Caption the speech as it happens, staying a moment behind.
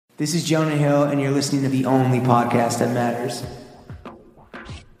This is Jonah Hill, and you're listening to the only podcast that matters.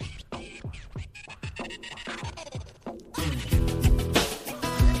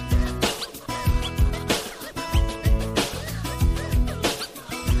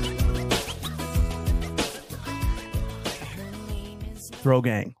 Throw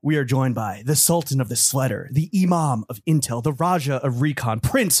Gang. We are joined by the Sultan of the Sledder, the Imam of Intel, the Raja of Recon,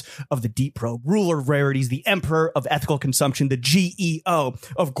 Prince of the Deep Probe, Ruler of Rarities, the Emperor of Ethical Consumption, the GEO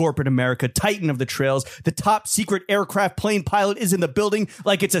of Corporate America, Titan of the Trails, the top secret aircraft plane pilot is in the building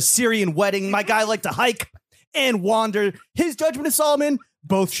like it's a Syrian wedding. My guy like to hike and wander. His judgment is Solomon.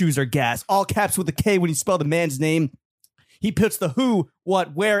 Both shoes are gas. All caps with a K when you spell the man's name. He puts the who,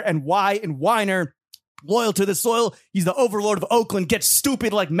 what, where, and why in Weiner. Loyal to the soil, he's the overlord of Oakland, gets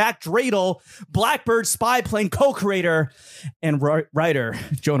stupid like Mac Dreidel, Blackbird spy plane co-creator, and writer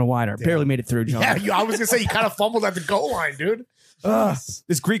Jonah Weiner. Damn. Barely made it through, Jonah. Yeah, I was going to say, you kind of fumbled at the goal line, dude.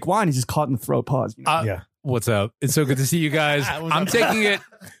 This Greek wine, he's just caught in the throat. Pause. You know? Yeah. What's up? It's so good to see you guys. I'm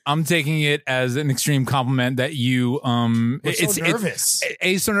taking it as an extreme compliment that you It's so nervous.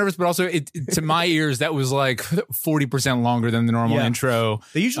 It's so nervous, but also to my ears that was like 40% longer than the normal intro.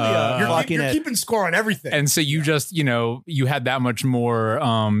 They usually You're keeping score on everything. And so you just, you had that much more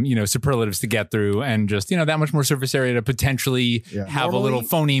superlatives to get through, and just, that much more surface area to potentially have a little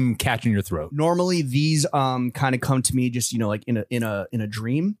phoneme catch in your throat. Normally these kind of come to me just, like in a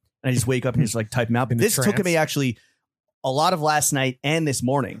dream. And I just wake up and just like type them out. But this took me actually a lot of last night and this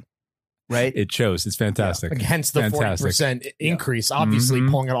morning, right? It shows. It's fantastic. Hence the 40% increase, obviously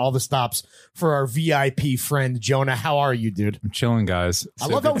pulling out all the stops for our VIP friend, Jonah. How are you, dude? I'm chilling, guys. I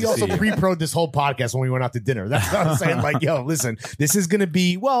love how we also pre-pro'd this whole podcast when we went out to dinner. That's what I'm saying. Like, yo, listen, this is going to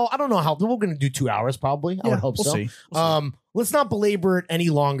be, well, I don't know how, we're going to do 2 hours probably. I would hope so. See. We'll see. Let's not belabor it any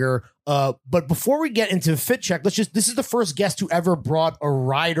longer. But before we get into Fit Check, this is the first guest who ever brought a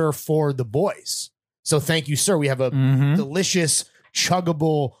rider for the boys. So thank you, sir. We have a delicious,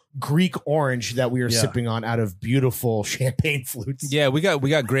 chuggable Greek orange that we are sipping on out of beautiful champagne flutes. Yeah, we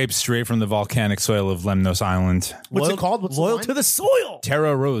got grapes straight from the volcanic soil of Lemnos Island. What's it called? What's Loyal to the soil.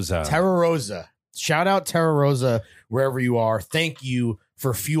 Terra Rosa. Terra Rosa. Shout out Terra Rosa wherever you are. Thank you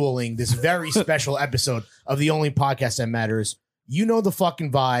for fueling this very special episode of the only podcast that matters. You know the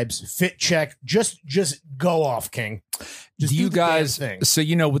fucking vibes. Fit Check. Just go off, King. Just do you the guys damn thing.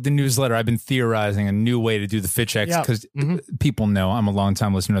 So with the newsletter, I've been theorizing a new way to do the fit checks because people know I'm a long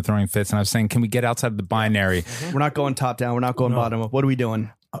time listener to Throwing Fits, and I was saying, can we get outside of the binary? We're not going top down. We're not going bottom up. What are we doing?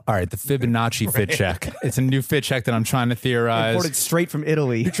 All right, the Fibonacci fit check. It's a new fit check that I'm trying to theorize. Imported straight from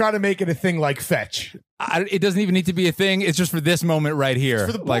Italy. You're trying to make it a thing like Fetch. It doesn't even need to be a thing. It's just for this moment right here.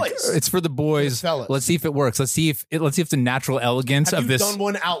 It's for the boys. It's for the boys. Fellas. Let's see if it works. Let's see if the natural elegance Have of you this. done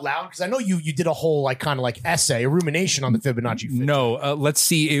one out loud? Because I know you did a whole kind of essay, a rumination on the Fibonacci fit. No, let's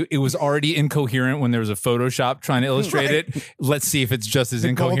see. It was already incoherent when there was a Photoshop trying to illustrate it. Let's see if it's just as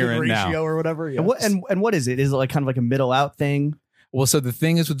incoherent ratio now. or whatever. Yeah. And what is it? Is it like kind of like a middle out thing? Well, so the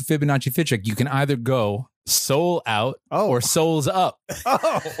thing is with the Fibonacci fit check, you can either go soul out or souls up.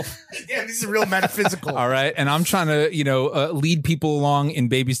 Oh, yeah, this is real metaphysical. All right. And I'm trying to, lead people along in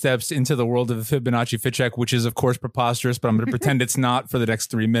baby steps into the world of the Fibonacci fit check, which is, of course, preposterous, but I'm going to pretend it's not for the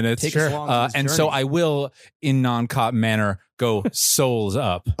next 3 minutes. Take us along on this and journey. so I will, in non-cop manner, go souls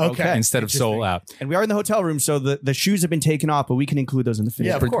up instead of soul out. And we are in the hotel room, so the shoes have been taken off, but we can include those in the finish.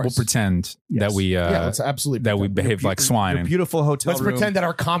 Yeah, of course. We'll pretend that we let's absolutely that we pretend. behave like swine. Your beautiful hotel Let's room. pretend that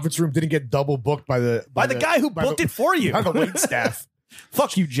our conference room didn't get double booked by the guy who booked it for you. by the wait staff.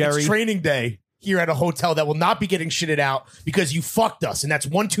 Fuck you, Jerry. It's training day here at a hotel that will not be getting shitted out because you fucked us, and that's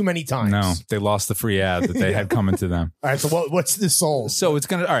one too many times. No, they lost the free ad that they had coming to them. All right, so what's the soul? So it's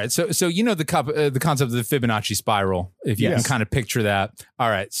gonna. All right. So the concept of the Fibonacci spiral, if you can kind of picture that. All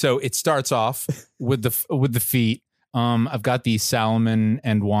right. So it starts off with the feet. I've got the Salomon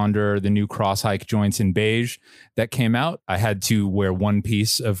and Wander, the new cross hike joints in beige that came out. I had to wear one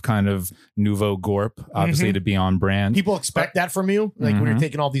piece of kind of Nouveau Gorp, obviously, to be on brand. People expect that from you. Like when you're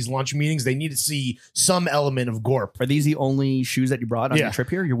taking all these lunch meetings, they need to see some element of Gorp. Are these the only shoes that you brought on your trip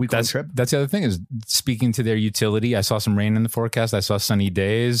here? Your week-long trip? That's the other thing is speaking to their utility. I saw some rain in the forecast. I saw sunny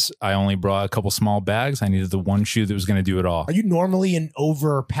days. I only brought a couple small bags. I needed the one shoe that was going to do it all. Are you normally an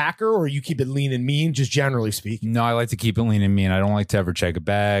overpacker, or you keep it lean and mean, just generally speaking? No, I like to keep it lean and mean. I don't like to ever check a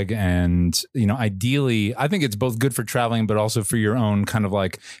bag. And, ideally, I think it's both good for traveling, but also for your own kind of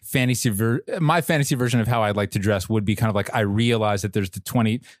like fantasy. My fantasy version of how I'd like to dress would be kind of like I realize that there's the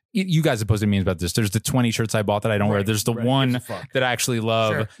you guys have posted memes about this. There's the 20 shirts I bought that I don't wear. There's the one that I actually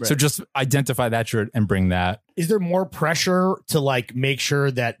love. Sure. So just identify that shirt and bring that. Is there more pressure to like make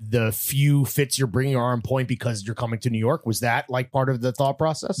sure that the few fits you're bringing are on point because you're coming to New York? Was that like part of the thought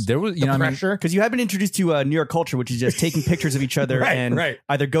process? There was, you know, pressure. Because you have been introduced to New York culture, which is just taking pictures of each other and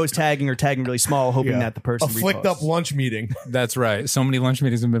either ghost tagging or tagging really small, hoping that the person a flicked up lunch meeting. That's right. So many lunch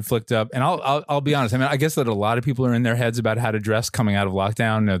meetings have been flicked up, and I'll be honest. I mean, I guess that a lot of people are in their heads about how to dress coming out of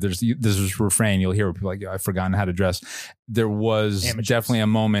lockdown. There's this refrain you'll hear where people are like, "Yo, I've forgotten how to dress." There was definitely a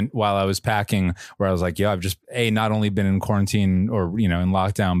moment while I was packing where I was like, "Yo, I've just not only been in quarantine or in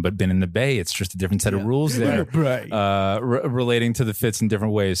lockdown, but been in the Bay. It's just a different set of rules there, relating to the fits in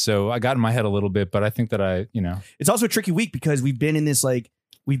different ways." So I got in my head a little bit, but I think that it's also a tricky week because we've been in this high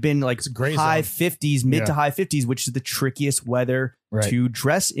 50s, mid to high 50s, which is the trickiest weather to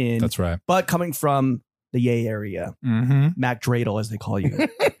dress in. That's right. But coming from the Yay area, Mac Dreidel, as they call you.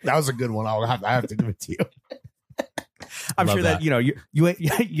 That was a good one. I have to give it to you. I'm sure that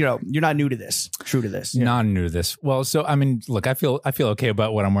you're not new to this. True to this. Not new to this. Well, so I mean, look, I feel okay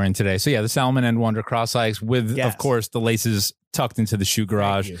about what I'm wearing today. So yeah, the Salomon and Wander cross hikes with, of course, the laces tucked into the shoe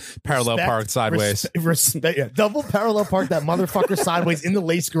garage, parallel parked sideways. Double parallel park that motherfucker sideways in the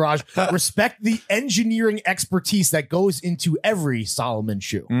lace garage. Respect the engineering expertise that goes into every Salomon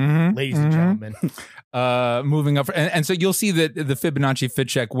shoe, ladies and gentlemen. Moving up, and so you'll see that the Fibonacci fit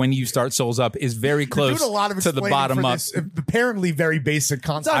check when you start soles up is very close to the bottom up. This apparently very basic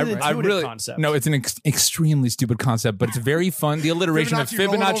concept. Concept. No, it's an extremely stupid concept, but it's very fun. The alliteration of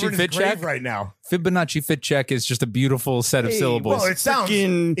Fibonacci fit check right now. Fibonacci fit check is just a beautiful set of syllables. Well, it sounds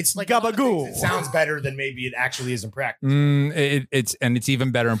it's like gabagoo. It sounds better than maybe it actually is in practice. It's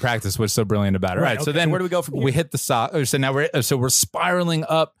even better in practice. What's so brilliant about it? Right. Okay, so then where do we go from here? We hit the sock. So now we're spiraling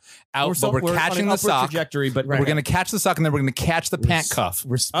up out, but we're catching the sock trajectory. But we're going to catch the sock, and then we're going to catch the pant cuff.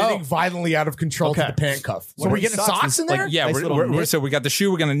 We're spinning violently out of control to the pant cuff. So we're getting socks in there. Yeah. So we got the shoe.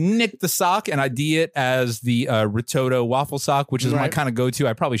 We're going to nick the sock and ID it as the Rototo waffle sock, which is my kind of go-to.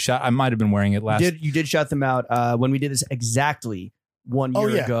 I might have been wearing it last. You did shout them out when we did this exactly 1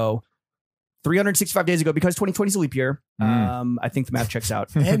 year ago. 365 days ago, because 2020 is a leap year. I think the math checks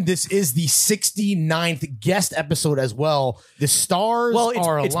out. And this is the 69th guest episode as well. The stars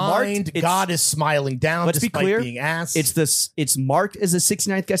are aligned. God is smiling down. Let's be clear. Being asked. It's marked as a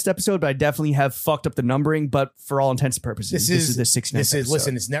 69th guest episode, but I definitely have fucked up the numbering. But for all intents and purposes, this is the 69th episode.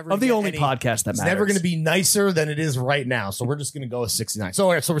 Listen, it's never of the only podcast that matters. It's never going to be nicer than it is right now. So we're just going to go with 69. So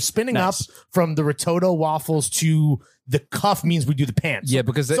we're spinning up from the Rototo waffles to the cuff means we do the pants. Yeah,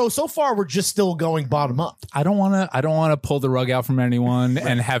 because so far we're just still going bottom up. I don't want to pull the rug out from anyone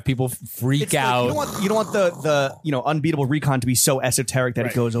and have people freak out. You don't want the unbeatable recon to be so esoteric that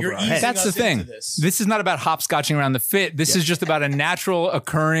it goes over our head. That's the thing. This is not about hopscotching around the fit. This is just about a natural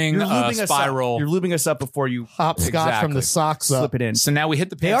occurring spiral. You're lubing us up before you hopscotch from the socks slip it in. So now we hit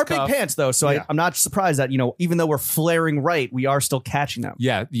the pants. They are cuff. big pants though, so I'm not surprised that even though we're flaring right, we are still catching them.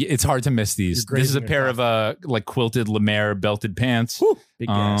 Yeah, it's hard to miss these. This is a pair of quilted Lemaire belted pants. Woo, big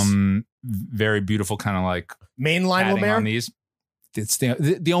gas. Very beautiful, kind of like mainline Lemaire on these. It's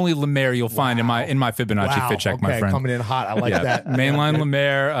the only Lemaire you'll find in my Fibonacci fit check, my friend. Coming in hot, I like that. Mainline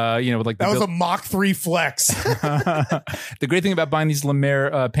Lemaire, with like that was a Mach 3 flex. The great thing about buying these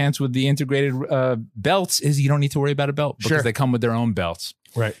Lemaire pants with the integrated belts is you don't need to worry about a belt because they come with their own belts.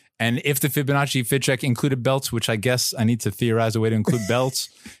 Right. And if the Fibonacci fit check included belts, which I guess I need to theorize a way to include belts.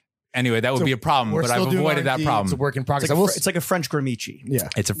 Anyway, that would be a problem, but I've avoided that problem. It's a work in progress. It's like a French Gramici. Yeah.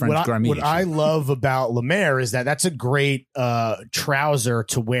 It's a French Gramici. What I love about Lemaire is that's a great trouser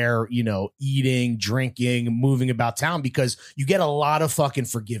to wear, eating, drinking, moving about town because you get a lot of fucking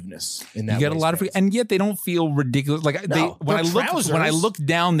forgiveness in that. You get a lot of, and yet they don't feel ridiculous. Like when I look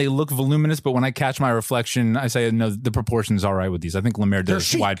down, they look voluminous, but when I catch my reflection, I say, no, the proportion's all right with these. I think Lemaire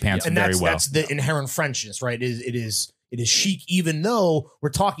does wide pants very well. That's the inherent Frenchness, right? It is chic, even though we're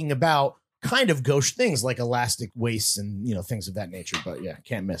talking about kind of gauche things like elastic waists and things of that nature. But yeah,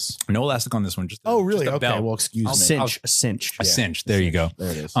 can't miss. No elastic on this one. Just really? Just a belt. Well, excuse me. A cinch. A cinch. There you go.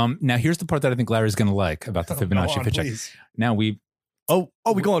 There it is. Now here's the part that I think Larry's going to like about the Fibonacci fit check. Now we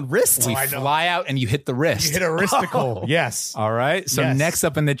going wrist? We fly out and you hit the wrist. You hit a wristicle. Yes. All right. So next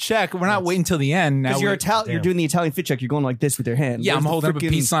up in the check, we're not waiting till the end. Now you're doing the Italian fit check. You're going like this with your hand. Yeah, I'm holding up a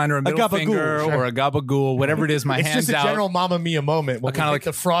peace sign or a middle finger or a gabagool, whatever it is. My it's hand's just a out. general Mamma Mia moment. When kind of like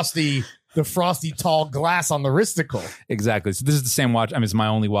the frosty the frosty tall glass on the wristicle. Exactly. So this is the same watch. I mean, it's my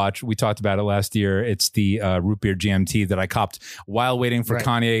only watch. We talked about it last year. It's the Root Beer GMT that I copped while waiting for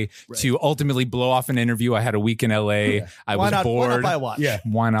Kanye to ultimately blow off an interview. I had a week in LA. I was bored. Why not buy a watch? Yeah.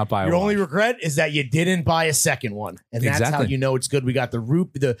 Why not buy a watch? Your only regret is that you didn't buy a second one. And that's how you know it's good. We got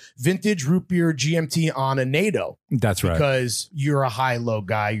the vintage Root Beer GMT on a NATO. That's right. Because you're a high-low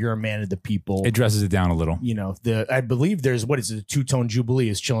guy. You're a man of the people. It dresses it down a little. You know, I believe there's, what is it, a two-tone Jubilee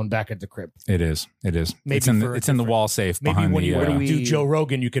is chilling back at the crib. It is. Maybe it's in the wall safe maybe behind when the... you do Joe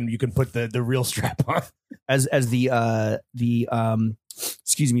Rogan, you can put the real strap on. As the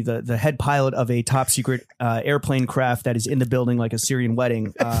head pilot of a top secret airplane craft that is in the building like a Syrian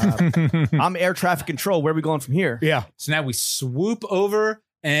wedding. I'm air traffic control. Where are we going from here? Yeah. So now we swoop over,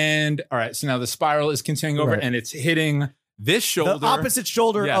 and all right. So now the spiral is continuing over, and it's hitting this shoulder, the opposite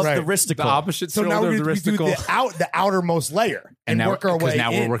shoulder of the wristicle. The opposite so shoulder now of the wristicle. We do the outermost layer and now, work our way.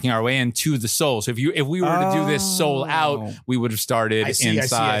 Now we're working our way into the sole. So if we were to do this sole out, we would have started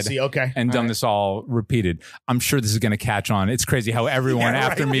inside. I see. Okay. And done this all repeated. I'm sure this is going to catch on. It's crazy how everyone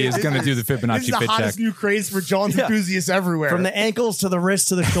after me is going to do the Fibonacci This is the fit hottest check. new craze for John's enthusiasts everywhere. From the ankles to the wrists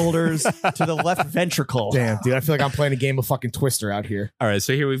to the shoulders to the left ventricle. Damn, dude, I feel like I'm playing a game of fucking Twister out here. All right,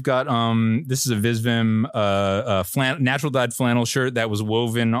 so here we've got this is a Visvim natural dyed flannel shirt that was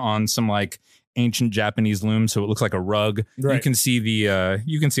woven on some like ancient Japanese loom, so it looks like a rug. Right. You can see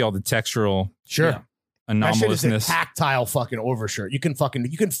all the textural That shit is a anomalousness. tactile fucking overshirt. You can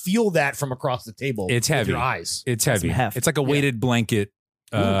feel that from across the table. It's with heavy. your eyes. It's heavy. heft. It's like a weighted blanket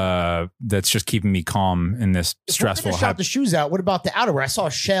that's just keeping me calm in this stressful. Shot the shoes out. What about the outerwear? I saw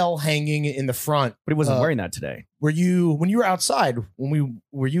a shell hanging in the front. But he wasn't wearing that today. When you were outside?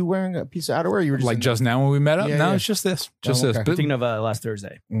 Were you wearing a piece of outerwear? You were just like just now when we met up. Yeah, no, yeah. it's just this. Okay. But, I'm thinking of last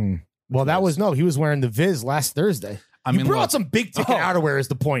Thursday. Well, that was he was wearing the Viz last Thursday. I You mean, brought look, some big ticket outerwear is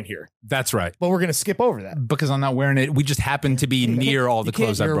the point here, that's right. but we're gonna skip over that. Because I'm not wearing it. We just happen to be near all the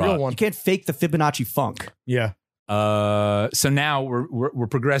clothes I You're a real brought. one. You can't fake the Fibonacci funk. Yeah. So now we're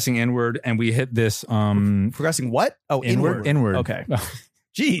progressing inward, and we hit this Progressing what? Oh, inward. Okay.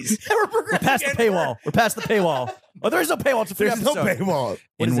 Jeez. We're past the paywall. We're past the paywall. Oh, there is no paywall. It's a free There's no episode. paywall.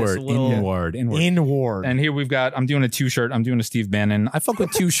 What is this, a little- Inward. And here we've got, I'm doing a two-shirt. I'm doing a Steve Bannon. I fuck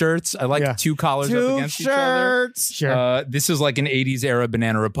with two shirts. I like two collars up against each other. Sure. This is like an 80s era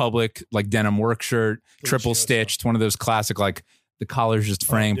Banana Republic, like denim work shirt, triple stitched, one of those classic, like the collar's just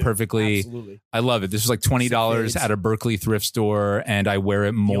framed perfectly. Absolutely. I love it. This is like $20 at a Berkeley thrift store, and I wear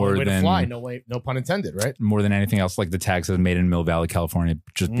it The more only way to than fly. No pun intended, right? more than anything else. Like the tag says "Made in Mill Valley, California."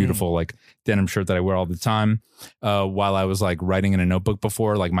 Just beautiful, like denim shirt that I wear all the time. While I was like writing in a notebook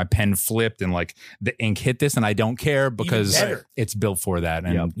before, like my pen flipped and like the ink hit this, and I don't care because better. it's built for that.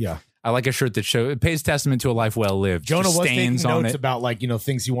 And Yeah. I like a shirt that it pays testament to a life well lived. Jonah Just was taking stains on notes it. about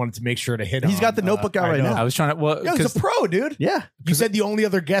things he wanted to make sure to hit. He's on. got the notebook out I right know. now. I was trying to Yo, he's a pro, dude. Yeah. You said the only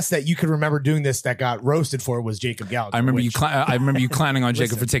other guest that you could remember doing this that got roasted for was Jacob Gallagher. I remember which- I remember you clowning on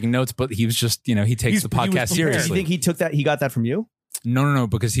Jacob for taking notes, but he was just he takes He was the podcast prepared. Do seriously. you think he took that? He got that from you? No,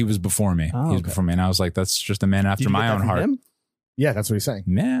 because he was before me. Oh, he was okay. before me, and I was like, that's just a man Did after you get my that own from heart. him? Yeah, that's what he's saying.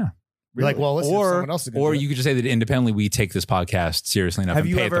 Yeah. You're like, well, listen, if someone else is gonna Or do it. you could just say that independently we take this podcast seriously enough Have and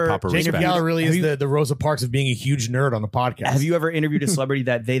you pay it the ever- proper Jacob respect. Gallagher really Have is you- the Rosa Parks of being a huge nerd on the podcast. Have you ever interviewed a celebrity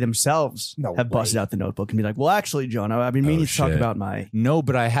that they themselves No have busted way. out the notebook and be like, well, actually, Jonah, I've been meaning to talk shit. about my. No,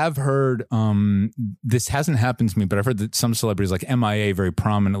 but I have heard this hasn't happened to me, but I've heard that some celebrities like MIA very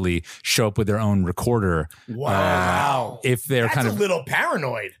prominently show up with their own recorder. Wow. If they're That's kind a of little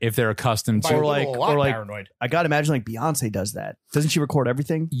paranoid. if they're accustomed By to a like- little, a lot or like- paranoid. I got to imagine like Beyonce does that. Doesn't she record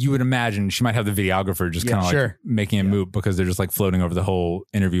everything? you would imagine she might have the videographer just Yeah, kind of like sure. making a moot because they're just like floating over the whole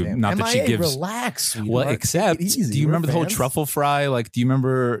interview. Not that she MIA, gives relax, sweetheart. well, except Take it easy. do you We're remember the whole fans. truffle fry? Like, do you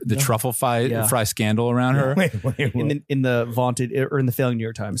remember the truffle Yeah. fry scandal around her? Wait. In the vaunted or in the failing New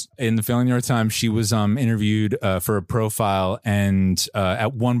York Times. In the Failing New York Times, she was interviewed for a profile, and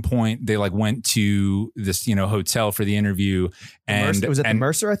at one point they like went to this hotel for the interview, and Was it the and,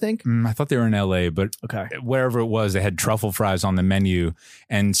 Mercer? I think. I thought they were in LA, but Okay. wherever it was, they had truffle fries on the menu,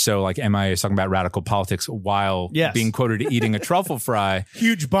 and so like MIA is talking about radical politics while Yes. being quoted eating a truffle fry.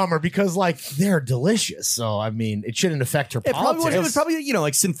 Huge bummer because they're delicious. So I mean, it shouldn't affect her It probably politics. was. It was probably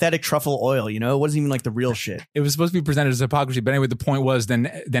like synthetic truffle oil. It wasn't even like the real shit. It was supposed to be presented as hypocrisy, but anyway, the point was then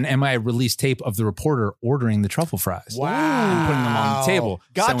MIA released tape of the reporter ordering the truffle fries. Wow. And putting them on the table.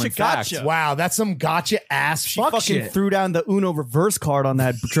 Gotcha, So in fact, gotcha. Wow, that's some gotcha ass She fuck fucking shit. threw down the Uno reverse card on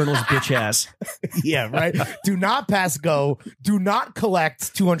that journalist bitch ass. Yeah, right. Do not pass go. Do not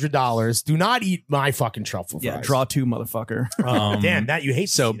collect $200 $15. Do not eat my fucking truffle fries. Yeah, draw 2, motherfucker. Damn, that you hate.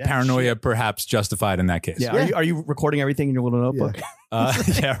 So paranoia perhaps justified in that case. Yeah. Are you recording everything in your little notebook?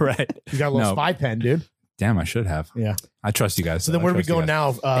 Yeah, right. You got a little spy pen, dude. Damn, I should have. Yeah. I trust you guys. So then where do we go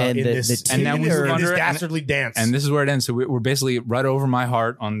now in this dastardly dance? And this is where it ends. So we're basically right over my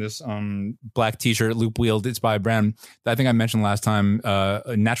heart on this black t-shirt, loop wheeled. It's by a brand that I think I mentioned last time,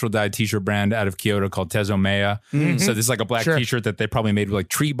 a natural dyed t-shirt brand out of Kyoto called Tezo Mea. Mm-hmm. So this is like a black t-shirt that they probably made with like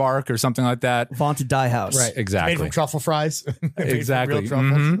tree bark or something like that. Vaunted dye house. Right, exactly. Made from truffle fries. Exactly.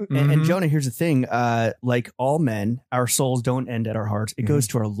 And Jonah, here's the thing. Like all men, our souls don't end at our hearts. It goes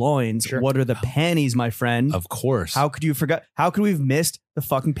to our loins. Sure. What are the panties, my friend? Of course. How could you forget? How could we have missed the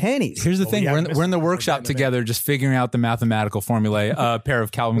fucking panties? Here's the thing. We're in the workshop together just figuring out the mathematical formulae. A pair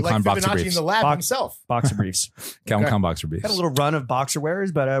of Calvin Klein boxer Fibonacci briefs. in the lab himself. Boxer briefs. Calvin Klein boxer briefs. Had a little run of boxer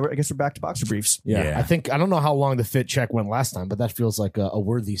wearers, but I guess we're back to boxer briefs. Yeah. I don't know how long the fit check went last time, but that feels like a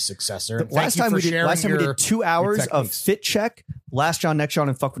worthy successor. Last time we did 2 hours of fit check, last John, next John,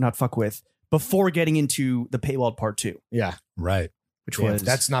 and fuck not fuck with before getting into the paywall part 2. Yeah. Right. Which was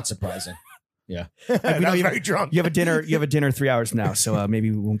that's not surprising. Yeah. Very drunk. You have a dinner 3 hours from now, so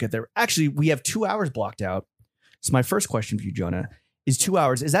maybe we won't get there. Actually, we have 2 hours blocked out. So my first question for you, Jonah, is 2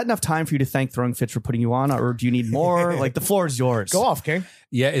 hours. Is that enough time for you to thank Throwing Fits for putting you on, or do you need more? Like, the floor is yours. Go off, King.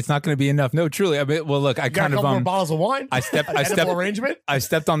 Yeah, it's not going to be enough. No, truly. I mean, well, look, I kind of more bottles of wine. I stepped arrangement. I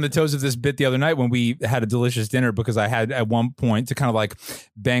stepped on the toes of this bit the other night when we had a delicious dinner because I had at one point to kind of like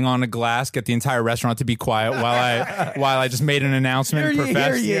bang on a glass, get the entire restaurant to be quiet while I just made an announcement,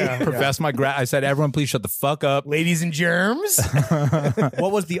 professed my I said, everyone, please shut the fuck up, ladies and germs.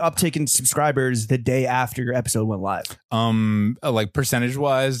 What was the uptick in subscribers the day after your episode went live? Like percentage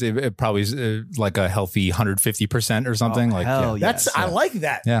wise, it probably is like a healthy 150% or something. I like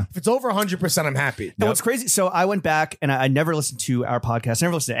that. Yeah. If it's over 100%, I'm happy. No, what's crazy? So I went back and I never listened to our podcast. I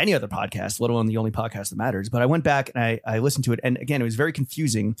never listened to any other podcast, let alone the only podcast that matters. But I went back and I listened to it. And again, it was very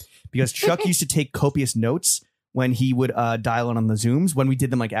confusing because Chuck used to take copious notes when he would dial in on the Zooms when we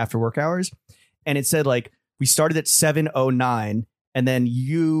did them like after work hours. And it said like, we started at 7:09 and then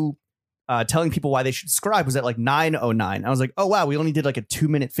you telling people why they should subscribe was at like 9:09. I was like, oh, wow, we only did like a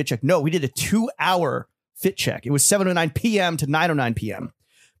 2-minute fit check. No, we did a 2-hour fit check. It was 7:09 p.m. to 9:09 p.m.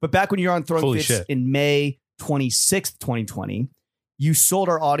 But back when you were on Throwing Fits in May 26th, 2020, you sold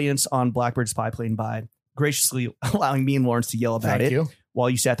our audience on Blackbird Spy Plane by graciously allowing me and Lawrence to yell about it while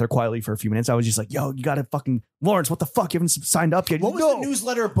you sat there quietly for a few minutes. I was just like, yo, you got to fucking Lawrence, what the fuck? You haven't signed up yet. What was the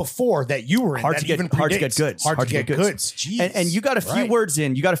newsletter before that you were in? Hard to get goods. Hard to get goods. Jeez. And you got a few words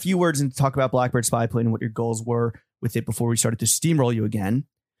in. You got a few words in to talk about Blackbird Spy Plane and what your goals were with it before we started to steamroll you again.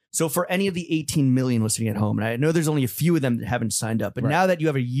 So for any of the 18 million listening at home, and I know there's only a few of them that haven't signed up, but now that you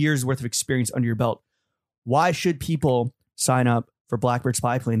have a year's worth of experience under your belt, why should people sign up for Blackbird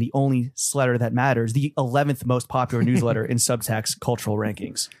Spy Plane, the only letter that matters, the 11th most popular newsletter in Substack's cultural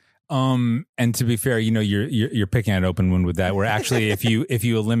rankings? And to be fair, you know, you're picking an open wound with that. Where actually, if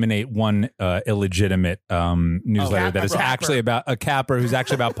you eliminate one illegitimate newsletter that is actually about a capper who's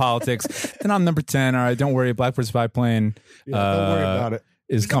actually about politics, then I'm number 10. All right, don't worry, Blackbird Spy Plane. Don't worry about it.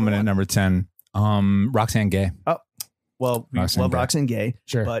 Is coming at number 10. Roxane Gay. Oh, well, we love Roxane Gay,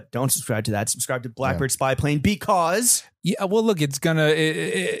 but don't subscribe to that. Subscribe to Blackbird Spy Plane because well, look, it's gonna.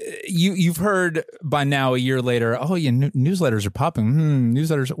 You've heard by now a year later. Oh, yeah, newsletters are popping.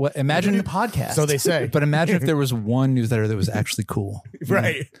 Newsletters. What? Imagine a podcast. So they say. But imagine if there was one newsletter that was actually cool.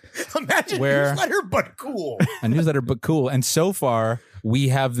 Right. Imagine a newsletter but cool. A newsletter but cool. And so far, we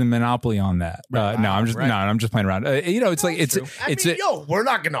have the monopoly on that. No, I'm just playing around. It's like we're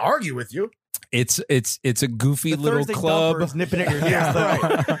not going to argue with you. It's a goofy little Thursday club nipping at your heels.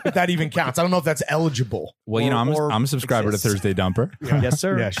 Right. If that even counts. I don't know if that's eligible. Well, I'm a subscriber to Thursday Dumper. Yes,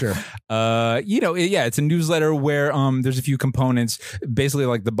 sir. Yeah, sure. It's a newsletter where there's a few components. Basically,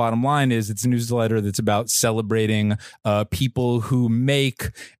 like the bottom line is it's a newsletter that's about celebrating people who make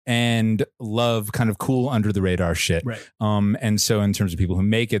and love kind of cool under the radar shit. Right. And so in terms of people who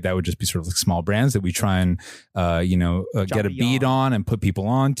make it, that would just be sort of like small brands that we try and get a beat on and put people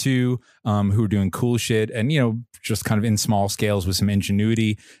onto who are doing cool shit and just kind of in small scales with some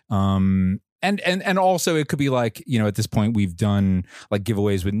ingenuity. And also it could be like, at this point we've done like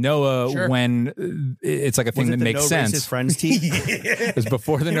giveaways with Noah when it's like a thing that makes sense. Racist Friends tee? It was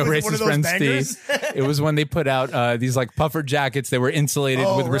before the No Racist Friends tee. It was when they put out these like puffer jackets that were insulated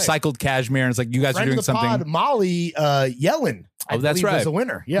with recycled cashmere. And it's like, you guys are doing something. Pod, Molly Yellen. That's right. Was a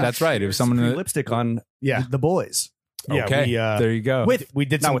winner. Yeah. That's right. It was someone lipstick on the boys. Yeah, Okay, there you go. we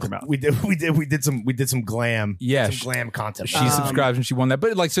did not some with her mouth. we did some glam content. She subscribes and she won that.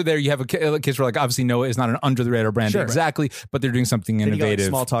 But like, so there you have a case where like obviously Noah is not an under the radar brand exactly, but they're doing something Then you got, like, innovative.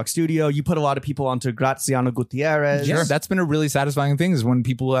 Small Talk Studio. You put a lot of people onto Graziano Gutierrez. Sure. That's been a really satisfying thing is when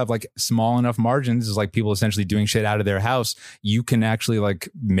people have like small enough margins, is like people essentially doing shit out of their house. You can actually like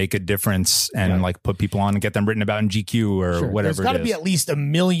make a difference and like put people on and get them written about in GQ or whatever. There's got to it be is. at least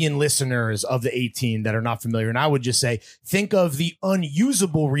 1 million listeners of the 18 that are not familiar. And I would just say, think of the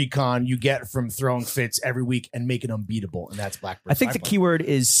unusable recon you get from throwing fits every week and make it unbeatable. And that's Blackbird. I think the keyword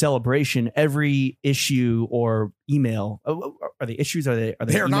is celebration. Every issue or email. Are they issues? Are they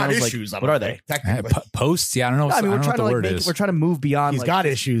They're not emails? issues. What are they? Technically. Posts? Yeah, I don't know. I mean, I we're don't know trying what to the like word make, is. we're trying to move beyond. He's like, got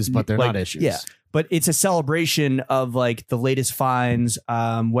issues, but they're like, not issues. Yeah. But it's a celebration of like the latest finds,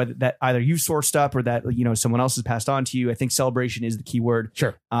 whether that either you sourced up or that someone else has passed on to you. I think celebration is the key word.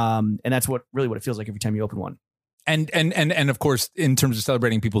 Sure. And that's what it feels like every time you open one. And of course, in terms of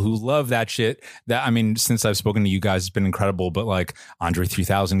celebrating people who love that shit, that I mean, since I've spoken to you guys, it's been incredible. But like Andre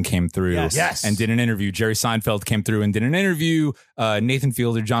 3000 came through Yes. and did an interview. Jerry Seinfeld came through and did an interview. Nathan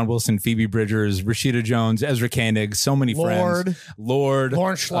Fielder, John Wilson, Phoebe Bridgers, Rashida Jones, Ezra Koenig, so many friends. Lord,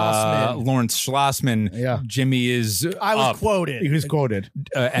 Lawrence Schlossman. Lawrence Schlossman. Yeah. Jimmy is I was up, quoted. He was quoted.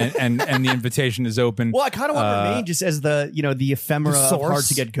 and the invitation is open. Well, I kind of want to remain just as the ephemera The of source? hard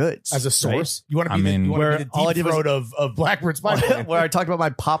to get goods As a source. You want to I be mean, the where all I deep did was- throat of Blackbird Spy right? Plane. Where I talked about my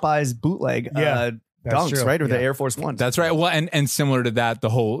Popeyes bootleg That's dunks, true. right? Or the Yeah. Air Force Ones. That's right. Well, and similar to that, the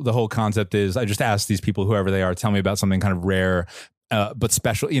whole concept is I just ask these people, whoever they are, tell me about something kind of rare, but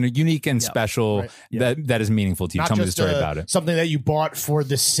special, unique and special Right. that is meaningful to you. Not Tell me the just, story about it. Something that you bought for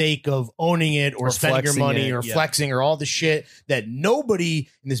the sake of owning it or spending your flexing money it, or yeah. flexing or all the shit that nobody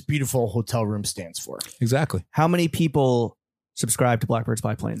in this beautiful hotel room stands for. Exactly. How many people subscribe to Blackbird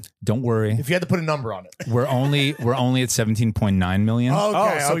Spy Plane? Don't worry. If you had to put a number on it. We're only at 17.9 million.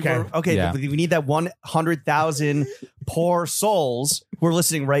 Okay. Yeah. We need that 100,000 poor souls who are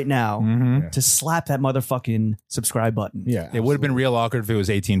listening right now Mhm. to slap that motherfucking subscribe button. Yeah. It would have been real awkward if it was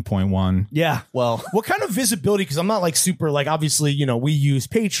 18.1. Yeah. Well, What kind of visibility? Because I'm not like super like obviously we use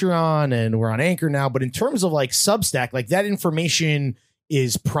Patreon and we're on Anchor now, but in terms of like Substack, like that information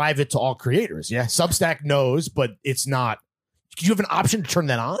is private to all creators. Yeah, Substack knows, but it's not. Do you have an option to turn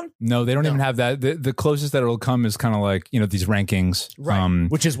that on? No, they don't even have that. The closest that it'll come is kind of like these rankings,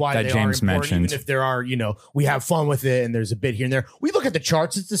 Which is why that they James are important, mentioned. even if there are, we have fun with it and there's a bit here and there. We look at the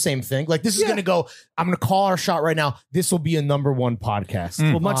charts; it's the same thing. Like this is going to go. I'm going to call our shot right now. This will be a #1 podcast.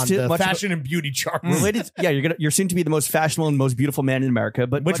 Well, much on to- the much fashion and beauty charts, related. Yeah, you're soon to be the most fashionable and most beautiful man in America,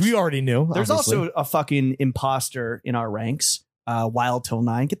 but which much- we already knew. there's obviously. also a fucking imposter in our ranks. Wild till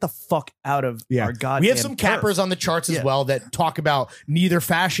 9. Get the fuck out of our goddamn. We have some cappers on the charts as well that talk about neither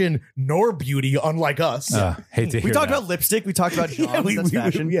fashion nor beauty, unlike us. Hate to hear We talked that. about lipstick. We talked about John. That's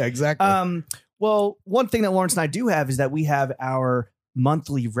fashion. Yeah, exactly. Well, one thing that Lawrence and I do have is that we have our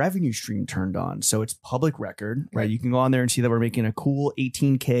monthly revenue stream turned on. So it's public record, right? You can go on there and see that we're making a cool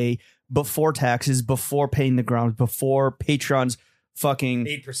 18K before taxes, before paying the grounds, before Patreon's fucking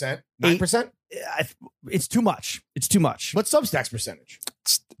 8%, 9%. It's too much. It's too much. What's Substack's percentage?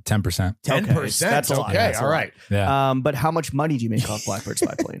 10%. 10%. That's a lot. Okay, That's a all lot. right. Yeah. But how much money do you make off Blackbird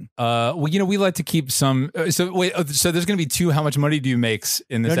Spy Plane? Well, we like to keep some. So wait. So there's going to be 2. How much money do you makes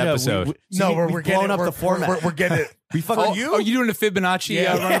in this episode? We're blowing up the format. We're getting it. We fucking Oh, you doing a Fibonacci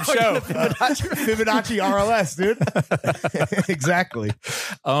run of show? Fibonacci RLS, dude. Exactly.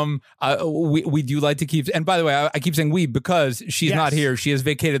 We do like to keep, and by the way, I keep saying we because she's not here. She has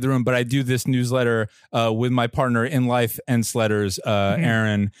vacated the room, but I do this newsletter with my partner in life and Sledders,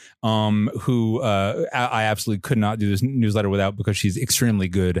 Aaron, who I absolutely could not do this newsletter without because she's extremely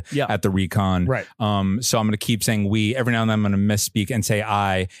good at the recon. Right. So I'm going to keep saying we. Every now and then I'm going to misspeak and say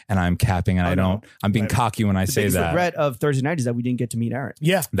I, and I'm capping, and I don't. I'm being cocky when I say biggest that. regret of Thursday night is that we didn't get to meet Aaron.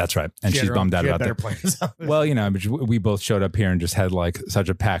 Yeah. That's right, and she's bummed out about that. Plans. Well, but we both showed up here and just had like such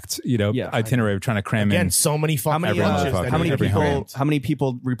a packed, itinerary of trying to cram Again, in. so many fucking Every lunches. motherfucker. that How many every people? home. How many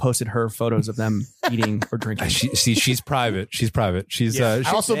people reposted her photos of them eating or drinking? She's private. She's private. She's. I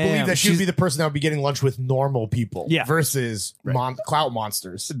also believe that she would she's- be the person that would be getting lunch with normal people versus clout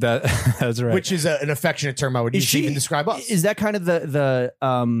monsters, That's right. which is an affectionate term I would use to even describe us. Is that kind of the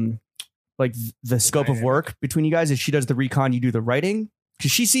scope of work between you guys? Is she does the recon, you do the writing?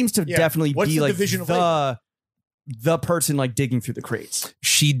 Because she seems to definitely What's be the like division of labor? the person like digging through the crates.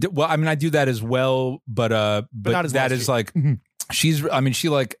 Well, I mean, I do that as well, but not as well that as is you. like. She's, I mean, she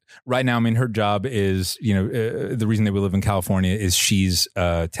like right now, I mean, her job is, you know, the reason that we live in California is she's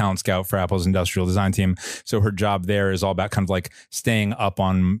a talent scout for Apple's industrial design team. So her job there is all about kind of like staying up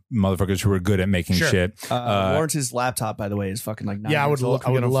on motherfuckers who are good at making shit. Lawrence's laptop, by the way, is fucking like 9 I would years old.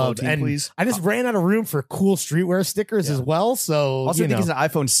 Can we get on love. 14, And please? I just ran out of room for cool streetwear stickers as well. So Also, I think it's an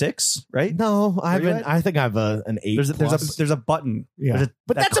iPhone 6, right? No, I Where you haven't. at? I think I have an 8. There's a button. Yeah. There's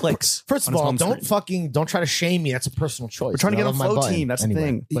But that that's clicks. First of on his all, home don't try to shame me. That's a personal choice. We're trying to get I on love my Flow button. Team. That's the Anyway.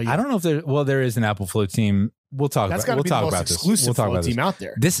 thing. But I don't know if there is an Apple Flow team. We'll talk that's about got to be the most this. exclusive We'll talk Flow about team this. out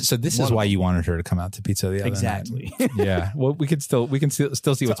there. This is why you wanted her to come out to Pizza the other Exactly. night. Yeah. Well, we can still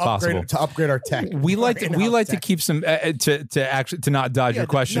see what's possible. To upgrade our tech. We like to keep some to not dodge your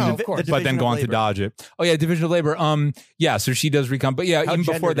question, no, of course. but then go on to dodge it. Oh yeah, division of labor. Yeah, so she does recon, but yeah, How even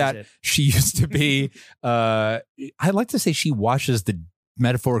before gendered that, is it? she used to be. I'd like to say she washes the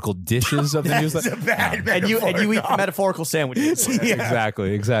metaphorical dishes of the That's newsletter. a bad And you eat metaphor. metaphorical sandwiches.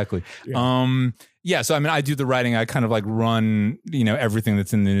 Exactly. Yeah. So I mean, I do the writing. I kind of like run, you know, everything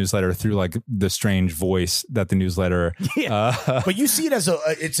that's in the newsletter through like the strange voice that the newsletter. But you see it as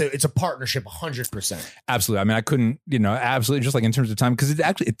it's a partnership 100%. Absolutely. I mean, I couldn't, you know, absolutely just like in terms of time, because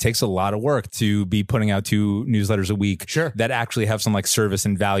it takes a lot of work to be putting out 2 newsletters a week. Sure. That actually have some like service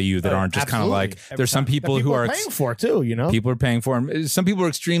and value that aren't just kind of like, absolutely. there's some people who are paying for it too, you know? People are paying for them. Some people are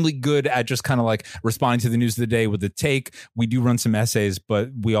extremely good at just kind of like responding to the news of the day with a take. We do run some essays,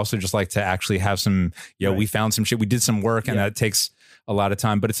 but we also just like to actually have some, we found some shit. We did some work and that takes a lot of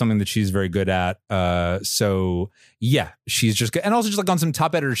time, but it's something that she's very good at. So yeah, she's just good. And also just like on some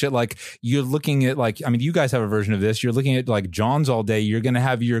top editor shit, like you're looking at like, I mean, you guys have a version of this. You're looking at like John's all day. You're going to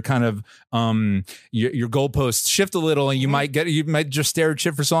have your kind of, your goalposts shift a little and you might just stare at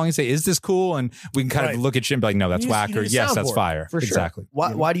shit for so long and say, is this cool? And we can kind of look at shit and be like, no, that's whack, or yes, that's fire. For sure. Exactly.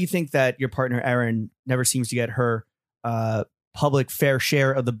 Why do you think that your partner Erin never seems to get her public fair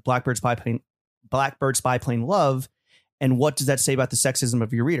share of the Blackbird spy plane love? And what does that say about the sexism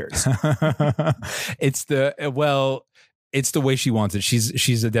of your readers? It's the way she wants it.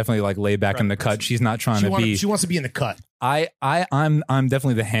 She's definitely like laid back in the cut. She's not trying to be. She wants to be in the cut. I'm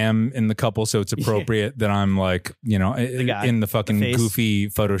definitely the ham in the couple, so it's appropriate that I'm like, you know, in the fucking goofy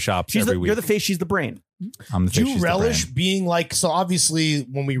photoshops every week. You're the face, she's the brain. I'm the face, Do you she's the relish brain. being like, so obviously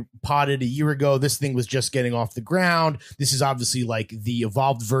when we potted a year ago, this thing was just getting off the ground. This is obviously like the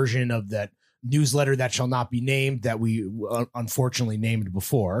evolved version of that newsletter that shall not be named that we unfortunately named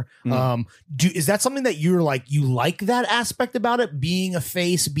before. Is that something that you like that aspect about it, being a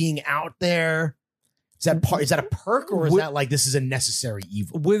face, being out there? Is that a perk, or is that like this is a necessary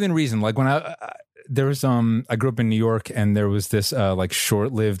evil? Within reason? Like when there was I grew up in New York, and there was this like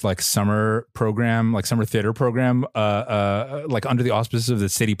short-lived like summer program, like summer theater program, like under the auspices of the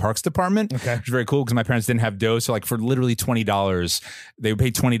city parks department. Okay. Which was very cool because my parents didn't have dough, so like for literally $20, they would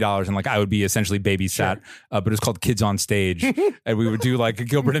pay $20, and like I would be essentially babysat. But it was called Kids on Stage, and we would do like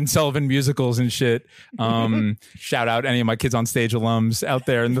Gilbert and Sullivan musicals and shit. Shout out any of my Kids on Stage alums out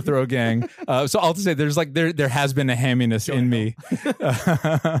there in the Throw Gang. So all to say, there's like there has been a hamminess in me.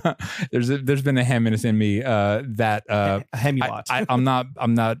 There's been a hamminess in me that A hemulot. I'm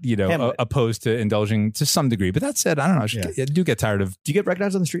not you know Hamlet. opposed to indulging to some degree, but that said, I don't know. I do get tired of. Do you get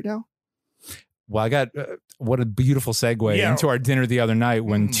recognized on the street now? Well, I got what a beautiful segue into our dinner the other night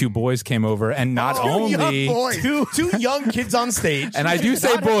when 2 boys came over, and not only two young kids on stage. and I do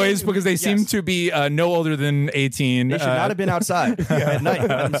say boys because they seem to be no older than 18. They should not have been outside at night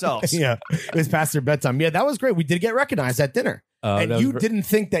by themselves. Yeah, it was past their bedtime. Yeah, that was great. We did get recognized at dinner. And that you was didn't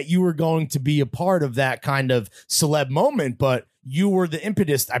think that you were going to be a part of that kind of celeb moment, but you were the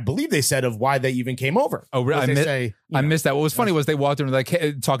impetus, I believe they said, of why they even came over. Oh, really? I missed that. What was funny was they walked in like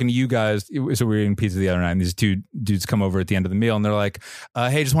hey, talking to you guys. So we were eating pizza the other night, and these 2 dudes come over at the end of the meal, and they're like,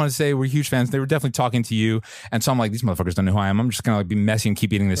 "Hey, just wanted to say we're huge fans." They were definitely talking to you, and so I'm like, "These motherfuckers don't know who I am. I'm just gonna like be messy and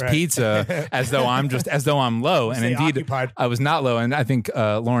keep eating this pizza as though I'm low." And indeed, occupied. I was not low. And I think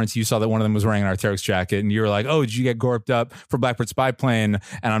Lawrence, you saw that one of them was wearing an Arc'teryx jacket, and you were like, "Oh, did you get gorped up for Blackbird spy plane?"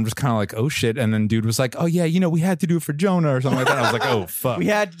 And I'm just kind of like, "Oh shit!" And then dude was like, "Oh yeah, you know, we had to do it for Jonah or something like that." And I was like, "Oh fuck." We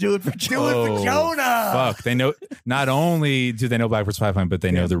had to do it for Jonah. Fuck. They know, not only do they know Blackbird spy plane, but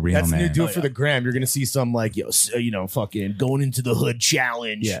they know the real That's man. new. Do it for the gram. You're gonna see some like fucking going into the hood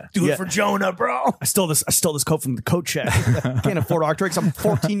challenge. Yeah. Do Yeah. it for Jonah, bro. I stole this coat from the coat check. Can't afford Arc'teryx. I'm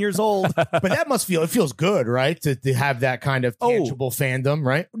 14 years old. But that must it feels good, right? To have that kind of tangible fandom,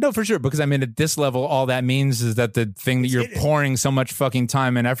 right? No, for sure. Because I mean, at this level, all that means is that the thing that you're pouring so much fucking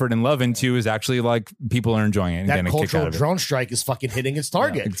time and effort and love into is actually like people are enjoying it and That getting a kick out cultural of it. drone strike strike is fucking hitting its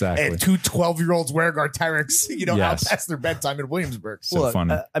target. Yeah, exactly. And two 12-year-olds wearing Arc'teryx, out past their bedtime in Williamsburg. So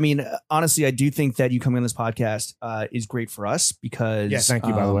funny. I mean, honestly, I do think that you coming on this podcast is great for us because thank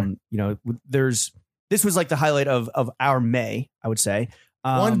you, by the way. This was like the highlight of our May, I would say.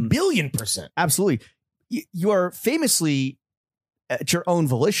 1 billion%. Absolutely. You are famously at your own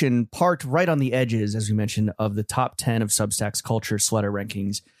volition parked right on the edges, as we mentioned, of the top 10 of Substack's culture Sledder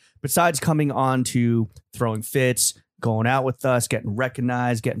rankings. Besides coming on to throwing fits, going out with us, getting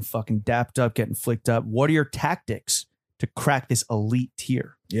recognized, getting fucking dapped up, getting flicked up, what are your tactics to crack this elite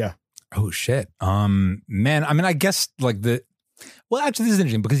tier? Yeah. Oh shit. Man, I mean, I guess like actually this is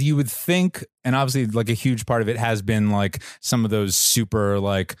interesting because you would think, and obviously like a huge part of it has been like some of those super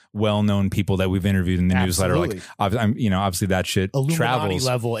like well-known people that we've interviewed in the newsletter. Like obviously that shit Illuminati travels.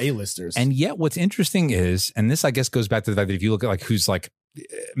 level A-listers. And yet what's interesting is, and this I guess goes back to the fact that if you look at like who's like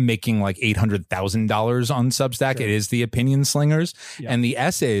making like $800,000 on Substack, Sure. It is the opinion slingers. Yeah. And the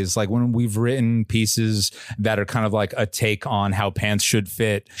essays, like when we've written pieces that are kind of like a take on how pants should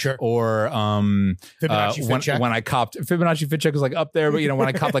fit, Sure. or Fibonacci fit check. when I copped Fibonacci fit check was like up there, but when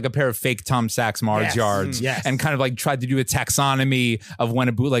I copped like a pair of fake Tom Sachs Mars Yes. yards, Yes. and kind of like tried to do a taxonomy of when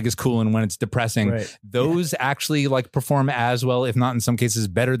a bootleg is cool and when it's depressing, Right. those actually like perform as well, if not in some cases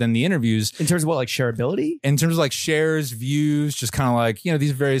better than the interviews. In terms of what, like shareability? In terms of like shares, views, just kind of like,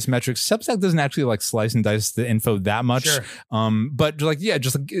 these various metrics. Substack doesn't actually like slice and dice the info that much. Sure. But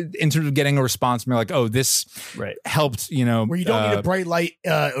just like in terms of getting a response from like, oh, this helped, where you don't need a bright light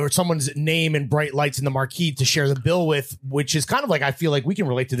or someone's name and bright lights in the marquee to share the bill with, which is kind of like, I feel like we can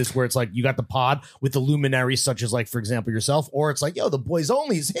relate to this where it's like you got the pod with the luminaries such as like, for example, yourself, or it's like, yo, the boys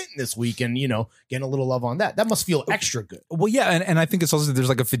only is hitting this week and, getting a little love on that. That must feel extra good. Well, yeah. And I think it's also, there's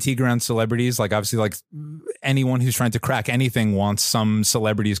like a fatigue around celebrities. Like obviously like anyone who's trying to crack anything wants some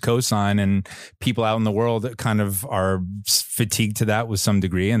celebrities cosign, and people out in the world kind of are fatigued to that with some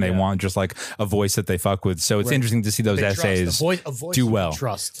degree, and they want just like a voice that they fuck with. So it's interesting to see those essays a voice do well.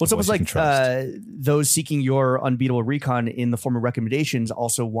 Trust. Well, it's almost like those seeking your unbeatable recon in the form of recommendations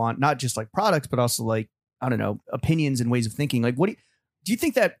also want not just like products, but also like, I don't know, opinions and ways of thinking. Like, what do you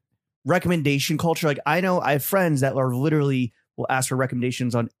think that recommendation culture? Like, I know I have friends that are literally will ask for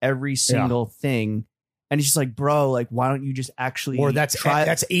recommendations on every single thing. And it's just like, bro, like, why don't you just actually that's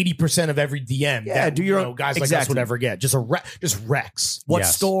 80% of every DM. Yeah, that, do your guys like us would ever get. Just Rex. What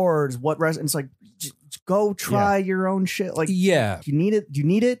stores, what and it's like, just go try your own shit. Like, do you need it? Do you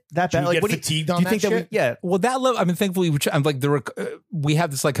need it that bad? Do like, get fatigued on do you think that shit? Well, that level, I mean, thankfully, I'm like we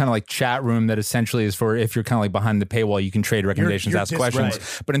have this like kind of like chat room that essentially is for if you're kind of like behind the paywall, you can trade recommendations, ask questions.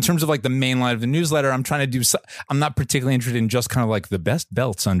 Right. But in terms of like the main line of the newsletter, I'm trying to do. I'm not particularly interested in just kind of like the best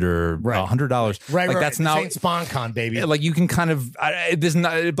belts under $100. Right, like that's not SpawnCon, baby. Like you can kind of this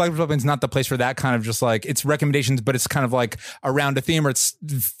not Black Republican's not the place for that kind of just like it's recommendations, but it's kind of like around a theme or it's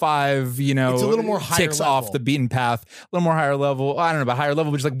 5 it's a little more higher ticks level. off the beaten path, a little more higher level. I don't know about higher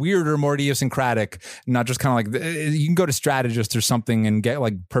level, but just like weirder, more idiosyncratic, not just kind of like you can go to Strategist or something and get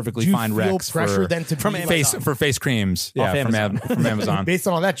like perfectly fine recs pressure then to from face creams, Off Amazon. From Amazon. Based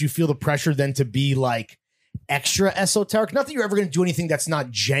on all that, you feel the pressure then to be like extra esoteric. Not that you're ever going to do anything that's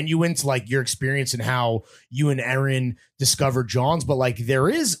not genuine to like your experience and how you and Aaron discovered Johns, but like there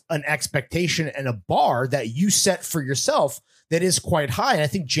is an expectation and a bar that you set for yourself that is quite high. And I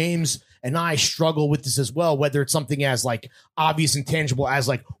think James and I struggle with this as well, whether it's something as like obvious and tangible as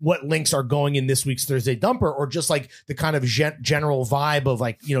like what links are going in this week's Thursday Dumper, or just like the kind of general vibe of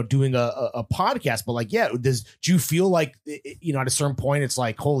like, doing a podcast. But like, do you feel like, at a certain point, it's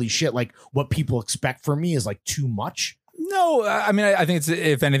like, holy shit, like what people expect from me is like too much? No, I mean, I think it's,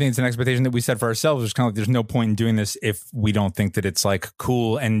 if anything, it's an expectation that we set for ourselves. It's kind of like there's no point in doing this if we don't think that it's like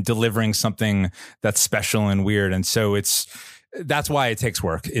cool and delivering something that's special and weird. And so that's why it takes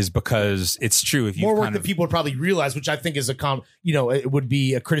work, is because it's true. If you more work than people would probably realize, which I think is it would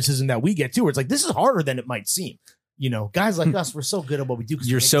be a criticism that we get too, where it's like, this is harder than it might seem. Guys like us, we're so good at what we do.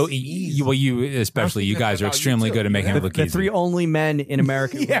 You're so you especially you guys are extremely good at making it look easy. The 3 only men in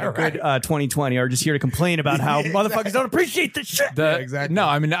America who have good 2020 are just here to complain about how motherfuckers don't appreciate this shit. Exactly. No,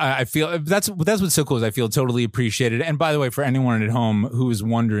 I mean, I feel that's what's so cool is I feel totally appreciated. And by the way, for anyone at home who is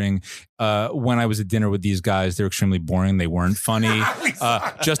wondering, when I was at dinner with these guys, they're extremely boring. They weren't funny.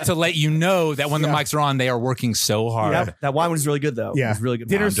 Just to let you know that when the mics are on, they are working so hard. Yeah, that wine was really good though. Yeah, it was really good.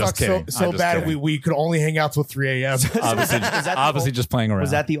 Dinner wine. sucks so bad. We could only hang out till 3 a.m. Obviously just playing around.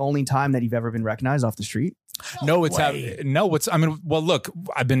 Was that the only time that you've ever been recognized off the street? No, I mean, well, look,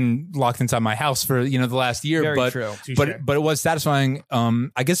 I've been locked inside my house for, the last year, Very but, true. but it was satisfying.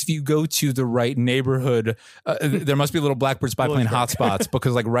 I guess if you go to the right neighborhood, there must be little Blackbird spy plane hotspots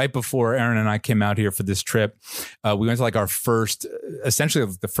because like right before Aaron and I came out here for this trip, we went to like our first, essentially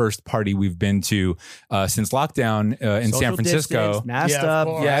the first party we've been to since lockdown in San Francisco. Distance, masked up.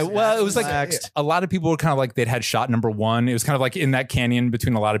 Yeah, well, it was like a lot of people were kind of like they'd had shot number one. It was kind of like in that canyon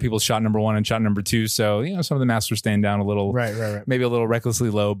between a lot of people's shot number one and shot number two. So, some of the masks were staying down a little, right. maybe a little recklessly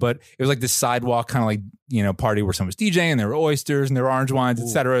low. But it was like this sidewalk kind of like, party where someone was DJing and there were oysters and there were orange wines,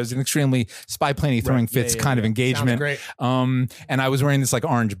 etc. It was an extremely spy planey throwing fits kind of engagement. Great. And I was wearing this like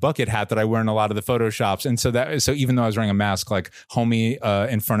orange bucket hat that I wear in a lot of the photo shops. And so even though I was wearing a mask, like homie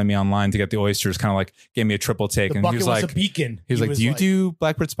in front of me online to get the oysters kind of like gave me a triple take. And he was like, a beacon. He was like, do you do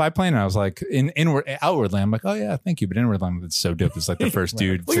Blackbird spy plane? And I was like, outwardly, I'm like, oh yeah, thank you. But inwardly, it's so dope. It's like the first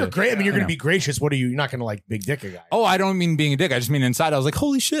dude. Well, you're great. I mean, you're going to be gracious. What are you? You're not going to like big dick a guy. Oh, I don't mean being a dick. I just mean inside. I was like,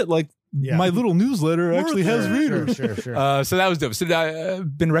 holy shit, like my little newsletter actually has readers. Sure. So that was dope. So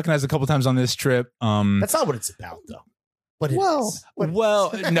I've been recognized a couple times on this trip. That's not what it's about, though. But no,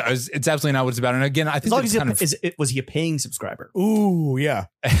 it's absolutely not what it's about. And again, I think was he a paying subscriber? Ooh, yeah.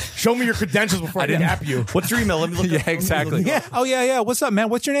 Show me your credentials before I dap you. What's your email? Let me look. Yeah, exactly. Yeah. Oh yeah. What's up, man?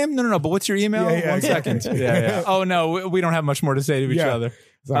 What's your name? No. But what's your email? 1 second. Yeah. Oh no, we don't have much more to say to each other.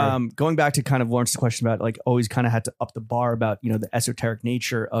 Going back to kind of Lawrence's question about like always kind of had to up the bar about the esoteric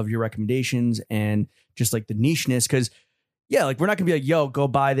nature of your recommendations and just like the nicheness, because like we're not gonna be like, yo, go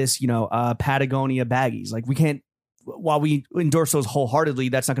buy this Patagonia baggies. Like we can't, while we endorse those wholeheartedly,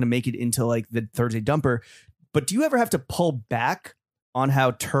 that's not gonna make it into like the Thursday dumper. But do you ever have to pull back on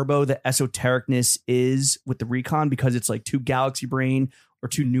how turbo the esotericness is with the Recon because it's like too galaxy brain or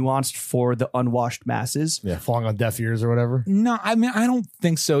too nuanced for the unwashed masses? Yeah, falling on deaf ears or whatever. No, I mean, I don't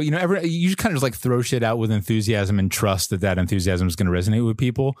think so. You just kind of just like throw shit out with enthusiasm and trust that enthusiasm is going to resonate with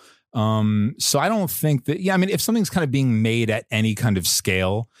people. So I don't think that, I mean, if something's kind of being made at any kind of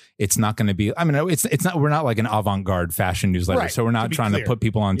scale, it's not going to be, I mean, it's not, we're not like an avant-garde fashion newsletter. Right, so we're not trying to put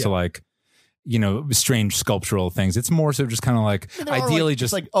people onto like, strange sculptural things. It's more so just kind of like ideally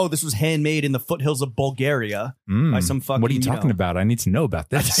just like, oh, this was handmade in the foothills of Bulgaria by some fucking. What are you talking about? I need to know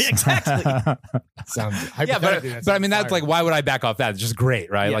about this. Exactly. Sounds but I mean, that's like, why would I back off that? It's just great,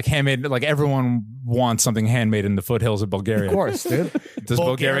 right? Yeah. Like handmade, like everyone wants something handmade in the foothills of Bulgaria. Of course, dude. Does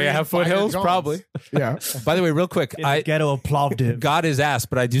Bulgaria have foothills? Probably. Yeah. By the way, real quick, ghetto of Plovdiv. God is ass,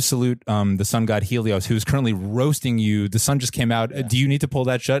 but I do salute the sun god Helios, who's currently roasting you. The sun just came out. Yeah. Do you need to pull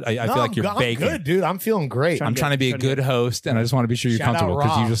that shut? I feel like you're baking. Good, dude. I'm feeling great. I'm trying to be a good host, and I just want to be sure you're comfortable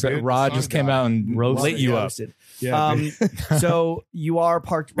because you just Rod just came out and lit you up. Yeah, so you are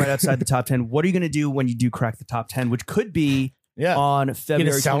parked right outside the top 10. What are you going to do when you do crack the top 10, which could be on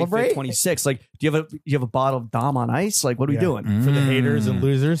February 25th, 26th? Like, do you have a bottle of Dom on Ice? Like, what are we doing for the haters and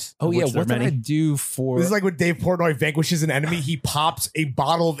losers? Oh yeah, what did I do for? This is like when Dave Portnoy vanquishes an enemy. He pops a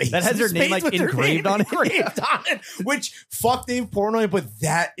bottle of Ace that has their name like engraved on it. Which fuck Dave Portnoy, but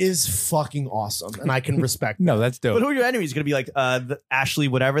that is fucking awesome, and I can respect. No, that's dope. But who are your enemies? Going to be like the Ashley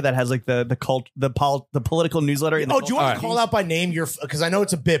whatever that has like the political newsletter. Do you want to call out by name? Because I know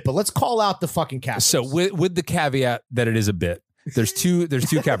it's a bit, but let's call out the fucking cast. So with the caveat that it is a bit. There's two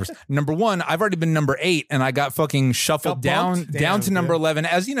cappers. Number one, I've already been number 8 and I got fucking shuffled down to number 11.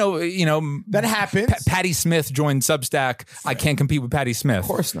 As you know, that happens. Patty Smith joined Substack. I can't compete with Patty Smith. Of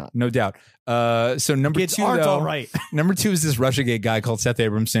course not. No doubt. So number 2 though, all right. Number 2 is this Russiagate guy called Seth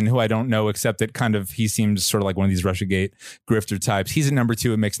Abramson, who I don't know, except that kind of he seems sort of like one of these Russiagate grifter types. He's at number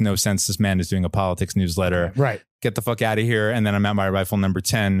 2. It makes no sense. This man is doing a politics newsletter. Right. Get the fuck out of here. And then I'm at my rifle number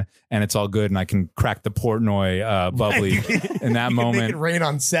 10 and it's all good. And I can crack the Portnoy bubbly in that moment. Make it rain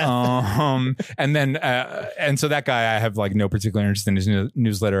on Seth. And then, and so that guy, I have like no particular interest in his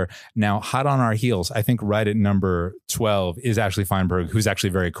newsletter. Now, hot on our heels, I think right at number 12 is Ashley Feinberg, who's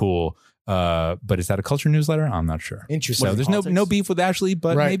actually very cool. But is that a culture newsletter? I'm not sure. Interesting. So there's no beef with Ashley,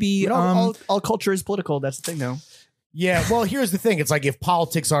 but maybe all culture is political. That's the thing, though. Yeah, well, here's the thing. It's like if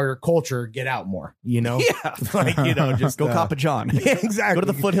politics are your culture, get out more. Yeah, like just go cop a John. Yeah, exactly. Go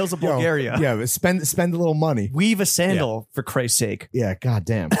to the foothills of Bulgaria. Yeah, spend a little money. Weave a sandal for Christ's sake. Yeah,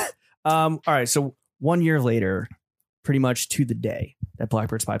 goddamn. All right, so 1 year later, pretty much to the day that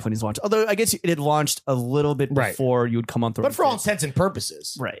Blackbird Spy Plane is launched. Although I guess it had launched a little bit before you would come on through. But for all intents and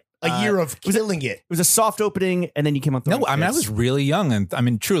purposes, right? A year of killing it. It was a soft opening, and then you came on. No, I mean, I was really young, and I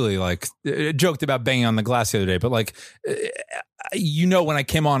mean, truly, like, joked about banging on the glass the other day, but like, when I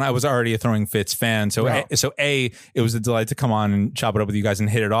came on, I was already a Throwing Fits fan. So, it was a delight to come on and chop it up with you guys and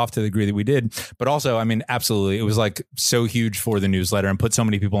hit it off to the degree that we did. But also, I mean, absolutely, it was like so huge for the newsletter and put so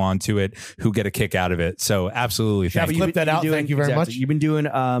many people onto it who get a kick out of it. So, absolutely, thank you. Clip that out. Thank you very much. You've been doing,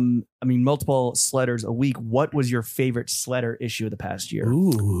 multiple Sledders a week. What was your favorite Sledder issue of the past year?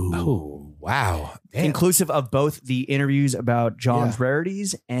 Ooh. Oh, wow. Damn. Inclusive of both the interviews about John's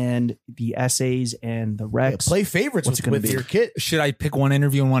rarities and the essays and the Rex. Play favorites with your kit. Should I pick one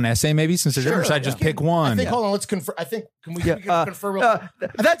interview and one essay, maybe? Since there's different, should I just pick one? I think. Hold on. Let's confirm. I think. Can we confirm?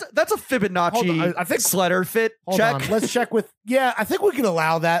 That's a Fibonacci. I think Sledder fit check. On. Let's check with. Yeah, I think we can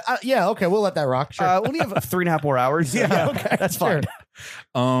allow that. Okay, we'll let that rock. Sure. We only have 3.5 more hours. Okay, that's fine.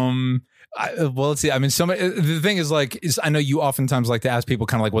 Well, let's see. I mean, the thing is, I know you oftentimes like to ask people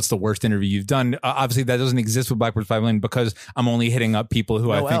kind of like, what's the worst interview you've done? Obviously, that doesn't exist with Blackbird 5 Lane because I'm only hitting up people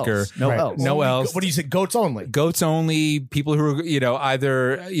who I think are no else. What do you say? Goats only. Goats only. People who are,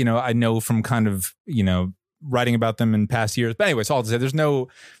 either, I know from kind of, writing about them in past years. But anyway, so all to say, there's no.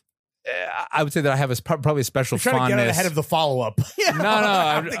 I would say that I have probably a special fondness. To get ahead of the follow up.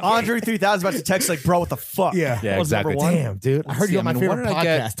 No. Andre 3000 about to text like, bro, what the fuck? Yeah, exactly. Damn, dude. I heard you on my favorite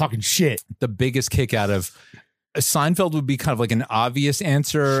podcast talking shit. The biggest kick out of Seinfeld would be kind of like an obvious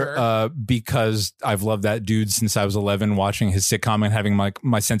answer because I've loved that dude since I was 11, watching his sitcom and having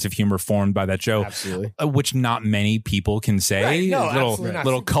my sense of humor formed by that show. Absolutely. Which not many people can say. Right. No,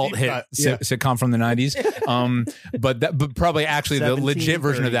 little cult hit sitcom from the 90s. But probably actually the legit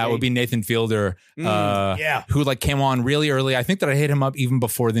version of that would be Nathan Fielder, who like came on really early. I think that I hit him up even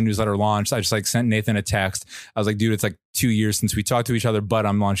before the newsletter launched. I just like sent Nathan a text. I was like, dude, it's like 2 years since we talked to each other, but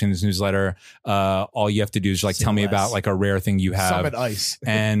I'm launching this newsletter. All you have to do is like tell me about like a rare thing you have. Summit Ice.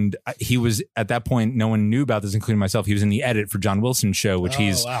 And he was at that point, no one knew about this, including myself. He was in the edit for John Wilson's show, which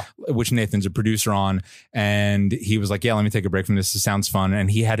Nathan's a producer on. And he was like, yeah, let me take a break from this. This sounds fun.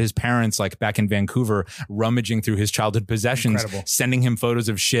 And he had his parents like back in Vancouver rummaging through his childhood possessions, sending him photos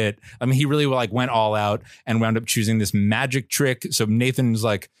of shit. I mean, he really like went all out and wound up choosing this magic trick. So Nathan's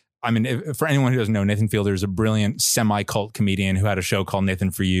like, I mean, for anyone who doesn't know, Nathan Fielder is a brilliant semi-cult comedian who had a show called Nathan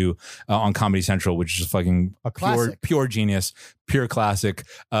For You on Comedy Central, which is fucking pure genius, pure classic.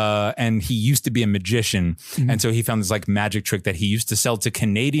 And he used to be a magician. Mm-hmm. And so he found this like magic trick that he used to sell to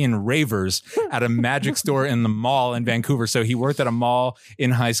Canadian ravers at a magic store in the mall in Vancouver. So he worked at a mall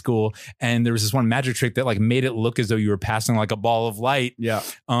in high school. And there was this one magic trick that like made it look as though you were passing like a ball of light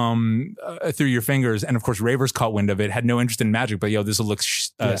through your fingers. And of course, ravers caught wind of it, had no interest in magic, but this will look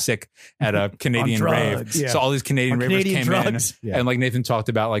sick at a Canadian rave. Yeah. So all these Canadian ravers came in and like Nathan talked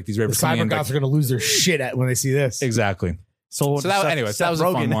about like these ravers. The cyber goths are going to lose their shit when they see this. Exactly. So that was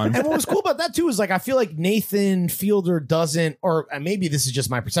a fun one. And what was cool about that too is like I feel like Nathan Fielder doesn't, or maybe this is just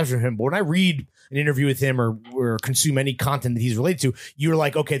my perception of him, but when I read an interview with him or consume any content that he's related to, you're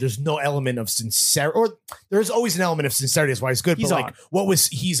like, okay, there's no element of sincerity, or there's always an element of sincerity. That's why it's good. He's on.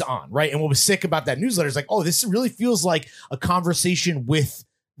 He's on, right? And what was sick about that newsletter is like, oh, this really feels like a conversation with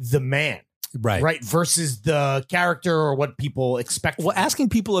the man. Right. Versus the character or what people expect. Well, asking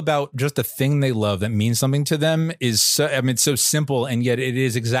people about just a thing they love that means something to them is so, it's so simple. And yet it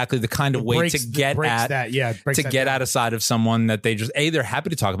is exactly the kind of way to get at a side of someone that they just, they're happy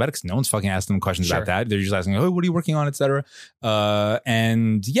to talk about it because no one's fucking asking them questions about that. They're just asking, oh, what are you working on, et cetera.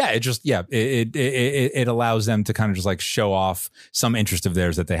 It allows them to kind of just like show off some interest of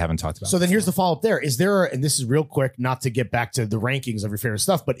theirs that they haven't talked about. So then here's the follow up there. Is there, and this is real quick, not to get back to the rankings of your favorite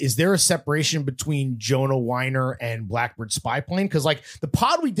stuff, but is there a separation between Jonah Weiner and Blackbird Spy Plane? Because like the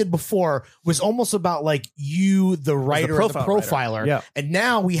pod we did before was almost about like you, the writer, and the profiler. Yeah. And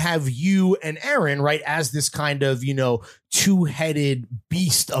now we have you and Aaron, right, as this kind of, two-headed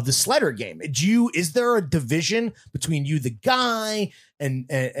beast of the Sledder game. Is there a division between you, the guy,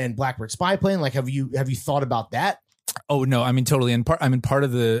 and Blackbird Spy Plane? Like, have you thought about that? Oh no, I mean totally. And part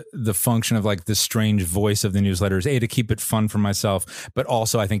of the function of like the strange voice of the newsletter is to keep it fun for myself, but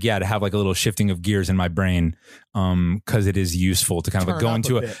also I think to have like a little shifting of gears in my brain, because it is useful to kind of like go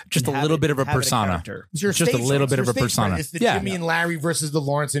into a little bit of a persona. Just a little bit of a persona. It's the Jimmy and Larry versus the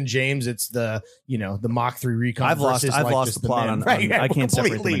Lawrence and James. It's the the Mach 3 Recon. I've lost the plot on I can't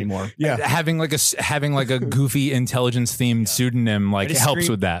separate them anymore. Yeah, having like a goofy intelligence themed pseudonym helps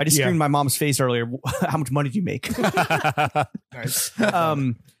with that. I just screamed my mom's face earlier. How much money do you make? Nice.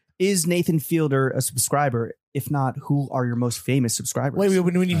 Is Nathan Fielder a subscriber? If not, who are your most famous subscribers? Wait,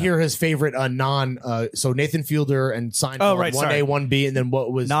 we need to hear his favorite so Nathan Fielder and Seinfeld, 1A, 1B, and then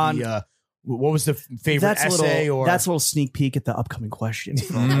what was What was the favorite essay? That's a little sneak peek at the upcoming question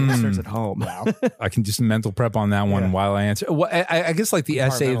for all the listeners at home. Wow. I can do some mental prep on that one while I answer. Well, I guess like the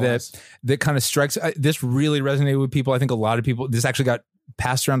essay that kind of strikes, this really resonated with people. I think a lot of people, this actually got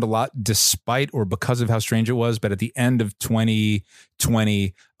passed around a lot despite or because of how strange it was. But at the end of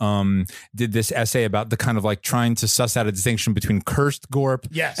 2020, did this essay about the kind of like trying to suss out a distinction between cursed Gorp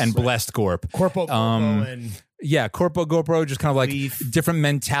and blessed Gorp. Corpo and... Yeah, Corpo GoPro, just kind of like different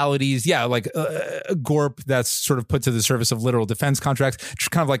mentalities. Yeah, like Gorp that's sort of put to the service of literal defense contracts. Just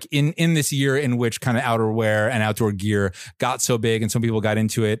kind of like in this year in which kind of outerwear and outdoor gear got so big and some people got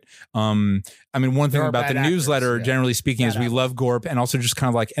into it. I mean, one thing about the newsletter, generally speaking, is we love Gorp, and also just kind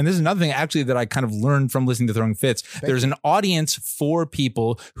of like, and this is another thing actually that I kind of learned from listening to Throwing Fits. There's an audience for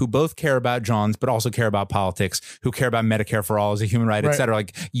people who both care about Johns, but also care about politics, who care about Medicare for all as a human right, et cetera.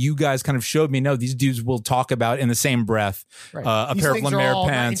 Like you guys kind of showed me, no, these dudes will talk about in the same breath a pair of Lemaire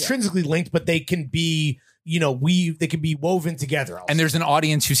pants. Intrinsically linked, but they can be, they can be woven together. Also. And there's an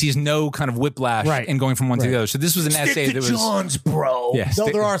audience who sees no kind of whiplash in going from one to the other. So this was an essay that was Johns, bro. Yeah,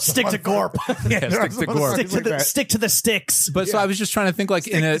 there are stick to Gorp. Stick to Gorp. Stick to the sticks. But so I was just trying to think like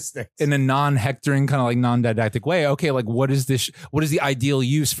in a non-hectoring kind of like non-didactic way. Okay, like what is this? What is the ideal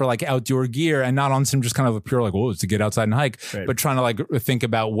use for like outdoor gear, and not on some just kind of a pure like, it's to get outside and hike, but trying to like think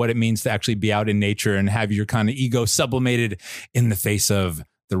about what it means to actually be out in nature and have your kind of ego sublimated in the face of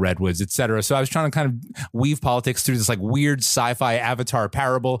the redwoods, etc. So I was trying to kind of weave politics through this like weird sci-fi Avatar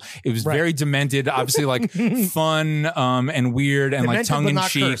parable. It was very demented, obviously like fun and weird and like tongue in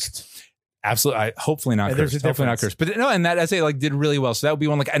cheek. Absolutely, hopefully not cursed. Hopefully not cursed. But no, and that essay like did really well. So that would be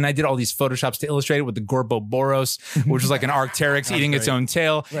one like, and I did all these photoshops to illustrate it with the Gorboboros, which was like an Arcteryx eating its own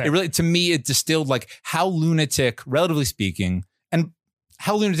tail. It really, to me, it distilled like how lunatic, relatively speaking, and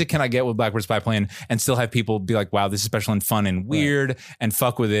how lunatic can I get with Blackbird Spy Plane and still have people be like, wow, this is special and fun and weird and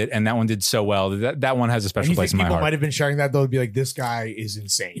fuck with it. And that one did so well. That one has a special place in my heart. People might have been sharing that though, be like, this guy is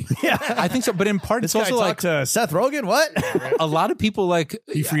insane. Yeah, I think so. But in part, it's also like Seth Rogen. What? A lot of people like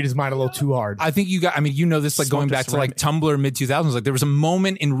he freed his mind a little too hard. I think this like going back to like Tumblr mid 2000s. Like there was a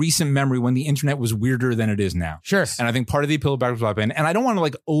moment in recent memory when the internet was weirder than it is now. Sure. And I think part of the appeal of Blackbird Spy Plane, and I don't want to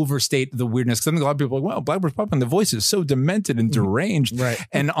like overstate the weirdness because I think a lot of people are like, well, Blackbird Spy Plane, the voice is so demented and deranged. Right.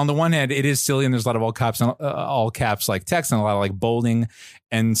 And on the one hand, it is silly and there's a lot of all caps like text and a lot of like bolding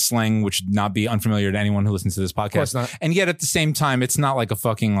and slang, which would not be unfamiliar to anyone who listens to this podcast. Of course not. And yet at the same time, it's not like a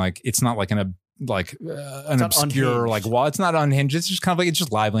fucking like, it's not like an obscure like wall. It's not unhinged. It's just kind of like, it's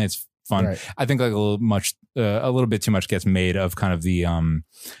just lively. It's fun. Right. I think like a little bit too much gets made of kind of the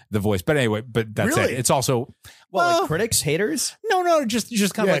voice. But anyway, but that's it. It's also like critics, haters. No, just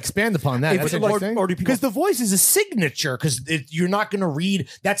kind of like expand upon that. Because the voice is a signature. Because you're not going to read.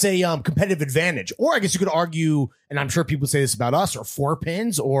 That's a competitive advantage. Or I guess you could argue, and I'm sure people say this about us, or Four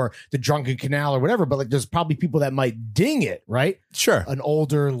Pins, or the Drunken Canal, or whatever. But like, there's probably people that might ding it, right? Sure, an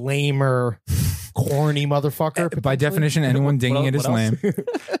older, lamer, corny motherfucker. By definition, anyone dinging it is lame.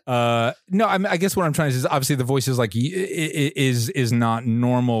 No, I guess what I'm trying to say is obviously the voice is like is not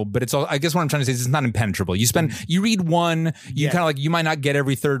normal, but it's all. I guess what I'm trying to say is it's not impenetrable. You read one, you kind of like you might not get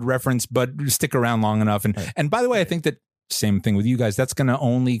every third reference, but stick around long enough. And by the way, I think that. Same thing with you guys. That's going to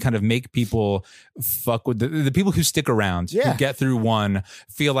only kind of make people fuck with the people who stick around, who get through one,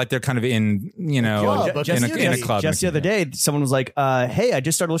 feel like they're kind of in, in a club. Just the other day, someone was like, hey, I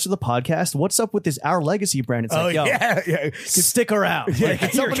just started listening to the podcast. What's up with this Our Legacy brand? It's like, stick around. Yeah,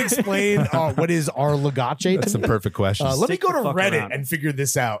 can someone explain what is Our Legacy? That's the perfect question. Let me go to Reddit and figure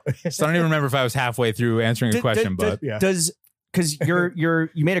this out. So I don't even remember if I was halfway through answering a question, but because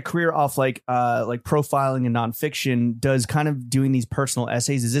you made a career off like profiling and nonfiction. Does kind of doing these personal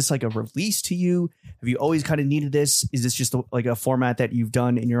essays, is this like a release to you? Have you always kind of needed this? Is this just like a format that you've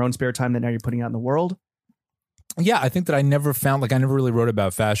done in your own spare time that now you're putting out in the world? Yeah, I think that I never really wrote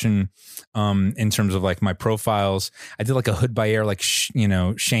about fashion in terms of like my profiles. I did like a Hood by Air, like,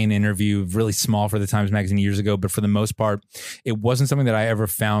 Shane interview, really small for the Times Magazine years ago. But for the most part, it wasn't something that I ever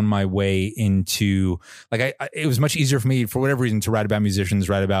found my way into. Like it was much easier for me for whatever reason to write about musicians,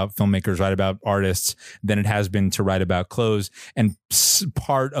 write about filmmakers, write about artists than it has been to write about clothes. And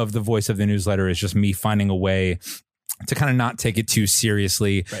part of the voice of the newsletter is just me finding a way to kind of not take it too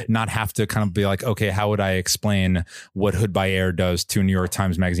seriously, not have to kind of be like, okay, how would I explain what Hood by Air does to New York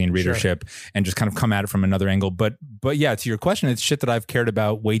Times Magazine readership, and just kind of come at it from another angle. But yeah, to your question, it's shit that I've cared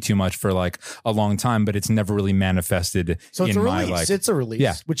about way too much for like a long time, but it's never really manifested. So it's in a my release. It's a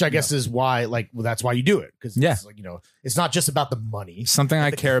release, which I guess is why, that's why you do it. Because it's like, it's not just about the money. Something I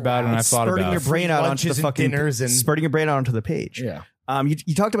care about and I thought about. Spurting your brain out onto the fucking dinners and spurting your brain out onto the page. Yeah.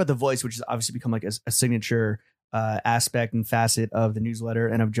 You talked about the voice, which has obviously become like a signature aspect and facet of the newsletter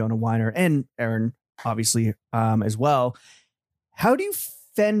and of Jonah Weiner and Aaron, obviously, as well. How do you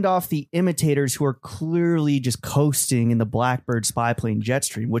fend off the imitators who are clearly just coasting in the Blackbird spy plane jet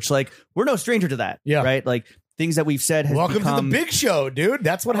stream, which, like, we're no stranger to that, right? Like, things that we've said has Welcome become, to the big show, dude.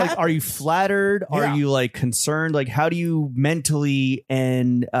 That's what happened. Are you flattered? Yeah. Are you like concerned? Like, how do you mentally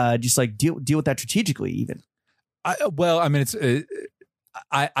and just like deal with that strategically even? It's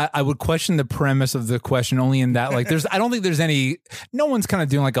I would question the premise of the question only in that, like, I don't think there's no one's kind of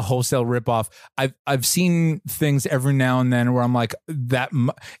doing like a wholesale ripoff. I've seen things every now and then where I'm like, that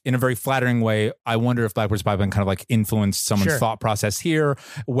in a very flattering way, I wonder if Blackbird Spy Plane kind of like influenced someone's thought process here,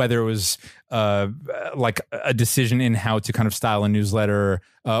 whether it was like a decision in how to kind of style a newsletter,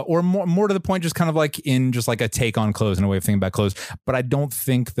 or more to the point, just kind of like in just like a take on clothes and a way of thinking about clothes. But I don't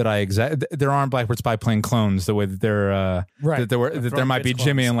think that there aren't Blackbird Spy Plane clones the way that there might be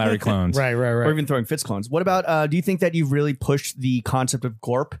Jimmy and Larry clones. Right. Or even throwing Fitz clones. What about, do you think that you've really pushed the concept of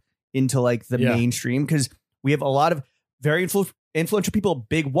Gorp into like the mainstream? Because we have a lot of very influential people,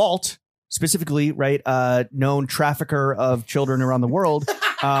 Big Walt specifically, right? Known trafficker of children around the world.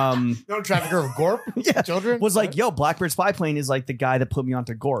 No trafficker of Gorp children? Was like, yo, Blackbird Spy Plane is like the guy that put me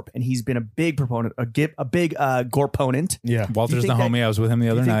onto Gorp. And he's been a big proponent, a big Gorponent. Yeah. Walter's the homie. I was with him the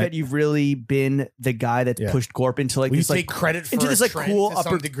other night. Do you think that you've really been the guy that pushed Gorp into like this, like, credit for into this like cool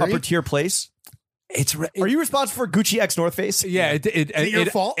upper degree? tier place? Are you responsible for Gucci X North Face? Yeah, it your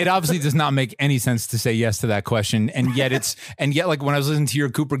fault? It obviously does not make any sense to say yes to that question, and yet like when I was listening to your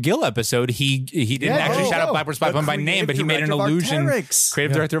Cooper Gill episode, he didn't actually shout out Blackbird Spy Plane by name, but he made an allusion.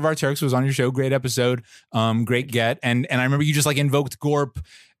 Creative director of Arc'teryx was on your show, great episode, great get, and I remember you just like invoked Gorp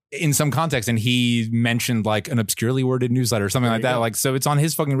in some context, and he mentioned like an obscurely worded newsletter or something like that. Like, so it's on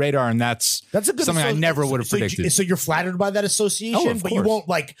his fucking radar, and that's a good something I never would have predicted. So you're flattered by that association, but you won't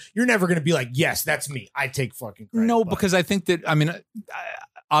like. You're never going to be like, yes, that's me. I take fucking credit. No, because I think that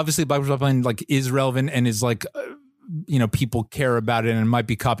obviously Blackbird Spy Plane like is relevant and is like. People care about it and might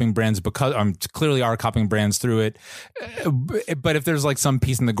be copying brands because clearly are copying brands through it. But if there's like some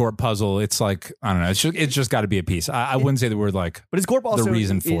piece in the Gorp puzzle, it's like, I don't know. It's just got to be a piece. I wouldn't say the word like, but is Gorp also the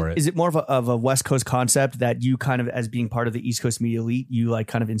reason for it? Is it more of a West Coast concept that you kind of, as being part of the East Coast media elite, you like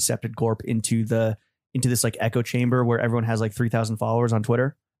kind of incepted Gorp into this like echo chamber where everyone has like 3,000 followers on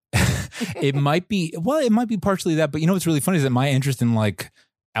Twitter? It might be partially that, but what's really funny is that my interest in like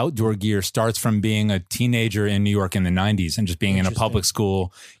outdoor gear starts from being a teenager in New York in the 90s and just being in a public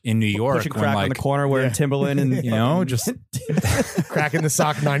school in New York. Pushing crack on the corner wearing Timberland and, just cracking the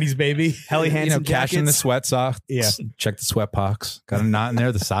sock 90s, baby. Helly Hansen cashing the sweat socks. Yeah. Check the sweat box. Got a knot in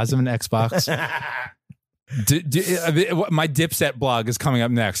there the size of an Xbox. My Dipset blog is coming up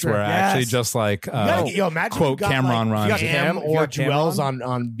next, where I actually just like quote Cameron rhymes. Cam or Jewels on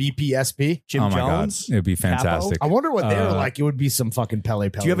BPSP. Jim Jones. God, it'd be fantastic. I wonder what they were like. It would be some fucking Pele.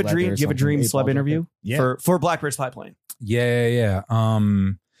 Do you have a dream? Do you have a dream celeb interview for Blackbird Spy Plane? Yeah.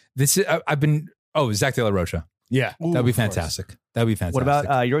 This is Zach De La Rocha. Yeah, that'd be fantastic. That'd be fantastic. What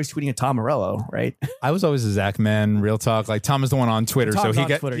about you're always tweeting at Tom Morello, right? I was always a Zach man, real talk. Like Tom is the one on Twitter, Tom's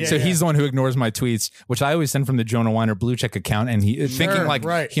he's the one who ignores my tweets, which I always send from the Jonah Weiner blue check account, and thinking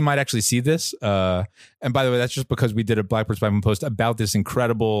like he might actually see this. And by the way, that's just because we did a Blackbird Spy Plane post about this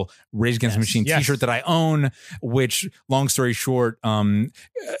incredible Rage Against the Machine T-shirt that I own, which, long story short,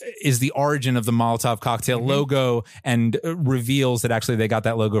 is the origin of the Molotov cocktail logo, and reveals that actually they got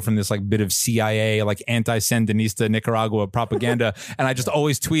that logo from this like bit of CIA like anti-Sandinista Nicaragua propaganda. And I just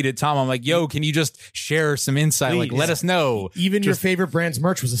always tweet at Tom, I'm like, yo, can you just share some insight? Please. Like, let us know. Even your favorite brand's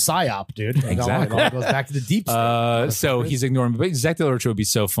merch was a psyop, dude. Exactly. It all goes back to the deep state. So he's ignoring me. But Zach De La Rocha would be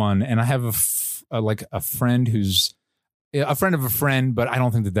so fun. And I have a friend who's a friend of a friend, but I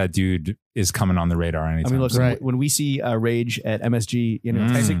don't think that dude is coming on the radar anytime. I mean, look, when we see Rage at MSG,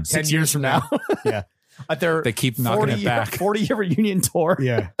 10 years from now, they keep knocking it back. 40-year reunion tour.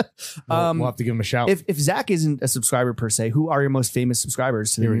 Yeah, we'll have to give him a shout. If Zach isn't a subscriber per se, who are your most famous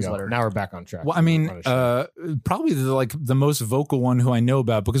subscribers to the newsletter? Now we're back on track. Well, I mean, probably the most vocal one who I know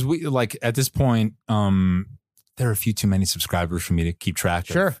about, because we like at this point, there are a few too many subscribers for me to keep track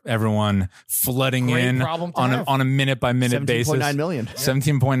of. Everyone flooding in on a minute by minute basis. 17.9 million.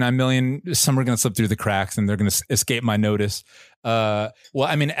 17.9 million. Some are going to slip through the cracks and they're going to escape my notice. Well,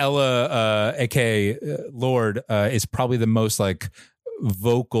 I mean, Ella, aka Lord, is probably the most like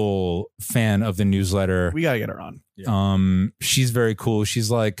vocal fan of the newsletter. We got to get her on. She's very cool. She's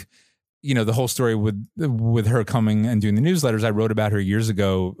like, the whole story with her coming and doing the newsletters, I wrote about her years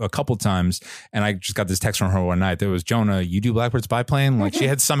ago a couple times, and I just got this text from her one night that was, Jonah, you do Blackbird Spy Plane? Like, she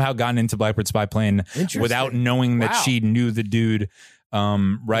had somehow gotten into Blackbird Spy Plane without knowing that she knew the dude.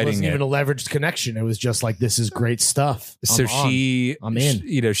 It writing wasn't it. even a leveraged connection. It was just like, this is great stuff. So I'm in.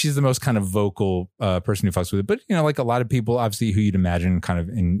 you know, she's the most kind of vocal person who fucks with it. But, you know, like a lot of people, obviously, who you'd imagine kind of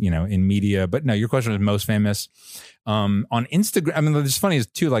in, you know, in media. But no, your question was most famous. On Instagram, I mean, it's funny is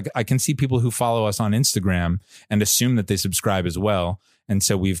too, like I can see people who follow us on Instagram and assume that they subscribe as well. And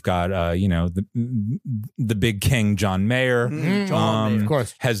so we've got, you know, the big king, John Mayer, John Mayer, of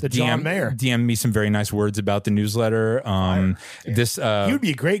course, has the John Mayer DM'd me some very nice words about the newsletter. This he would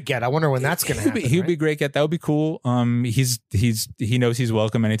be a great get. I wonder when that's going to happen. He would be a great get. That would be cool. He knows he's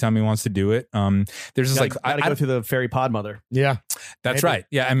welcome anytime he wants to do it. There's just like I go through the fairy pod mother. Yeah, that's right.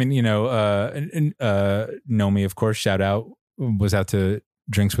 Yeah, I mean, you know, Nomi, of course, shout out, was out to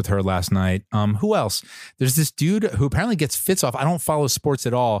drinks with her last night. Who else? There's this dude who apparently gets fits off. I don't follow sports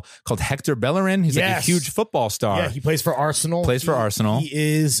at all. Called Hector Bellerin. He's like a huge football star. Yeah, he plays for Arsenal. He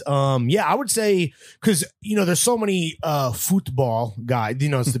is. I would say, because you know, there's so many football guys. You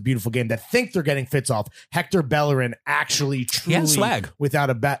know, it's the beautiful game that think they're getting fits off. Hector Bellerin actually, truly, he has swag. without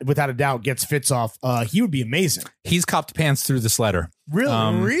a doubt, gets fits off. He would be amazing. He's copped pants through the Sledder.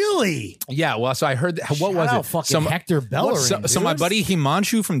 Really? Yeah. Well, so I heard that. What was it? Fucking Hector Bellerin. So my buddy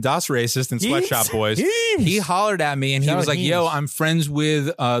Himanshu from Das Racist and Sweatshop Boys, he hollered at me and he was like, "Yo, I'm friends with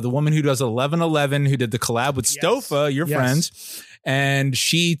the woman who does 1111, who did the collab with Stofa. Your friends." And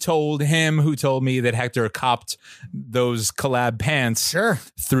she told him, who told me that Hector copped those collab pants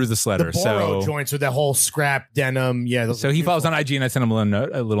through the Sledder. The Boro joints with that whole scrap denim. Yeah. So he follows on IG and I sent him a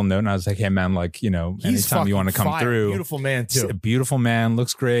little note and I was like, hey man, like, you know, anytime you want to come through. Beautiful man too. A beautiful man,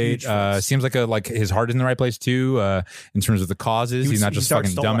 looks great. Seems like his heart is in the right place too, in terms of the causes. He's not just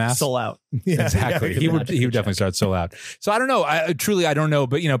fucking dumbass. Sold out. Yeah, exactly. He would definitely start sold out. So I don't know. I don't know.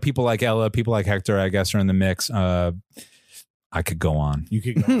 But you know, people like Ella, people like Hector, I guess, are in the mix. I could go on. You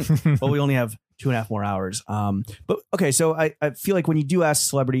could go on. Well, we only have 2.5 more hours. But okay, so I feel like when you do ask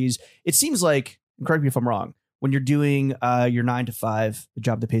celebrities, it seems like, correct me if I'm wrong, when you're doing your 9 to 5, the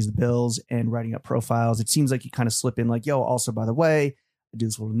job that pays the bills, and writing up profiles, it seems like you kind of slip in like, yo, also, by the way, I do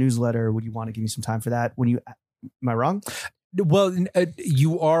this little newsletter. Would you want to give me some time for that? Am I wrong? Well,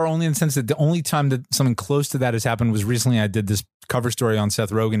 you are, only in the sense that the only time that something close to that has happened was recently. I did this cover story on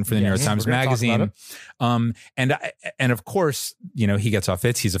Seth Rogen for the New York Times Magazine. And of course, you know, he gets off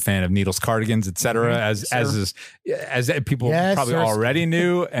hits. He's a fan of Needles, cardigans, etc. As people probably already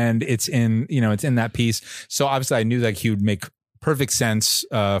knew. And it's in that piece. So obviously I knew that he would make perfect sense.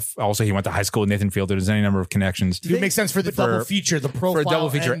 Also, he went to high school with Nathan Fielder. There's any number of connections. It would make sense for the double feature, the profile, for a double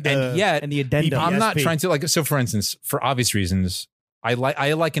feature, and the addendum. I'm not trying to like. So, for instance, for obvious reasons, I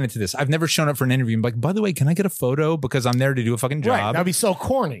liken it to this. I've never shown up for an interview and be like, by the way, can I get a photo? Because I'm there to do a fucking job. Right. That'd be so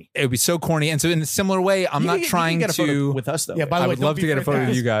corny. It would be so corny. And so in a similar way, I'm not trying to get a photo to with us though. Yeah, by the I way, would love to get a photo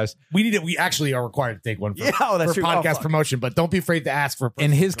with you guys. We need it. We actually are required to take one for, that's for true. podcast promotion, but don't be afraid to ask for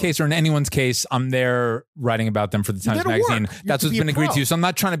in his case or in anyone's case, I'm there writing about them for the Times Magazine. That's what's been agreed to. So I'm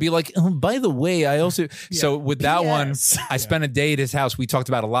not trying to be like, oh, by the way, I also so with that one, I spent a day at his house. We talked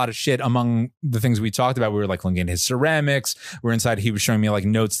about a lot of shit. Among the things we talked about, we were like looking at his ceramics. We're inside. He was showing me like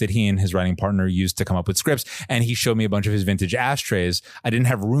notes that he and his writing partner used to come up with scripts, and he showed me a bunch of his vintage ashtrays. I didn't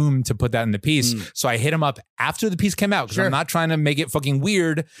have room to put that in the piece, so I hit him up after the piece came out because I'm not trying to make it fucking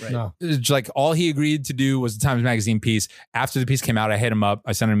weird. Right. No. It's like all he agreed to do was the Times Magazine piece. After the piece came out, I hit him up.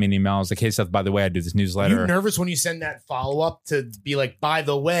 I sent him an email. I was like, hey Seth, by the way, I do this newsletter. Are you nervous when you send that follow-up to be like, by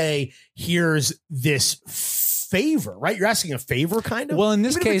the way, here's this favor, right? You're asking a favor, kind of. Well, in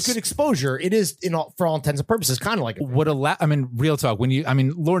this case, good exposure. It is, for all intents and purposes, kind of like I mean, real talk.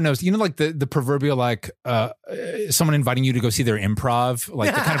 Lord knows, you know, like the proverbial like someone inviting you to go see their improv,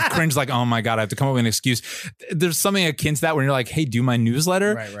 like the kind of cringe, like, oh my god, I have to come up with an excuse. There's something akin to that when you're like, hey, do my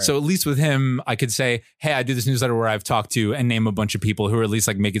newsletter. Right. So at least with him, I could say, hey, I do this newsletter where I've talked to and name a bunch of people who are at least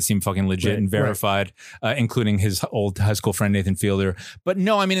like make it seem fucking legit and verified, including his old high school friend Nathan Fielder. But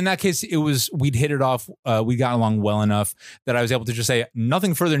no, I mean, in that case, we'd hit it off. We got along well enough that I was able to just say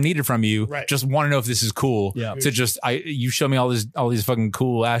nothing further needed from you. Right. Just want to know if this is cool. Yeah. To just you show me all these fucking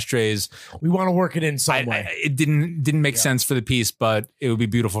cool ashtrays. We want to work it in some way. It didn't make sense for the piece, but it would be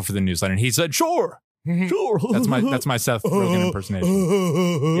beautiful for the newsletter. And he said, sure. Sure. That's my Seth Rogen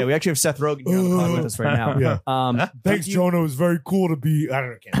impersonation. Yeah, we actually have Seth Rogen here on the pod with us right now. Thanks, Jonah. It was very cool to be. I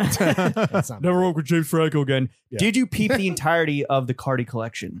don't know. Never work with James Franco again. Yeah. Did you peep the entirety of the Cardi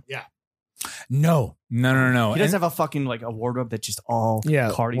collection? Yeah. No. He doesn't have a fucking like a wardrobe that's just all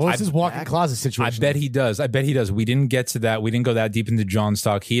Cardi. Well, it's his walk-in back. closet I situation. bet he does. We didn't get to that. We didn't go that deep into John's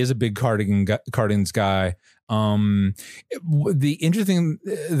talk. He is a big cardigans guy. The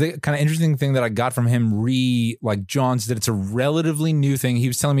kind of interesting thing that I got from him like John's, that it's a relatively new thing. He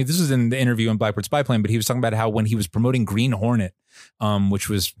was telling me, this was in the interview in Blackbird Spy Plane, but he was talking about how when he was promoting Green Hornet, which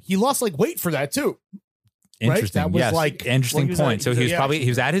was he lost like weight for that too. interesting. That was yes, like interesting point. So he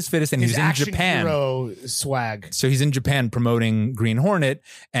was at his fittest, and he was in Japan. Hero swag. So he's in Japan promoting Green Hornet,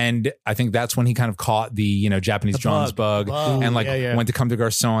 and I think that's when he kind of caught the Japanese John's bug, and like went to Comme des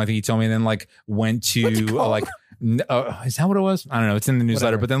Garçons. I think he told me, and then like went to is that what it was? I don't know. It's in the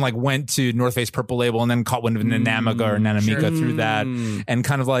newsletter, but then like went to North Face Purple Label, and then caught wind of Nanamiga or Nanamiga through that, and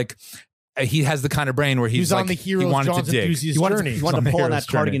kind of like. He has the kind of brain where he's like, on the hero he wanted John's to dig. enthusiast He wanted journey. to pull on that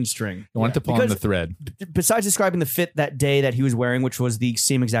cardigan string. He wanted to pull on the thread. Besides describing the fit that day that he was wearing, which was the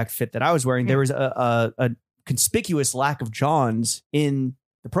same exact fit that I was wearing, there was a conspicuous lack of John's in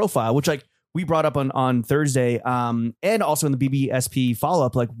the profile, which like we brought up on Thursday, and also in the BBSP follow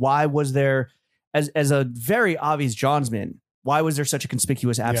up. Like, why was there, as a very obvious Johnsman, why was there such a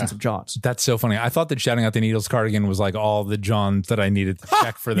conspicuous absence of Johns? That's so funny. I thought that shouting out the Needles cardigan was like all the Johns that I needed to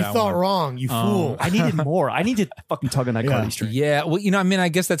check for that. You thought one. wrong, you fool. I needed more. I need to fucking tug on that cardi string. Yeah, well, I mean, I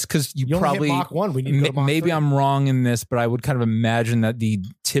guess that's because you only probably hit Mach 1. We need to go to Mach maybe 3. I'm wrong in this, but I would kind of imagine that the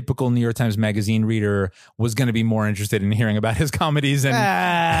typical New York Times Magazine reader was going to be more interested in hearing about his comedies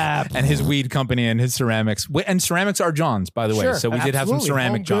and his weed company and his ceramics. And ceramics are Johns, by the way. So we did have some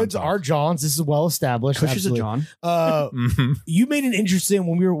ceramic Home goods Johns. are Johns. This is well established. Kush is a John. You made an interesting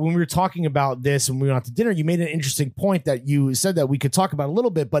when we were talking about this and we went out to dinner. You made an interesting point that you said that we could talk about a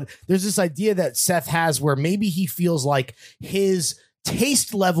little bit. But there's this idea that Seth has where maybe he feels like his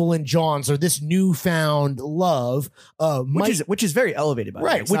taste level in John's or this newfound love, which is very elevated, by the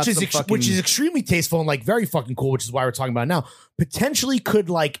way. right? It's Which not is is extremely tasteful and like very fucking cool. Which is why we're talking about it now. Potentially could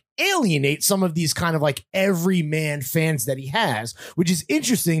like alienate some of these kind of like everyman fans that he has, which is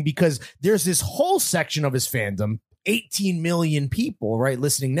interesting because there's this whole section of his fandom. 18 million people, right,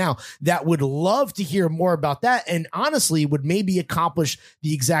 listening now that would love to hear more about that, and honestly would maybe accomplish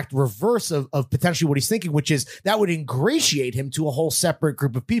the exact reverse of potentially what he's thinking, which is that would ingratiate him to a whole separate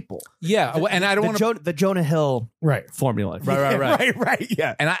group of people. Yeah, and I don't want to the Jonah Hill formula, right.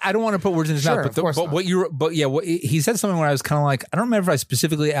 Yeah, and I don't want to put words in his mouth, but he said something where I was kind of like, I don't remember if I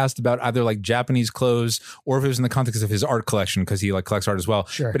specifically asked about either like Japanese clothes or if it was in the context of his art collection because he like collects art as well.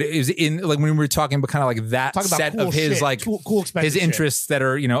 Sure, but it was in like when we were talking about kind of like that set of his shit. like cool his interests that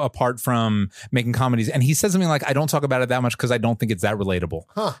are apart from making comedies, and he said something like, I don't talk about it that much because I don't think it's that relatable.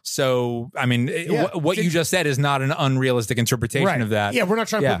 So I mean, what you just said is not an unrealistic interpretation of that. Yeah, we're not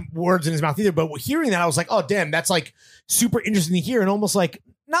trying to put words in his mouth either, but hearing that I was like, oh damn, that's like super interesting to hear, and almost like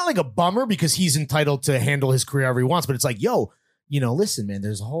not like a bummer because he's entitled to handle his career however he wants, but it's like, yo, listen, man,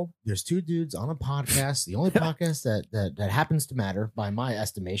 there's two dudes on a podcast, the only podcast that happens to matter by my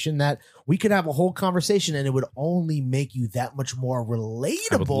estimation, that we could have a whole conversation and it would only make you that much more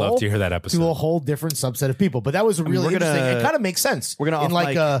relatable. I would love to hear that episode. To a whole different subset of people. But that was really interesting. It kind of makes sense. We're gonna in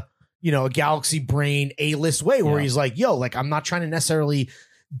like a Galaxy Brain A-list way where he's like, yo, like I'm not trying to necessarily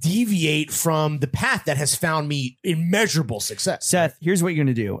deviate from the path that has found me immeasurable success. Seth, here's what you're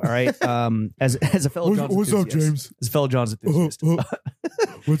gonna do. All right, as a fellow Johns what's up, James? As a fellow Johns enthusiast,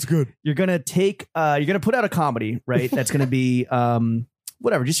 what's good? You're gonna put out a comedy, right? That's gonna be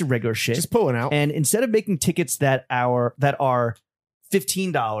whatever, just your regular shit, just pulling out. And instead of making tickets that are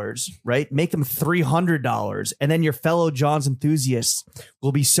 $15, right? Make them $300, and then your fellow Johns enthusiasts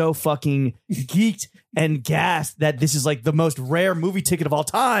will be so fucking geeked and gassed that this is like the most rare movie ticket of all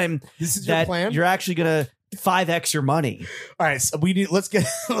time. This is your plan? You're actually gonna 5x your money. All right, so let's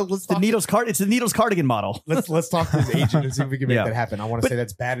It's the Needles cardigan model. Let's talk to his agent and see if we can make that happen. I want to say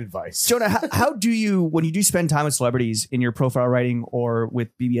that's bad advice. Jonah, how do you, when you do spend time with celebrities in your profile writing or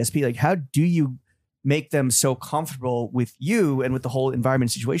with BBSP, like how do you make them so comfortable with you and with the whole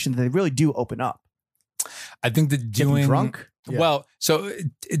environment situation that they really do open up? I think that doing drunk. Well, so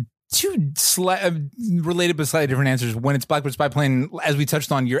two related but slightly different answers. When it's Blackbird Spy Plane, as we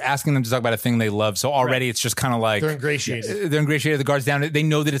touched on, you're asking them to talk about a thing they love. So already it's just kind of like they're ingratiated. The guard's down. They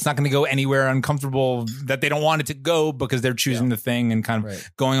know that it's not going to go anywhere uncomfortable, that they don't want it to go because they're choosing the thing and kind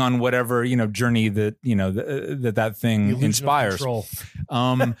of going on whatever journey that that thing inspires.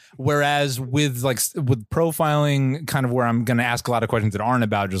 Whereas with profiling, kind of where I'm going to ask a lot of questions that aren't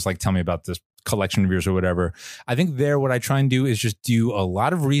about just like tell me about this collection of yours or whatever. I think what I try and do is just do a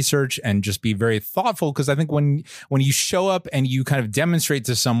lot of research and just be very thoughtful, because I think when you show up and you kind of demonstrate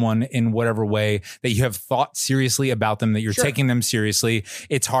to someone in whatever way that you have thought seriously about them, that you're taking them seriously,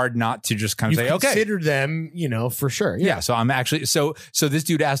 it's hard not to just kind of say, okay, consider them, for sure. Yeah. So I'm actually so this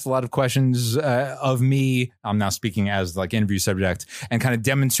dude asked a lot of questions of me. I'm now speaking as like interview subject, and kind of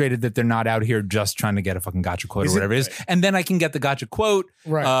demonstrated that they're not out here just trying to get a fucking gotcha quote or whatever it is. And then I can get the gotcha quote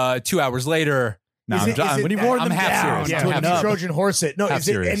 2 hours later. No, I'm half serious. Yeah, Trojan horse it. No,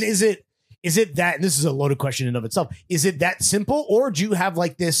 is it that, and this is a loaded question in and of itself, is it that simple, or do you have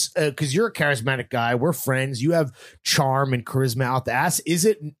like this, because you're a charismatic guy, we're friends, you have charm and charisma out the ass, is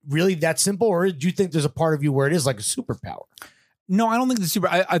it really that simple, or do you think there's a part of you where it is like a superpower? No, I don't think it's super.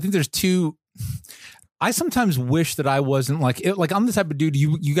 I think there's two. I sometimes wish that I wasn't like I'm the type of dude,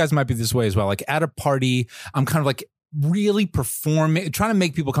 you guys might be this way as well. Like at a party, I'm kind of like really performing, trying to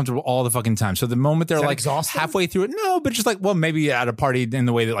make people comfortable all the fucking time. So the moment they're like exhausting? Halfway through it, no, but just like, well, maybe at a party in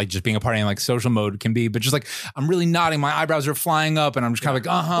the way that like just being a party in like social mode can be, but just like I'm really nodding, my eyebrows are flying up, and I'm just kind of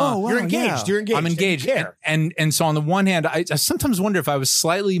like, Oh, wow, you're engaged. You're engaged. I'm engaged. And so on the one hand, I sometimes wonder if I was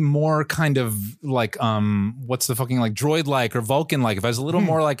slightly more kind of like what's the fucking like droid like or Vulcan like, if I was a little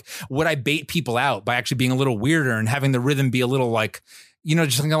more like, would I bait people out by actually being a little weirder and having the rhythm be a little like,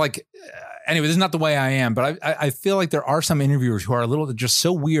 just kind of like. Anyway, this is not the way I am, but I feel like there are some interviewers who are a little just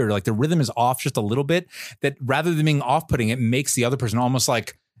so weird, like the rhythm is off just a little bit, that rather than being off-putting, it makes the other person almost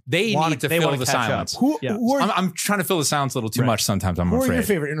like they need to fill the silence. I'm trying to fill the silence a little too much sometimes. I'm afraid. Who are your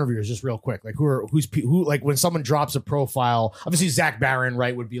favorite interviewers? Just real quick, like who like when someone drops a profile, obviously Zach Barron,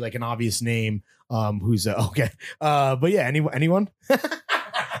 right, would be like an obvious name. Who's okay, but yeah, anyone.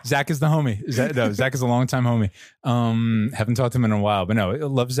 Zach is the homie. Zach is a longtime homie. Haven't talked to him in a while, but no, I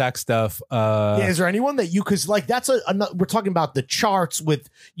love Zach's stuff. Is there anyone that because like that's we're talking about the charts with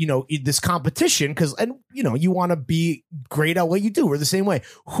this competition, because you want to be great at what you do. We're the same way.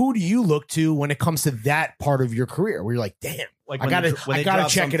 Who do you look to when it comes to that part of your career where you're like, damn, like I gotta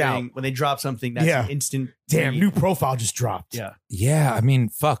check it out when they drop something that's an instant. Damn, new profile just dropped. Yeah. I mean,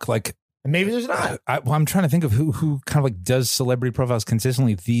 fuck, like. And maybe there's not. I'm trying to think of who kind of like does celebrity profiles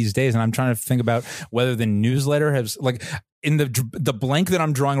consistently these days, and I'm trying to think about whether the newsletter has like in the blank that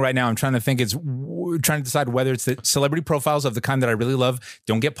I'm drawing right now. I'm trying to think. Trying to decide whether it's the celebrity profiles of the kind that I really love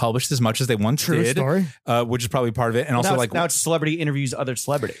don't get published as much as they once did, which is probably part of it. And also now it's celebrity interviews other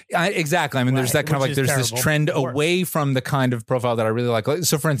celebrity. Exactly. I mean, there's that kind of like there's this trend away from the kind of profile that I really like.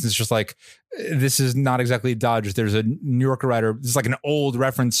 So, for instance, just like this is not exactly Dodge. There's a New Yorker writer. This is like an old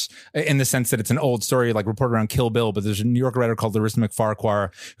reference in the sense that it's an old story, like reported around Kill Bill. But there's a New Yorker writer called Larissa McFarquhar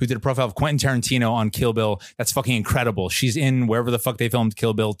who did a profile of Quentin Tarantino on Kill Bill. That's fucking incredible. She's in wherever the fuck they filmed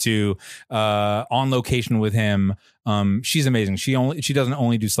Kill Bill 2, on location with him. She's amazing. She doesn't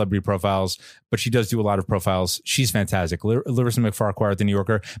only do celebrity profiles, but she does do a lot of profiles. She's fantastic. Larissa McFarquhar at the New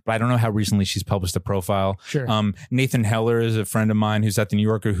Yorker, but I don't know how recently she's published a profile. Sure. Nathan Heller is a friend of mine who's at the New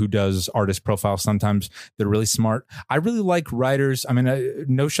Yorker who does artist profiles. Sometimes they're really smart. I really like writers. I mean,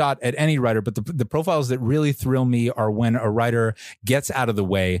 no shot at any writer, but the profiles that really thrill me are when a writer gets out of the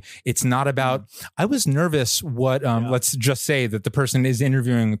way. It's not about, I was nervous let's just say that the person is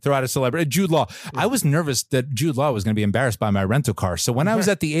interviewing, throw out a celebrity, Jude Law. I was nervous that Jude Law was going to be embarrassed by my rental car. So when I was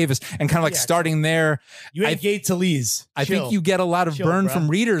at the Avis and kind of like starting there, you ain't Gate to Lee's. I think you get a lot of burn from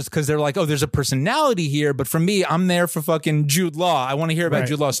readers because they're like, oh, there's a personality here. But for me, I'm there for fucking Jude Law. I want to hear about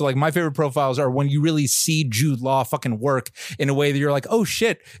Jude Law. So like my favorite profiles are when you really see Jude Law fucking work in a way that you're like, oh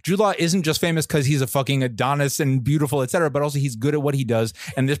shit, Jude Law isn't just famous because he's a fucking Adonis and beautiful, etc., but also he's good at what he does.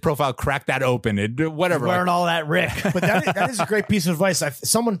 And this profile cracked that open. Whatever. Learn all that, Rick. But that is a great piece of advice.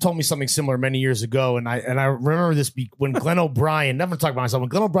 Someone told me something similar many years ago, and I remember this when Glenn O'Brien, never talk about myself, when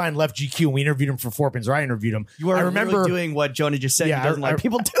Glenn O'Brien left GQ and we interviewed him for Four Pins, or I interviewed him. I remember really doing what Jonah just said. Yeah, he doesn't like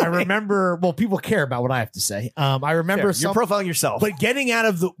people doing. I remember. Well, people care about what I have to say. I remember you're profiling yourself, but getting out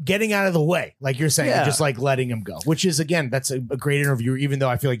of the way, like you're saying, just like letting him go. Which is again, that's a great interview. Even though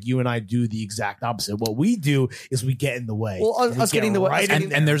I feel like you and I do the exact opposite. What we do is we get in the way. Well, us getting the way,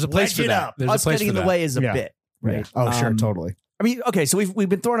 and there's a place for that. Us getting in the way is a bit, right? Oh, sure, totally. I mean, okay, so we've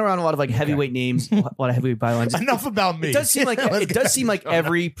been throwing around a lot of like heavyweight names, a lot of heavyweight bylines. Enough about me. It does seem like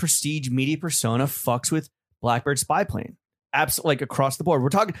every prestige media persona fucks with Blackbird spy plane. Absolutely, like across the board.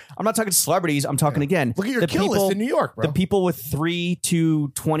 I'm not talking celebrities. I'm talking again. Look at your kill list in New York, bro. The people with 3 to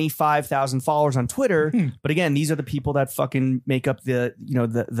 25,000 followers on Twitter. But again, these are the people that fucking make up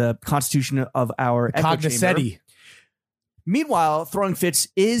the constitution of our cognoscenti. Meanwhile, Throwing Fits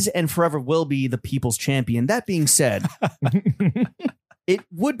is and forever will be the people's champion. That being said, it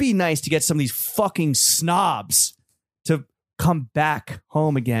would be nice to get some of these fucking snobs to come back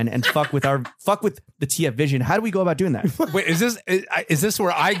home again and fuck with the TF vision, how do we go about doing that? Wait, is this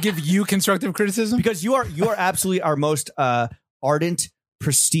where I give you constructive criticism? Because you are absolutely our most ardent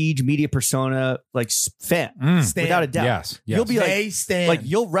prestige media persona, like fan, without a doubt. Yes. You'll be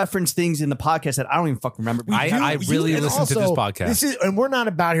you'll reference things in the podcast that I don't even fucking remember. I really listen to this podcast. And we're not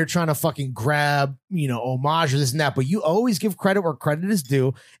about here trying to fucking grab, homage or this and that, but you always give credit where credit is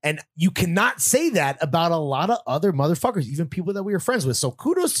due. And you cannot say that about a lot of other motherfuckers, even people that we were friends with. So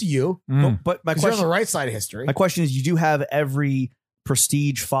kudos to you. But my question, you're on the right side of history. My question is, you do have every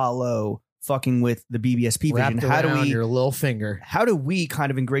prestige follow fucking with the BBSP vision. How do we your little finger? How do we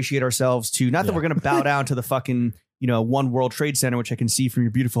kind of ingratiate ourselves to, not that we're going to bow down to the fucking, One World Trade Center, which I can see from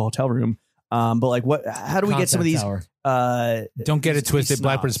your beautiful hotel room. But like how do we get some of these? Don't get it twisted.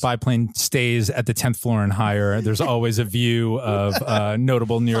 Blackbird Spy Plane stays at the 10th floor and higher. There's always a view of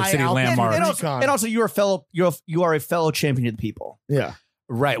notable New York City landmarks. And also you are a fellow champion of the people. Yeah.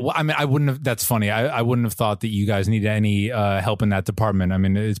 Right. Well, I mean, I wouldn't have. That's funny. I wouldn't have thought that you guys needed any help in that department. I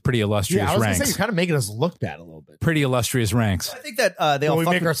mean, it's pretty illustrious ranks. Gonna say, you're kind of making us look bad a little bit. Pretty illustrious ranks. I think that they all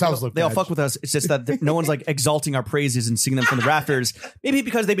make ourselves look bad. They all fuck with us. It's just that no one's like exalting our praises and singing them from the rafters. Maybe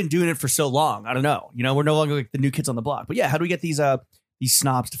because they've been doing it for so long. I don't know. We're no longer like the new kids on the block. But yeah, how do we get these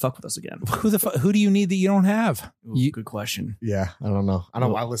snobs to fuck with us again? Who do you need that you don't have? Good question. Yeah, I don't know. I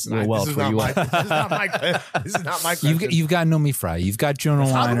don't. Listen. This is not my question. You've got Nomi Fry. You've got Jonah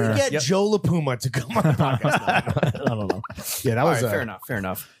Liner. How do we get Joe LaPuma to come on the podcast? I don't know. Yeah, that was fair enough. Fair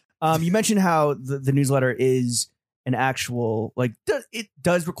enough. You mentioned how the newsletter is an actual it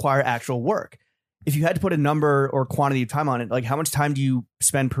does require actual work. If you had to put a number or quantity of time on it, like how much time do you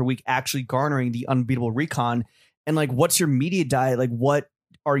spend per week actually garnering the unbeatable recon? And like, what's your media diet? Like, what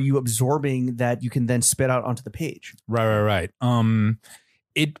are you absorbing that you can then spit out onto the page? Right.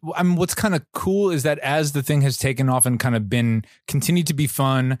 What's kind of cool is that as the thing has taken off and kind of continued to be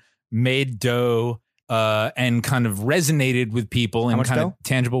fun, made dough, and kind of resonated with people in kind of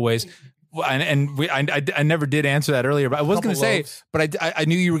tangible ways. I never did answer that earlier, but I was going to say, but I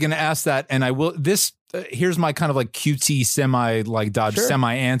knew you were going to ask that, and I will. Here's my kind of like QT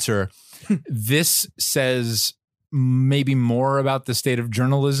semi answer. This says maybe more about the state of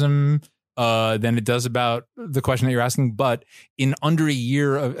journalism than it does about the question that you're asking. But in under a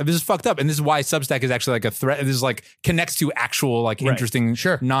year this is fucked up. And this is why Substack is actually like a threat. This is like connects to actual interesting,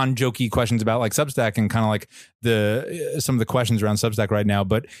 non-jokey questions about like Substack and kind of like some of the questions around Substack right now.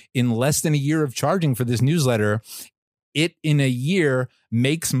 But in less than a year of charging for this newsletter, it in a year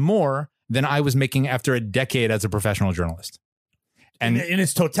makes more than I was making after a decade as a professional journalist. And in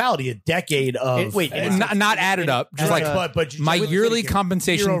its totality, a decade of not added up, just but my yearly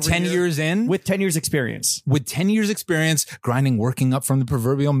compensation 10 years in with 10 years experience, working up from the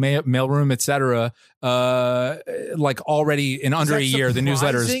proverbial mailroom, etc. Like already in under a year, the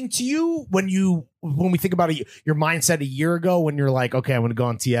newsletters. To you when we think about it, your mindset a year ago when you're like, okay, I'm going to go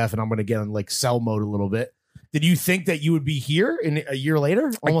on TF and I'm going to get on like sell mode a little bit. Did you think that you would be here in a year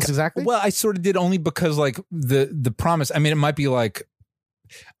later? Almost exactly. Well, I sort of did, only because like the promise. I mean, it might be like,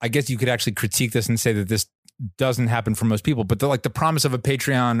 I guess you could actually critique this and say that this doesn't happen for most people, but the promise of a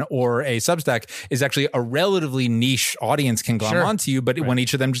Patreon or a Substack is actually a relatively niche audience can glom onto you. But when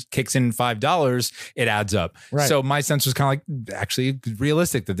each of them just kicks in $5, it adds up. Right. So my sense was kind of like actually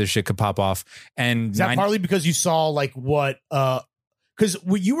realistic that this shit could pop off. And is that partly because you saw like what, because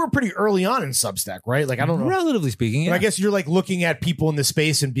you were pretty early on in Substack, right? Like, I don't know. Relatively speaking, yeah. But I guess you're like looking at people in the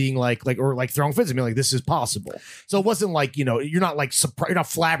space and being like throwing fits and being like, this is possible. So it wasn't like, you're not like surprised, you're not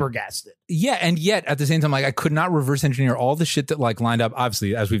flabbergasted. Yeah. And yet at the same time, like I could not reverse engineer all the shit that like lined up,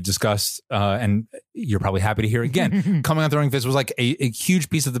 obviously, as we've discussed, and you're probably happy to hear again, coming on Throwing Fits was like a huge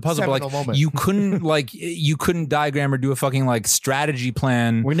piece of the puzzle. But like you couldn't diagram or do a fucking like strategy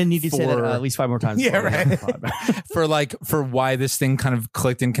plan. We're going to need to say that at least 5 more times. Yeah, right. for why this thing kind of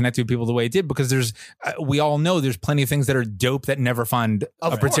clicked and connected with people the way it did, because there's we all know there's plenty of things that are dope that never find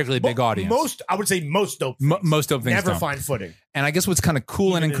a particularly big audience. I would say most dope things never find footing. And I guess what's kind of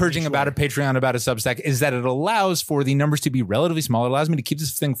cool and encouraging about a Patreon, about a Substack, is that it allows for the numbers to be relatively small. It allows me to keep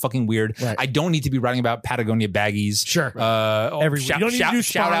this thing fucking weird. Right. I don't need to be writing about Patagonia baggies. Sure. Every week. You don't need to do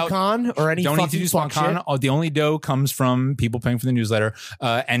SpawnCon or any. Don't need to do SpawnCon. The only dough comes from people paying for the newsletter,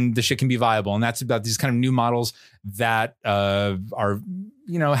 and the shit can be viable. And that's about these kind of new models that are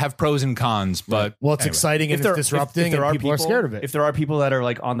have pros and cons. But it's exciting and it's disrupting, and people are scared of it. If there are people that are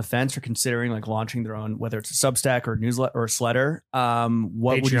like on the fence or considering like launching their own, whether it's a Substack or newsletter or Sledder,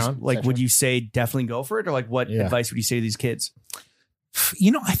 what Patreon, would you would you say definitely go for it, or like what advice would you say to these kids?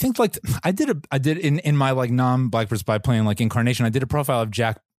 I think like I did in my like non-Blackbird Spy Plane like incarnation, I did a profile of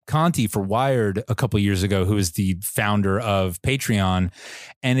Jack Conti for Wired a couple years ago, who is the founder of Patreon.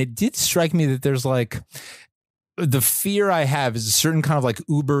 And it did strike me that there's like, the fear I have is a certain kind of like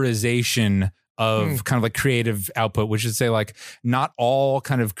Uberization of kind of like creative output, which is to say like not all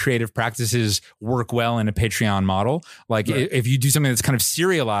kind of creative practices work well in a Patreon model. Like if you do something that's kind of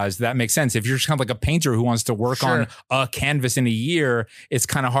serialized, that makes sense. If you're just kind of like a painter who wants to work on a canvas in a year, it's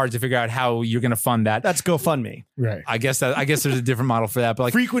kind of hard to figure out how you're going to fund that. That's GoFundMe. Right. I guess there's a different model for that. But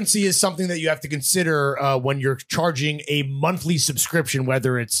like frequency is something that you have to consider when you're charging a monthly subscription,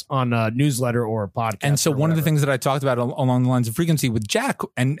 whether it's on a newsletter or a podcast. And so one of the things that I talked about along the lines of frequency with Jack,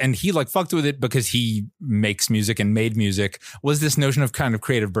 and he like fucked with it because he makes music and made music, was this notion of kind of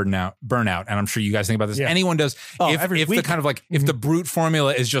creative burnout. And I'm sure you guys think about this. Yeah. Anyone does. If the kind of like, if the brute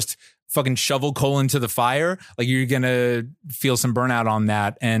formula is just fucking shovel coal into the fire, like you're going to feel some burnout on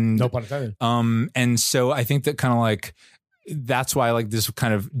that. And no pun intended. And so I think that kind of like, that's why like this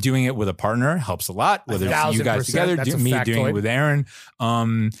kind of doing it with a partner helps a lot, whether it's you guys together, me doing it with Aaron,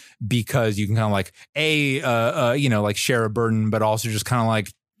 because you can kind of like like share a burden, but also just kind of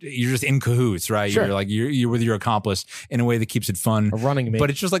like, you're just in cahoots, right? Sure. You're like, you're with your accomplice in a way that keeps it fun. A running mate.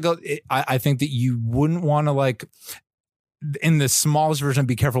 But it's just like, I think that you wouldn't want to like, in the smallest version,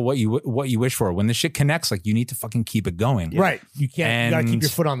 be careful what you wish for. When the shit connects, like you need to fucking keep it going. Right. You can't, you gotta keep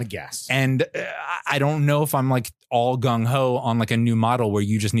your foot on the gas. And I don't know if I'm like all gung ho on like a new model where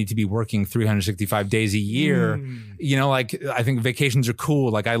you just need to be working 365 days a year. You know, like I think vacations are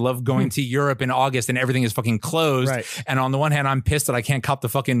cool. Like I love going to Europe in August and everything is fucking closed. Right. And on the one hand, I'm pissed that I can't cop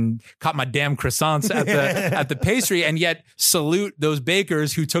my damn croissants at the pastry, and yet salute those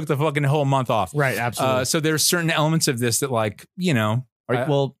bakers who took the fucking whole month off. Right. Absolutely. So there's certain elements of this that like, you know. That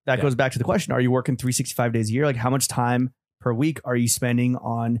goes back to the question. Are you working 365 days a year? Like how much time per week are you spending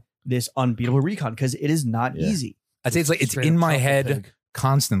on this unbeatable recon? Because it is not easy. I'd say it's like, it's in my head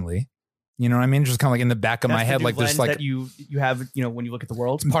constantly. You know what I mean? Just kind of like in the back of my head, like there's like that you have, you know, when you look at the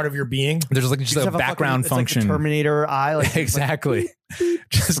world, it's part of your being. There's like just a background function. Like the Terminator eye, like exactly.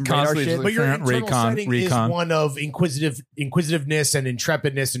 Just constantly. But your internal setting is one of inquisitiveness and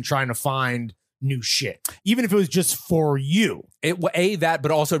intrepidness and trying to find new shit, even if it was just for you. That,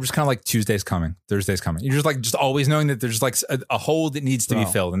 but also just kind of like Tuesday's coming, Thursday's coming. You're just always knowing that there's like a hole that needs to be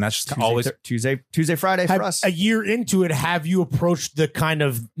filled, and that's just always Tuesday, Friday for us. A year into it, have you approached the kind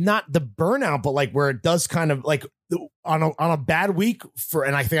of not the burnout, but like where it does kind of like on a bad week for,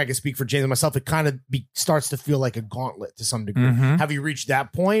 and I think I can speak for James and myself, it kind of starts to feel like a gauntlet to some degree. Have you reached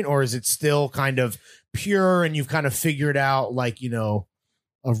that point, or is it still kind of pure and you've kind of figured out like, you know,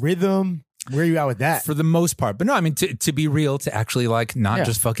 a rhythm? Where are you at with that? For the most part. But no, I mean, to be real, to actually like not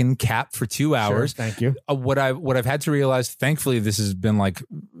just fucking cap for 2 hours. Sure, thank you. What I've had to realize, thankfully, this has been like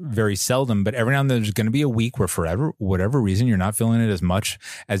very seldom, but every now and then there's going to be a week where for whatever reason, you're not feeling it as much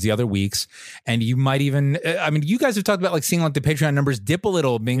as the other weeks. And you might even, I mean, you guys have talked about like seeing like the Patreon numbers dip a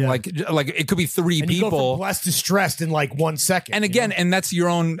little, being like it could be 3 people. You go from blessed to stressed in like 1 second. And again, and that's your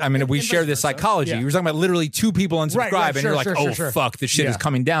own, I mean, we share this psychology. You were talking about literally 2 people unsubscribe and you're like, fuck, this shit is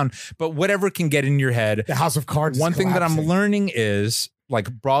coming down. But whatever can get in your head. The House of Cards. One thing that I'm learning is,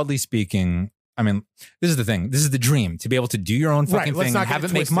 like, broadly speaking, I mean, this is the thing. This is the dream, to be able to do your own fucking thing and have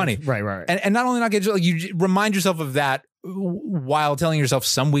it make money. Right. And not only not get, like, you remind yourself of that while telling yourself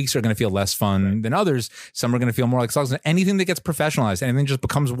some weeks are going to feel less fun than others. Some are going to feel more like sucks. Anything that gets professionalized, anything just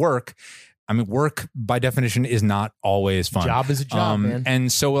becomes work. I mean, work by definition is not always fun. Job is a job, man. And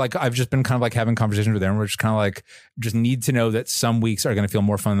so like, I've just been kind of like having conversations with them. We're just kind of like, just need to know that some weeks are going to feel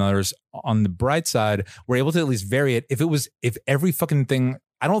more fun than others. On the bright side, we're able to at least vary it. If every fucking thing,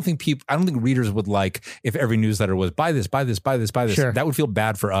 I don't think readers would like if every newsletter was buy this. Sure. That would feel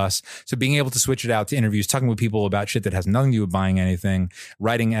bad for us. So being able to switch it out to interviews, talking with people about shit that has nothing to do with buying anything,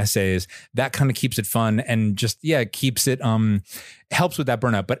 writing essays, that kind of keeps it fun and just, keeps it, helps with that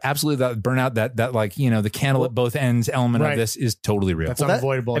burnout. But absolutely that burnout, that like, you know, the candle at both ends element of this is totally real. That's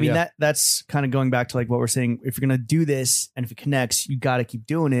unavoidable. I mean, that's kind of going back to like what we're saying. If you're going to do this and if it connects, you got to keep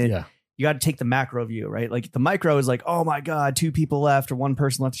doing it. Yeah. You got to take the macro view, right? Like the micro is like, oh my God, 2 people left or 1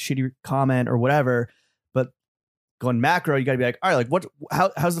 person left a shitty comment or whatever. But going macro, you got to be like, all right, like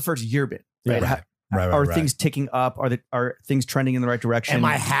how's the first year been? Right. Yeah. Are things ticking up? Are things trending in the right direction? Am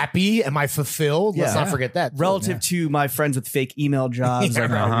I happy? Am I fulfilled? Let's not forget that. Relative to my friends with fake email jobs, are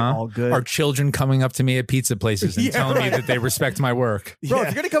we all good? Our children coming up to me at pizza places and telling me that they respect my work. Bro, if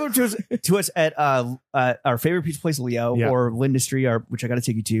you're gonna come up to us at our favorite pizza place, Leo, or Lindustry, which I got to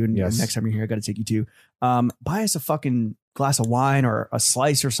take you to, and next time you're here, I got to take you to. Buy us a fucking glass of wine or a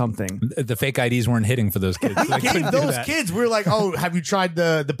slice or something. The fake IDs weren't hitting for those kids. So Gave those kids, we were like, oh, have you tried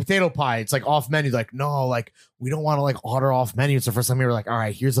the potato pie? It's like off menu. Like, no, like we don't want to like order off menu. It's the first time we were like, all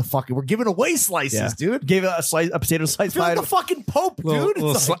right, here's we're giving away slices, dude. Gave a potato slice. Feel like the fucking Pope, dude.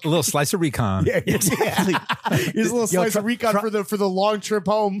 Little slice of recon. Yeah, exactly. Here's a little slice of recon for the long trip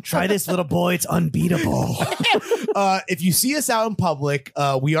home. Try this, little boy. It's unbeatable. If you see us out in public,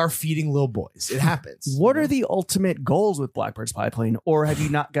 we are feeding little boys. It happens. What are the ultimate goals with Blackbird's Pie Plane? Or have you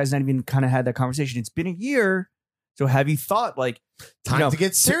guys not even kind of had that conversation? It's been a year. So have you thought like time to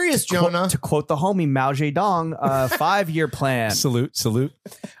get serious, Jonah? To quote the homie Mao Zedong, 5-year plan. Salute.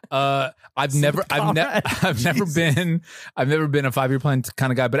 I've never been a 5-year plan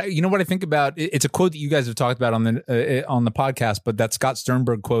kind of guy. But you know what I think about? It's a quote that you guys have talked about on the podcast, but that Scott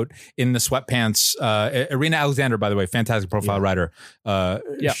Sternberg quote in the sweatpants. Irina Alexander, by the way, fantastic profile writer.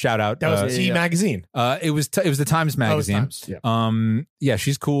 Shout out. That was T magazine. It was the Times magazine. Yeah,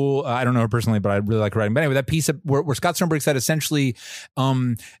 she's cool. I don't know her personally, but I really like her writing. But anyway, that piece where Scott Sternberg said essentially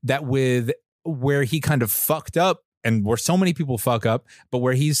that with where he kind of fucked up, and where so many people fuck up, but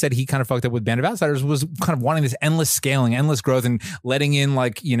where he said he kind of fucked up with Band of Outsiders was kind of wanting this endless scaling, endless growth, and letting in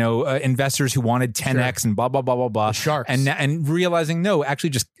like, investors who wanted 10x and blah, blah, blah, blah, blah. The sharks. And realizing, no,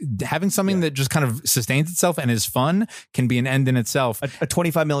 actually just having something that just kind of sustains itself and is fun can be an end in itself. A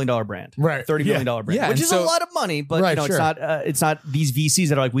 $25 million brand. Right. $30 million brand. Yeah, which is a lot of money, but it's not these VCs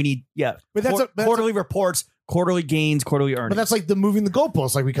that are like, we need, but that's quarterly reports, quarterly gains, quarterly earnings. But that's like the moving the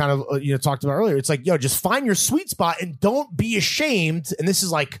goalposts, like we kind of talked about earlier. It's like, just find your sweet spot and don't be ashamed. And this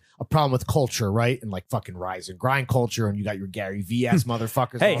is like a problem with culture, right? And like fucking rise and grind culture, and you got your Gary V-ass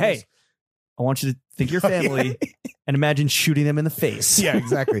motherfuckers. Hey, I want you to think of your family and imagine shooting them in the face. Yeah,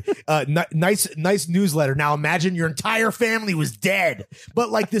 exactly. Nice newsletter. Now imagine your entire family was dead. But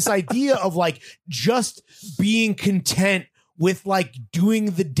like this idea of like just being content with like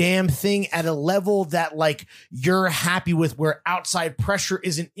doing the damn thing at a level that like you're happy with, where outside pressure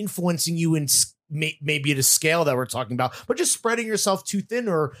isn't influencing you in maybe at a scale that we're talking about, but just spreading yourself too thin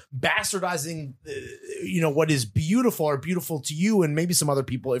or bastardizing, what is beautiful or beautiful to you and maybe some other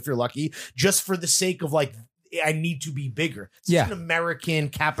people, if you're lucky, just for the sake of like, I need to be bigger. It's just an American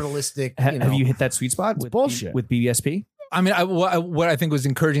capitalistic. Have you hit that sweet spot with bullshit with BBSP? I mean, what I think was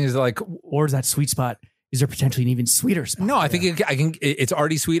encouraging is like, or is that sweet spot? Is there potentially an even sweeter spot? No, I think it's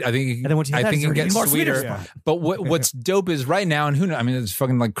already sweet. I think it gets sweeter. Yeah. But what's dope is right now, and who knows? I mean, it's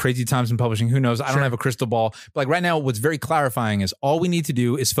fucking like crazy times in publishing. Who knows? I don't have a crystal ball. But like right now, what's very clarifying is all we need to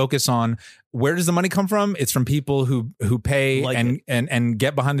do is focus on where does the money come from? It's from people who pay and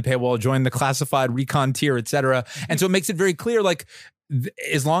get behind the paywall, join the classified recon tier, etc. And so it makes it very clear, like,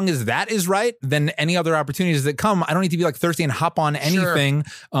 as long as that is right, then any other opportunities that come, I don't need to be like thirsty and hop on anything.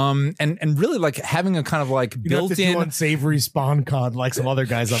 And really like having a kind of like built-in unsavory spawn con like some other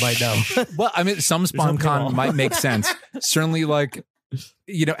guys I might know. Well, I mean, some spawn con might make sense. Certainly, like,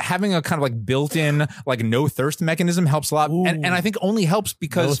 having a kind of like built-in like no thirst mechanism helps a lot. And I think only helps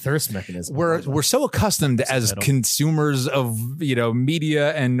because no thirst mechanism. We're so accustomed as consumers of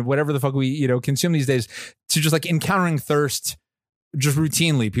media and whatever the fuck we consume these days to just like encountering thirst just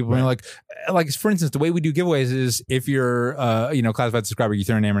routinely. People are like for instance, the way we do giveaways is if you're classified subscriber, you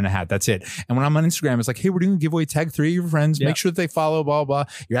throw a name in a hat. That's it. And when I'm on Instagram, it's like, hey, we're doing a giveaway, tag 3 of your friends, make sure that they follow, blah, blah,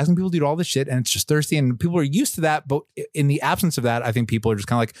 blah. You're asking people to do all this shit, and it's just thirsty, and people are used to that. But in the absence of that, I think people are just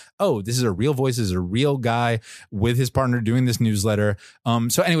kind of like, oh, this is a real voice, this is a real guy with his partner doing this newsletter.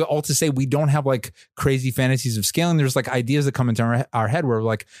 So anyway, all to say, we don't have like crazy fantasies of scaling. There's like ideas that come into our head where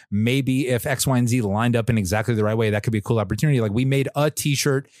like maybe if X, Y, and Z lined up in exactly the right way, that could be a cool opportunity. Like we made a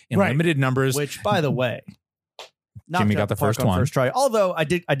t-shirt in limited numbers, which by the way, Jimmy got the first one. First try. Although I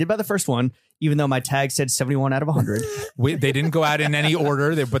did buy the first one, even though my tag said 71 out of 100. They didn't go out in any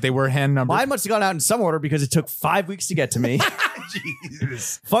order, but they were hand numbered. Mine must have gone out in some order because it took 5 weeks to get to me.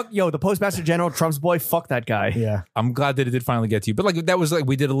 Jesus. Fuck, the Postmaster General, Trump's boy, fuck that guy. Yeah. I'm glad that it did finally get to you. But like that was like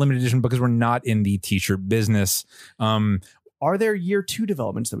we did a limited edition because we're not in the t-shirt business. Are there year 2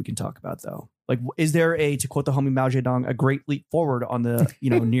 developments that we can talk about though? Like, is there to quote the homie Mao Zedong, a great leap forward on the,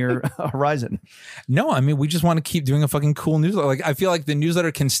 near horizon? No, I mean, we just want to keep doing a fucking cool newsletter. Like, I feel like the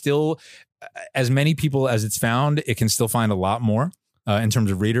newsletter can still, as many people as it's found, it can still find a lot more in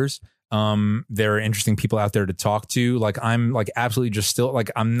terms of readers. There are interesting people out there to talk to. Like, I'm like absolutely just still like,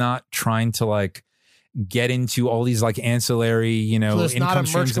 I'm not trying to like get into all these like ancillary, so income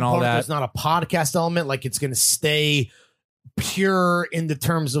streams and all that. There's not a podcast element. Like, it's going to stay pure in the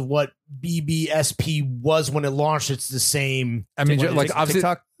terms of what BBSP was when it launched. It's the same. I mean, like obviously,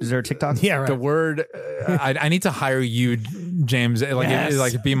 TikTok. Is there a TikTok? Yeah, right. The word I need to hire you James. Like, Yes.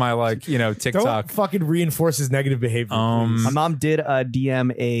 like be my like TikTok. Don't fucking reinforce his negative behavior. My mom did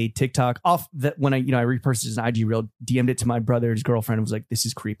DM a TikTok off that when I repurposed an IG reel, DM'd it to my brother's girlfriend and was like, "This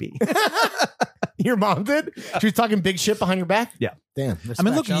is creepy." Your mom did? She was talking big shit behind your back? Yeah. Damn. I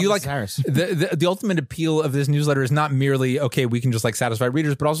mean, look, you like the ultimate appeal of this newsletter is not merely okay, we can just like satisfy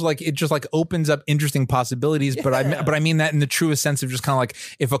readers, but also like it just like opens up interesting possibilities. But I mean that in the truest sense of just kind of like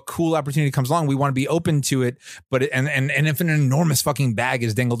if a cool opportunity comes along, we want to be open to it. But and if an enormous fucking bag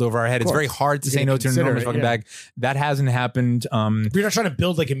is dangled over our head, it's very hard to say no to an enormous fucking bag. That hasn't happened. But you're not trying to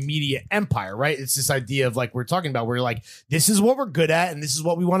build like a media empire, right? It's this idea of like we're talking about where you're like, this is what we're good at, and this is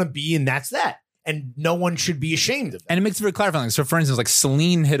what we want to be, and that's that. And no one should be ashamed of that. And it makes it very clarifying. So, for instance, like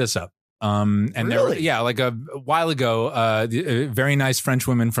Celine hit us up. And Really? like a while ago, a very nice French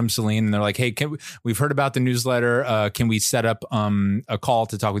woman from Celine, and they're like, "Hey, we've heard about the newsletter. Can we set up a call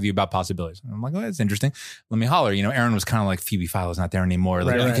to talk with you about possibilities?" And I'm like, "Oh, that's interesting. Let me holler." Aaron was kind of like, "Phoebe Philo's not there anymore.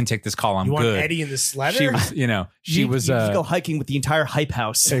 Like, you can take this call. I'm you good." Want Eddie in the sledder? She was, she was. You just go hiking with the entire hype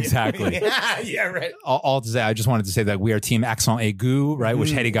house. Exactly. yeah, right. All to say, I just wanted to say that we are team Accent Aigu, right, which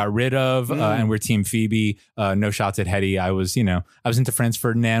Hetty got rid of, and we're team Phoebe. No shots at Hetty. I was into Franz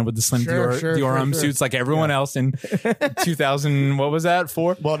Ferdinand with the slim Dior suits like everyone else in 2000. What was that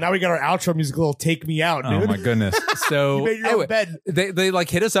for? Well, now we got our outro music, little "Take Me Out," dude. Oh my goodness! So you made your own bed. They like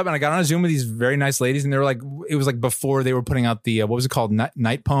hit us up, and I got on a Zoom with these very nice ladies, and they were like, it was like before they were putting out the what was it called,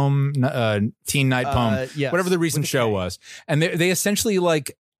 Night Poem, Teen Night Poem, yes. whatever the recent show was, and they essentially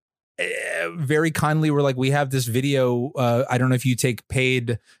like very kindly were like, we have this video. I don't know if you take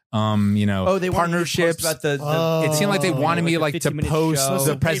paid. They partnerships. about the It seemed like they wanted me like to 15-minute post show.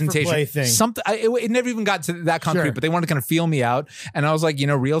 the presentation. Thing. Something it never even got to that concrete, but they wanted to kind of feel me out. And I was like,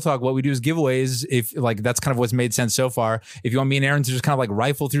 real talk. What we do is giveaways. If like that's kind of what's made sense so far. If you want me and Aaron to just kind of like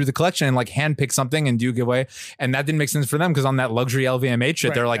rifle through the collection and like handpick something and do a giveaway, and that didn't make sense for them because on that luxury LVMH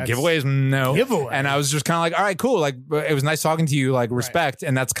shit, they're like giveaways, no giveaway. And I was just kind of like, all right, cool. Like it was nice talking to you. Like respect,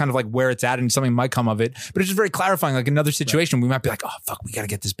 and that's kind of like where it's at, and something might come of it. But it's just very clarifying. Like another situation, we might be like, oh fuck, we got to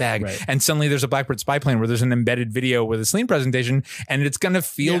get this bag, and suddenly there's a Blackbird spy plane where there's an embedded video with a Celine presentation, and it's going to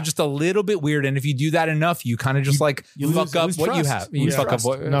feel just a little bit weird. And if you do that enough, you kind of just you fuck up what you have. You fuck up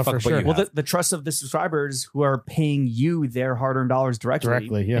what you have. Well, the trust of the subscribers who are paying you their hard-earned dollars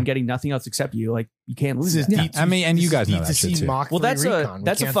directly and getting nothing else except you, like you can't lose that. I mean, and you guys know that shit too. Well, that's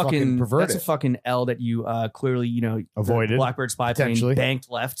a fucking L that you clearly avoided. Blackbird spy plane banked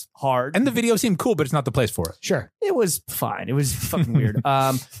left hard, and the video seemed cool, but it's not the place for it. Sure, it was fine. It was fucking weird.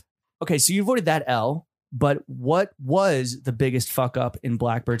 Okay, so you avoided that L, but what was the biggest fuck up in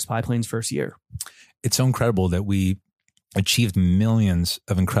Blackbird spy plane's first year? It's so incredible that we achieved millions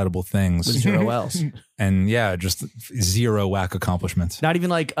of incredible things with 0 L's, and just 0 whack accomplishments. Not even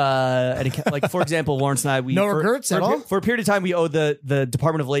like for example, Lawrence and I, we no regrets at all. For a period of time, we owed the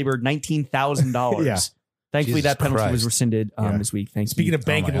Department of Labor $19,000. Yeah. Thankfully, Jesus that penalty Christ. was rescinded this week. Thank you. Speaking of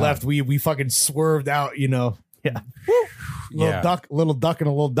banking left, we fucking swerved out. Yeah. Little duck and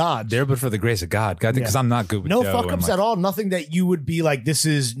a little dodge. There, but for the grace of God, because I'm not good with no dough fuck ups at all. Nothing that you would be like, this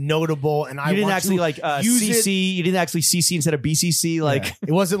is notable. And you didn't actually like CC. You didn't actually CC instead of BCC. Like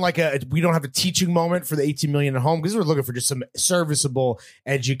it wasn't like we don't have a teaching moment for the 18 million at home because we're looking for just some serviceable,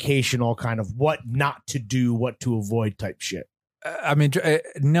 educational kind of what not to do, what to avoid type shit. I mean,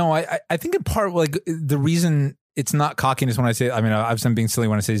 no, I think in part like the reason it's not cockiness when I say, I mean, I'm being silly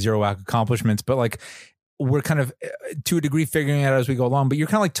when I say 0 whack accomplishments, but like we're kind of to a degree figuring it out as we go along, but you're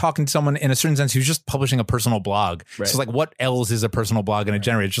kind of like talking to someone in a certain sense who's just publishing a personal blog. Right. So like what else is a personal blog going to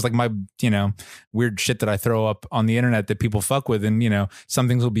generate? It's just like my, weird shit that I throw up on the internet that people fuck with. And, some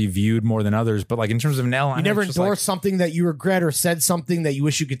things will be viewed more than others, but like in terms of Nell, you never endorsed something that you regret or said something that you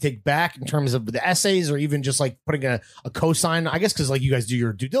wish you could take back in terms of the essays or even just like putting a cosign, I guess, cause like you guys do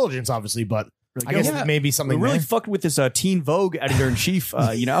your due diligence, obviously, but I guess maybe something we really fucked with this Teen Vogue editor in chief,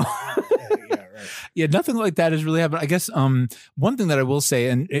 Yeah, nothing like that has really happened. I guess one thing that I will say,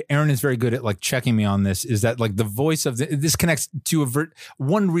 and Aaron is very good at like checking me on this, is that like the voice of this connects to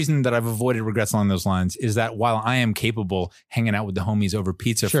one reason that I've avoided regrets along those lines is that while I am capable hanging out with the homies over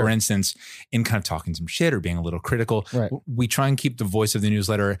pizza, for instance, in kind of talking some shit or being a little critical, we try and keep the voice of the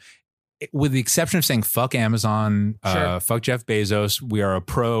newsletter, with the exception of saying fuck Amazon, fuck Jeff Bezos, we are a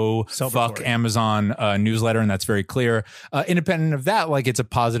pro fuck Amazon newsletter, and that's very clear. Independent of that, like it's a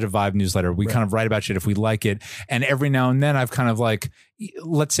positive vibe newsletter. We kind of write about shit if we like it. And every now and then I've kind of like,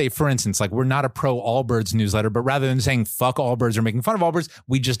 let's say, for instance, like we're not a pro Allbirds newsletter, but rather than saying fuck Allbirds or making fun of Allbirds,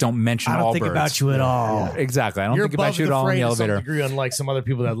 we just don't mention Allbirds. I don't think about you at all. Yeah. Exactly. I don't You're think about you at all in the elevator. Degree, unlike some other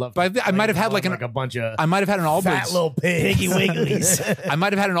people that love. But I might have had like a bunch of. I might have had an Allbirds. Fat little piggy wigglies. I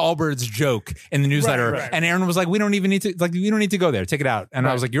might have had an Allbirds joke in the newsletter, and Aaron was like, "We don't even need to we don't need to go there. Take it out." And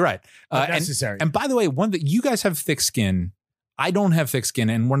I was like, "You're right." Necessary. And by the way, one that you guys have thick skin. I don't have thick skin,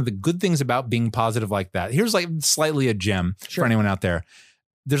 and one of the good things about being positive like that, here's like slightly a gem for anyone out there.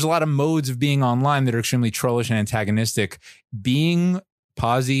 There's a lot of modes of being online that are extremely trollish and antagonistic. Being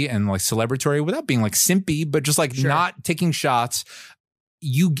posy and like celebratory without being like simpy, but just like not taking shots.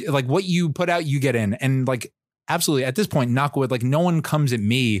 You like what you put out, you get in, and like absolutely at this point, knock wood, like no one comes at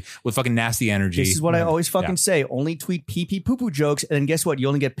me with fucking nasty energy. This is what I always fucking say. Only tweet pee poo poo jokes, and then guess what? You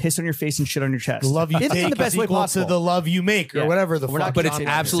only get piss on your face and shit on your chest. The love you take in the best way possible. To the love you make, or whatever the fuck. But it's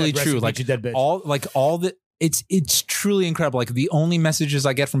absolutely true. Like all the. It's truly incredible. Like the only messages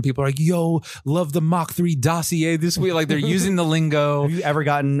I get from people are like, "Yo, love the Mach 3 dossier this week." Like they're using the lingo. Have you ever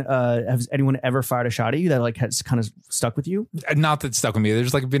gotten? Has anyone ever fired a shot at you that like has kind of stuck with you? Not that stuck with me.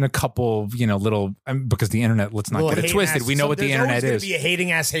 There's like been a couple, little because the internet. Let's not get it twisted. We know what the internet is. Be a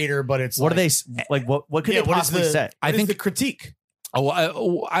hating ass hater, but it's what are they like? What could they possibly say? I think the critique. Oh,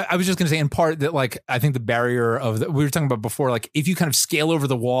 I was just going to say in part that like I think the barrier of we were talking about before, like if you kind of scale over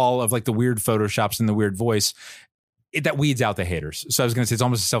the wall of like the weird photoshops and the weird voice, that weeds out the haters. So I was going to say it's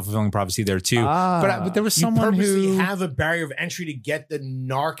almost a self-fulfilling prophecy there too. But there was someone who have a barrier of entry to get the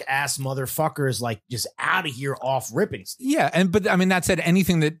narc ass motherfuckers like just out of here off ripping. Yeah, but I mean that said,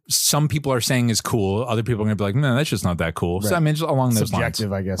 anything that some people are saying is cool, other people are going to be like, no, that's just not that cool. Right. So I mean, just along those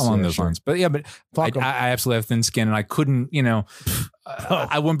subjective, lines, I guess, along those lines. But yeah, but I absolutely have thin skin, and I couldn't,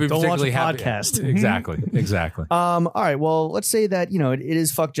 I wouldn't be particularly happy. Podcast. Exactly. All right. Well, let's say that it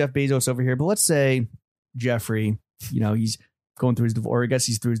is fuck Jeff Bezos over here, but let's say Jeffrey. He's going through his divorce. I guess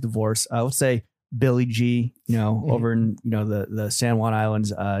he's through his divorce. Let's say Billy G, over in, the San Juan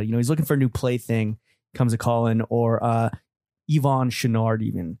Islands, he's looking for a new plaything, comes a call-in, or Yvonne Chouinard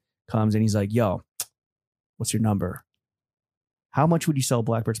even comes and he's like, yo, what's your number? How much would you sell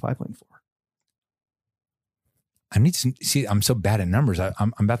Blackbird's Pipeline for? I need to see. I'm so bad at numbers.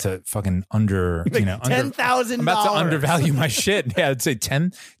 I'm about to fucking $10,000. I'm about to undervalue my shit. Yeah, I'd say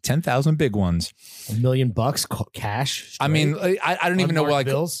 10,000 big ones. $1 million cash. Straight. I mean, I don't even know like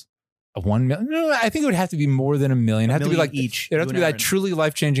bills. 1 million. No, I think it would have to be more than $1 million. It'd have to be like each. It'd have to be like truly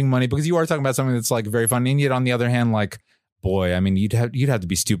life changing money because you are talking about something that's like very fun. And yet on the other hand, like. Boy, I mean, you'd have to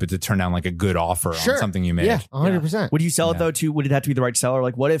be stupid to turn down like a good offer on something you made. Yeah, 100%. Would you sell it though? Would it have to be the right seller?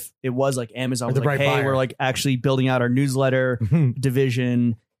 Like, what if it was like Amazon was like, hey, buyer. We're like actually building out our newsletter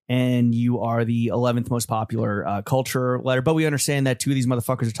division, and you are the 11th most popular culture letter, but we understand that two of these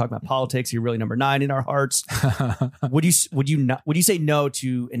motherfuckers are talking about politics. You're really number 9 in our hearts. Would you say no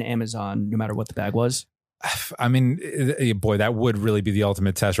to an Amazon no matter what the bag was? I mean, boy, that would really be the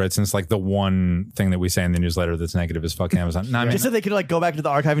ultimate test, right? Since like the one thing that we say in the newsletter that's negative is fucking Amazon. No, I mean, just so they could like go back to the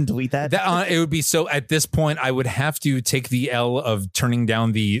archive and delete that. It would be so. At this point, I would have to take the L of turning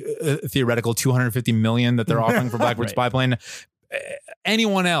down the theoretical $250 million that they're offering for Blackbird's Pipeline.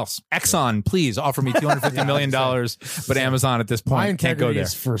 Anyone else, Exxon, please offer me $250 million. But Amazon at this point can't go there.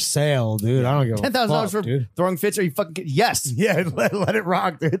 Is for sale, dude. I don't give $10,000 for throwing fits. Are you fucking yes? Yeah, let it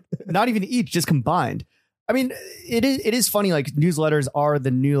rock, dude. Not even each, just combined. I mean, it is funny. Like newsletters are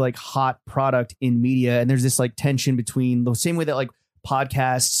the new like hot product in media, and there's this like tension between the same way that like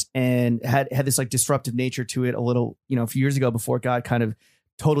podcasts and had this like disruptive nature to it a little, a few years ago before it got kind of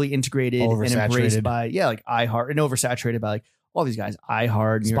totally integrated and embraced by like iHeart and oversaturated by like all these guys,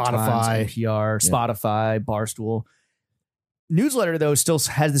 iHeart, New York Times, NPR, Spotify, Barstool. Newsletter though still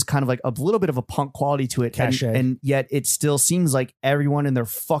has this kind of like a little bit of a punk quality to it, and yet it still seems like everyone and their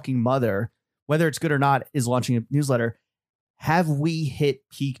fucking mother, whether it's good or not, is launching a newsletter. Have we hit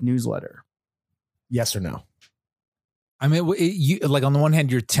peak newsletter? Yes or no? I mean, you like on the one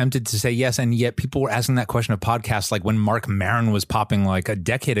hand, you're tempted to say yes, and yet people were asking that question of podcasts, like when Mark Maron was popping like a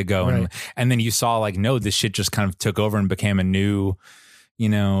decade ago, and then you saw like, no, this shit just kind of took over and became a new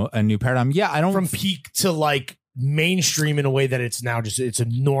paradigm. Yeah, I don't from peak to like mainstream in a way that it's now it's a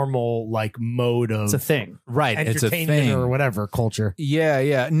normal like mode of it's a thing, right? It's a thing or whatever culture.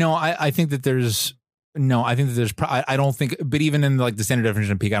 Yeah. No, I think that there's. No, I think that there's. I don't think, but even in like the standard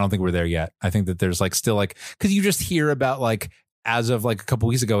definition of peak, I don't think we're there yet. I think that there's like still like because you just hear about like as of like a couple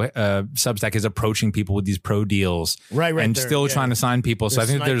weeks ago, Substack is approaching people with these pro deals, right, and still trying to sign people. So I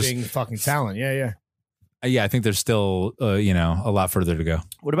think there's fucking talent. Yeah. I think there's still a lot further to go.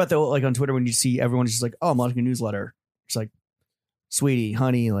 What about like on Twitter when you see everyone's just like, oh, I'm launching a newsletter? It's like sweetie,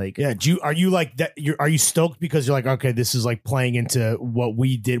 honey, like Yeah, are you like that? Are you stoked because you're like, okay, this is like playing into what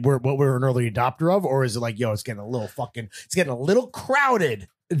we did, what we're an early adopter of, or is it like, yo, it's getting a little crowded?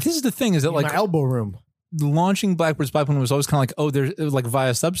 This is the thing, is that In like my elbow room. launching Blackbird Spy was always kind of like, oh, there's like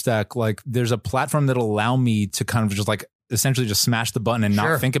via Substack, like there's a platform that'll allow me to kind of just like essentially just smash the button and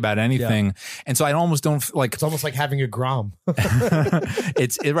Sure. not think about anything. And so I almost don't like, It's almost like having a Grom.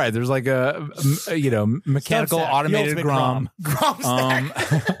 it's right. There's like a mechanical Substack, the automated ultimate Grom. Grom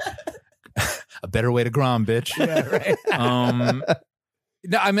stack. A better way to Grom, bitch. Yeah, right.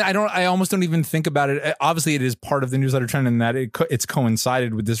 No, I mean, I almost don't even think about it. Obviously, it is part of the newsletter trend in that it's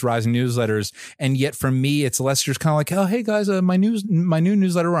coincided with this rise in newsletters. And yet for me, it's less just kind of like, oh, hey guys, my new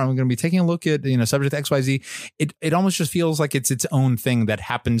newsletter, I'm going to be taking a look at, subject XYZ. It almost just feels like it's its own thing that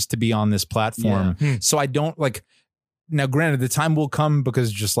happens to be on this platform. Yeah. So I don't like, now granted, the time will come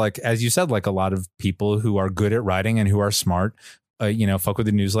because just like, as you said, like a lot of people who are good at writing and who are smart, fuck with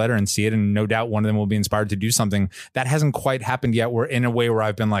the newsletter and see it. And no doubt one of them will be inspired to do something. That hasn't quite happened yet. We're in a way where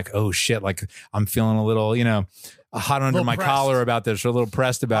I've been like, oh shit, like I'm feeling a little, hot under my pressed. collar about this, or a little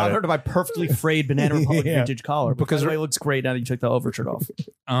pressed about I it. heard of my perfectly frayed Banana Republic Yeah. vintage collar. Because Because- the way it looks great now that you took the overshirt off.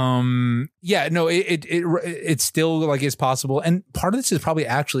 It still like is possible. And part of this is probably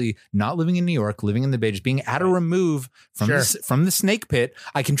actually not living in New York, living in the Bay, just being at a remove from Sure. from the snake pit.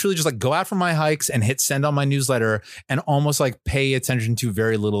 I can truly just like go out for my hikes and hit send on my newsletter and almost like pay attention to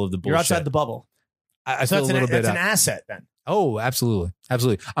very little of the bullshit. You're outside the bubble. I So feel a little bit that's an out. asset then. Oh, absolutely.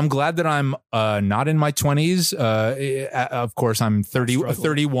 Absolutely. I'm glad that I'm not in my 20s. Of course, I'm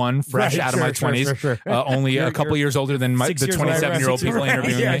 31, fresh Right, out of my 20s. Sure. only You're- a couple years older than the 6 years 27-year-old older. people Right,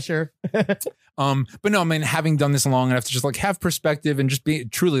 interviewing yeah, me. sure. But no, I mean, having done this long enough to just like have perspective and just be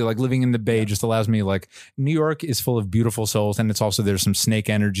truly like living in the Bay just allows me like New York is full of beautiful souls. And it's also, there's some snake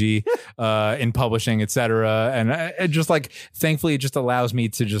energy in publishing, et cetera. And it just like, thankfully, it just allows me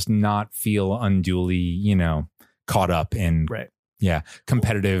to just not feel unduly, caught up in Right.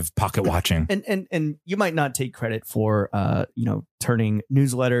 competitive pocket watching. And you might not take credit for turning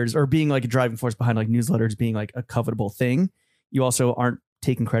newsletters or being like a driving force behind like newsletters being like a covetable thing. You also aren't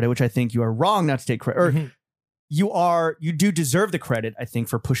taking credit, which I think you are wrong not to take credit. Or you do deserve the credit, I think,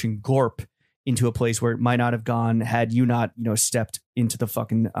 for pushing Gorp into a place where it might not have gone had you not, stepped into the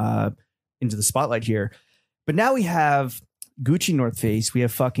fucking into the spotlight here. But now we have Gucci North Face, we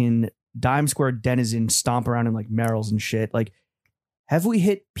have fucking Dime Square Denizen stomp around in like Merrell's and shit. Like, have we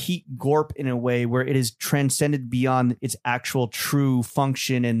hit Pete Gorp in a way where it is transcended beyond its actual true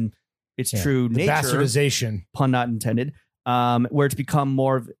function and its true The nature, bastardization. pun not intended, where it's become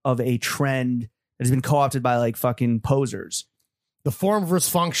more of a trend that has been co-opted by like fucking posers? The form versus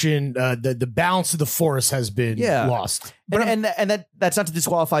function, the balance of the force has been lost. And that's not to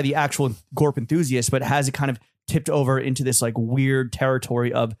disqualify the actual Gorp enthusiast, but has it kind of tipped over into this like weird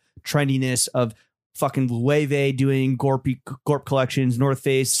territory of trendiness, of fucking Loewe doing Gorp collections, North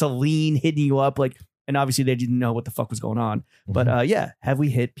Face, Celine hitting you up, like, and obviously they didn't know what the fuck was going on. But have we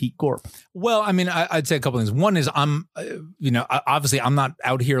hit Pete Gorp? Well, I mean, I'd say a couple things. One is obviously I'm not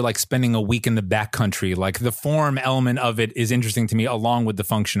out here like spending a week in the backcountry. Like the form element of it is interesting to me along with the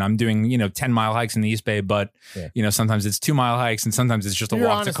function. I'm doing, 10-mile hikes in the East Bay, but sometimes it's 2-mile hikes and sometimes it's just a You're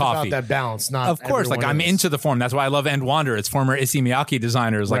walk to honest coffee. about that balance, not Of course, like everyone I'm is. into the form. That's why I love End Wander. It's former Issey Miyake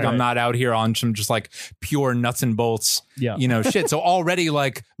designers. Like Right. I'm not out here on some just like pure nuts and bolts, shit. So already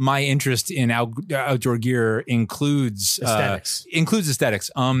like my interest in outdoor gear includes Aesthetics.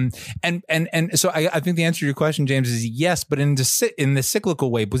 aesthetics. And so I think the answer to your question, James, is yes, but in the cyclical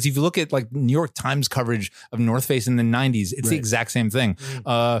way. Because if you look at like New York Times coverage of North Face in the 90s, it's the exact same thing.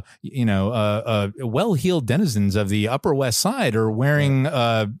 Well-heeled denizens of the Upper West Side are wearing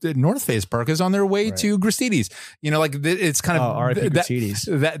North Face parkas on their way to Gristedes. It's kind of R.I.P.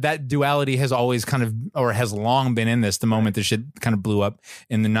 Gristedes. that duality has always kind of, or has long been in this. The moment this shit kind of blew up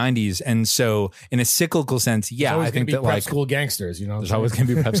in the 90s, and so in a cyclical sense, I think that prep like school gangsters, there's always going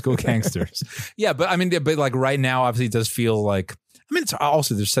to be prep school gangsters. Yeah, but I mean, but like right now, obviously, it does feel like. I mean, it's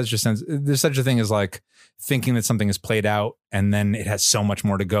also there's such a thing as like thinking that something is played out and then it has so much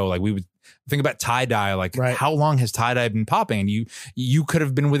more to go. Like we would think about tie-dye, like how long has tie-dye been popping? And you could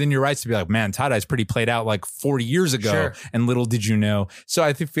have been within your rights to be like, man, tie-dye is pretty played out like 40 years ago, and little did you know. So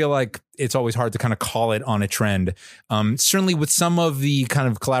I feel like it's always hard to kind of call it on a trend. Certainly with some of the kind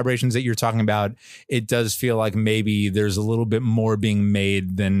of collaborations that you're talking about, it does feel like maybe there's a little bit more being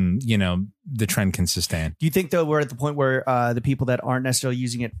made than, the trend can sustain. Do you think though we're at the point where the people that aren't necessarily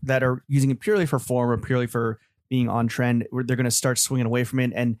using it, that are using it purely for form or purely for being on trend, where they're going to start swinging away from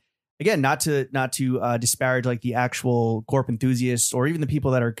it? And again, not to disparage like the actual Gorp enthusiasts or even the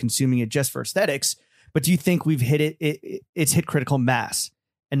people that are consuming it just for aesthetics, But do you think we've hit it's hit critical mass,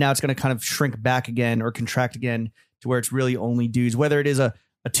 and now it's going to kind of shrink back again or contract again to where it's really only dudes, whether it is a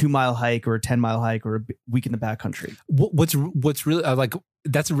 2-mile hike or a 10-mile hike or a week in the backcountry? What's really like,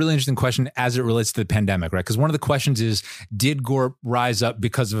 that's a really interesting question as it relates to the pandemic, right? Because one of the questions is, did Gorp rise up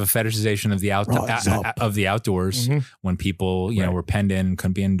because of a fetishization of the outdoors when people, you know, were penned in,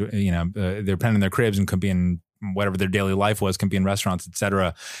 couldn't be in, you know, they're penned in their cribs and couldn't be in whatever their daily life was, couldn't be in restaurants,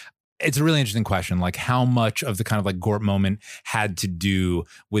 etc. It's a really interesting question, like how much of the kind of like Gorp moment had to do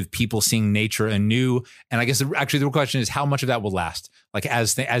with people seeing nature anew. And I guess actually the real question is how much of that will last? Like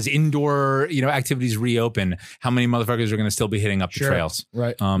as indoor, you know, activities reopen, how many motherfuckers are going to still be hitting up the trails?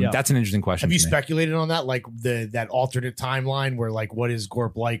 Right. That's an interesting question. Have you speculated on that? Like that alternate timeline where like, what is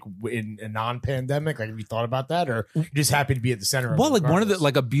Gorp like in a non-pandemic? Like, have you thought about that, or you're just happy to be at the center? Well, like one of the,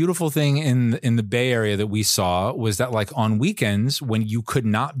 like a beautiful thing in the Bay Area that we saw was that like on weekends when you could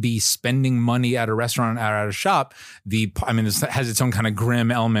not be spending money at a restaurant or at a shop, this has its own kind of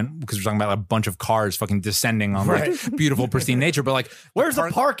grim element because we're talking about a bunch of cars fucking descending on like beautiful pristine nature, but like, where's the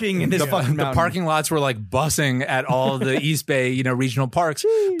parking in this fucking mountain? The parking lots were like bussing at all the East Bay, you know, regional parks.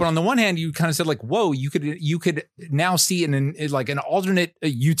 But on the one hand, you kind of said like, whoa, you could now see an alternate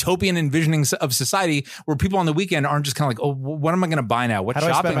utopian envisioning of society where people on the weekend aren't just kind of like, oh, what am I going to buy now? What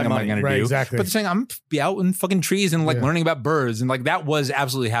shopping am I going to do? Exactly. But they're saying I'm be out in fucking trees and like learning about birds, and like that was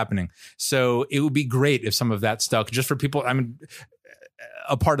absolutely happening. So it would be great if some of that stuck just for people. I mean,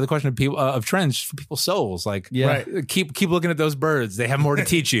 a part of the question of people of trends for people's souls, like keep looking at those birds. They have more to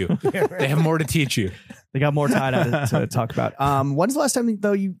teach you. They have more to teach you. They got more time to talk about. When's the last time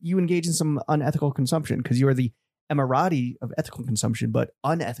though you engage in some unethical consumption? Because you are the Emirati of ethical consumption, but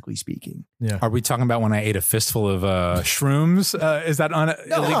unethically speaking. Yeah. Are we talking about when I ate a fistful of shrooms? Is that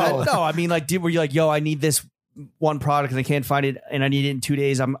illegal? No. I mean, like, were you like, yo, I need this one product and I can't find it and I need it in 2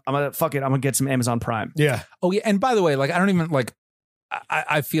 days. I'm gonna fuck it. I'm gonna get some Amazon Prime. Yeah. Oh yeah. And by the way, like I don't even like.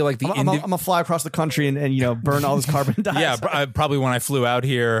 I feel like I'm gonna fly across the country and you know burn all this carbon dioxide. Yeah, probably when I flew out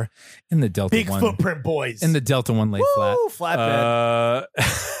here in the Delta Big footprint boys in the Delta One lay flat flatbed.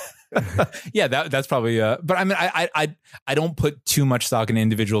 Yeah, that's probably. But I mean, I don't put too much stock in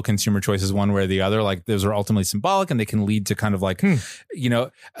individual consumer choices one way or the other. Like those are ultimately symbolic, and they can lead to kind of like, you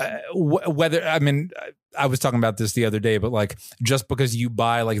know, whether I mean. I was talking about this the other day, but like just because you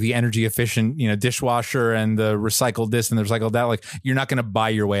buy like the energy efficient, you know, dishwasher and the recycled this and the recycled that, like you're not going to buy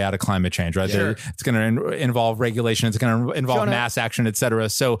your way out of climate change, right? Sure. It's going to involve regulation. It's going to involve mass action, et cetera.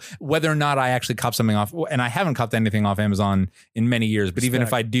 So whether or not I actually cop something off, and I haven't copped anything off Amazon in many years, but even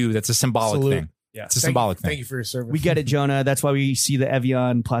if I do, that's a symbolic thing. Yeah, it's a symbolic thing. Thank you for your service. We get it, Jonah. That's why we see the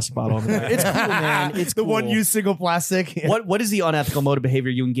Evian plastic bottle over there. It's cool, man. It's the cool. one-use single plastic. What is the unethical mode of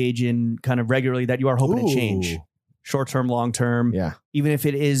behavior you engage in kind of regularly that you are hoping to change? Short-term, long-term. Yeah. Even if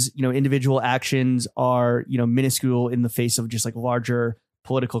it is, you know, individual actions are, you know, minuscule in the face of just like larger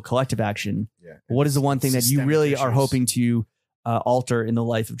political collective action. Yeah. What is the one thing that you really are hoping to alter in the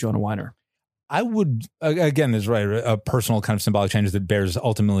life of Jonah Weiner? I would, again, there's a personal kind of symbolic change that bears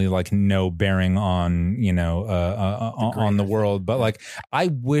ultimately like no bearing on, you know, on the world. But like, I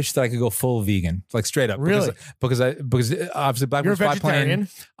wish that I could go full vegan, like straight up. Really? Because obviously Blackbird's You're a vegetarian?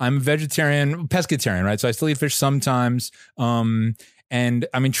 I'm a vegetarian, pescatarian, right? So I still eat fish sometimes. And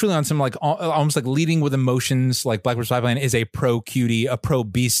I mean, truly on some like almost like leading with emotions, like Blackbird's Pipeline is a pro cutie, a pro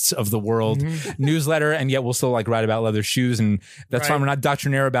beasts of the world newsletter. And yet we'll still like write about leather shoes. And that's fine. We're not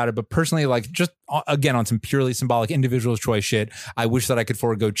doctrinaire about it. But personally, like just again, on some purely symbolic individual choice shit, I wish that I could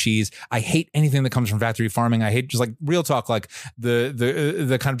forego cheese. I hate anything that comes from factory farming. I hate just like real talk, like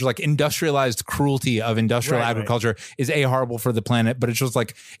the kind of just like industrialized cruelty of industrial agriculture is horrible for the planet. But it's just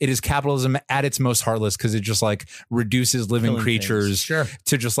like, it is capitalism at its most heartless because it just like reduces living creatures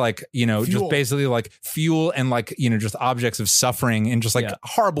to just like, you know, fuel. Just basically like fuel and like, you know, just objects of suffering in just like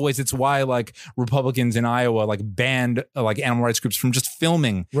horrible ways. It's why like Republicans in Iowa like banned like animal rights groups from just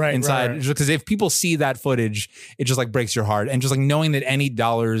filming inside. Just because if people see that footage, it just like breaks your heart. And just like knowing that any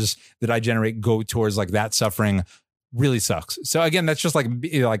dollars that I generate go towards like that suffering really sucks. So again, that's just like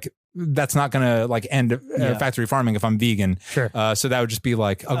that's not going to like end factory farming if I'm vegan. Sure. So that would just be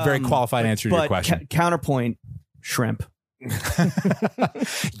like a very qualified answer to your question. Counterpoint, shrimp.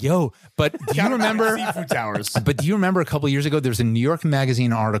 Yo, but do you remember seafood towers? But do you remember a couple of years ago there was a New York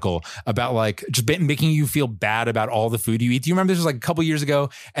Magazine article about like just making you feel bad about all the food you eat? Do you remember this was like a couple of years ago?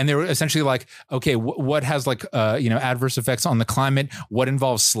 And they were essentially like, okay, what has like you know, adverse effects on the climate? What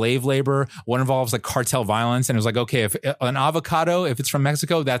involves slave labor? What involves like cartel violence? And it was like, okay, if an avocado, if it's from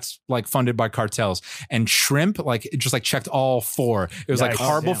Mexico, that's like funded by cartels. And shrimp, like it just like checked all four. It was like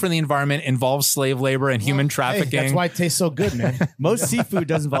horrible for the environment, involves slave labor and human trafficking. Hey, that's why it tastes so good, man. Most seafood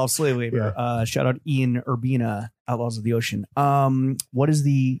does involve slave labor. Shout out Ian Urbina, Outlaws of the Ocean. What is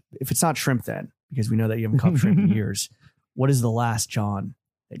if it's not shrimp then, because we know that you haven't caught shrimp in years, what is the last John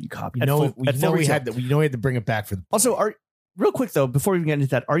that you caught? We know we had to bring it back for the also real quick though, before we even get into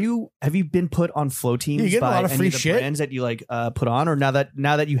that, have you been put on flow teams you get by a lot of free any of the shit brands that you like put on, or now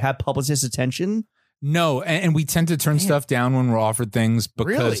that you have publicist attention? No, and we tend to turn stuff down when we're offered things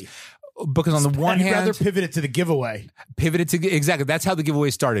because on the one hand, rather pivot it to the giveaway. Exactly. That's how the giveaway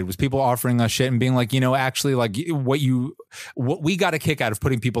started, was people offering us shit and being like, actually, like what we got a kick out of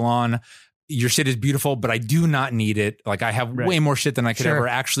putting people on. Your shit is beautiful, but I do not need it. Like I have way more shit than I could ever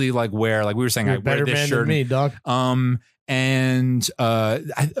actually like wear. Like we were saying, I wear this shirt. Than me, dog. And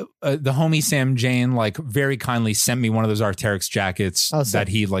the homie Sam Jane like very kindly sent me one of those Arc'teryx jackets that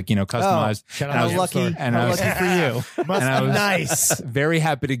he like customized. And I was lucky. And I was lucky for you. Must be nice. Very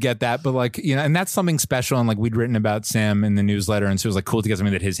happy to get that. But like and that's something special. And like we'd written about Sam in the newsletter, and so it was like cool to get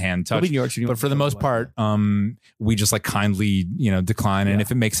something that his hand touched. But for the most part, we just like kindly decline. And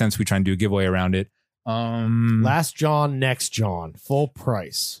if it makes sense, we try and do a giveaway around it. Last John, next John, full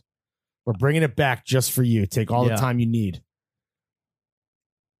price. We're bringing it back just for you. Take all the time you need.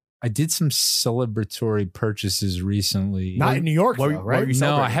 I did some celebratory purchases recently. Not in New York, right?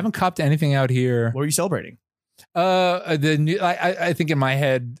 No, I haven't copped anything out here. What are you celebrating? I think in my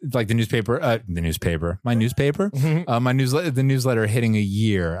head, like the newspaper, the newsletter hitting a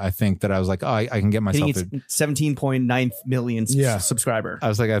year. I think that I was like, I can get myself 17.9 million subscriber. I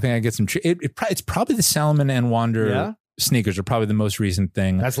was like, I think I get some. It's probably the Salomon and Wander sneakers are probably the most recent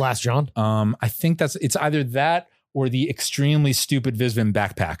thing. That's Last John. I think it's either that or the extremely stupid Visvim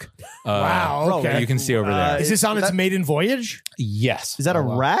backpack. Wow. Okay. You can see over there. Is this on its maiden voyage? Yes. Is that a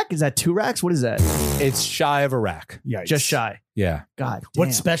rack? Is that 2 racks? What is that? It's shy of a rack. Yeah. Just shy. Yeah. God.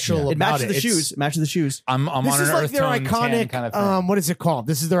 What's special about it? Matches the shoes. It matches the shoes. I'm this on is an like earth their tone iconic. Kind of what is it called?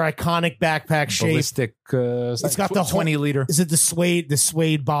 This is their iconic backpack shape. Ballistic. It's got the 20 liter. Is it the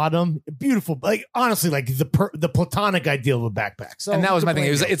suede bottom? Beautiful. Like honestly, like the platonic ideal of a backpack. So and that was my thing.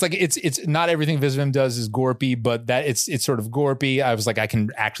 It's not everything Visvim does is gorpy, but that it's sort of gorpy. I was like, I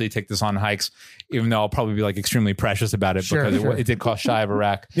can actually take this on hikes, even though I'll probably be like extremely precious about it because it did cost shy of a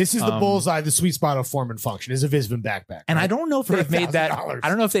rack. This is the bullseye, the sweet spot of form and function is a Visvim backpack. And I don't know if they've made that. I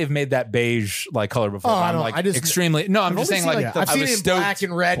don't know if they've made that beige like color before. I'm just extremely. No, I'm just saying like I've seen it in black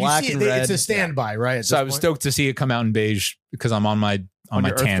and red. You see it, it's a standby, right? So I was stoked to see it come out in beige because I'm on my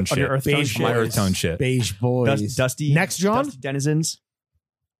tan shit, my earth tone shit. Beige boys, dusty. Next, John, dusty denizens.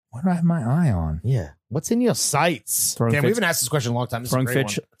 What do I have my eye on? Yeah, what's in your sights? Damn, we haven't asked this question in a long time.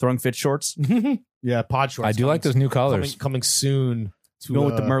 Throwing fit shorts. Yeah, pod shorts. I do like those new colors coming soon. Go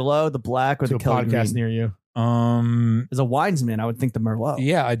with the Merlot, the black, or the Kelly podcast green. near you. As a winesman, I would think the Merlot.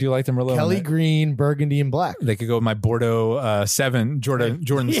 Yeah, I do like the Merlot. Kelly green, burgundy, and black. They could go with my Bordeaux 7, Jordan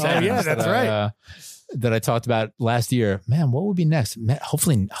 7. Yeah, that's right. That I talked about last year. Man, what would be next? Man,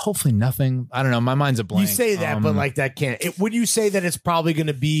 hopefully nothing. I don't know. My mind's a blank. You say that, but like that can't. Would you say that it's probably going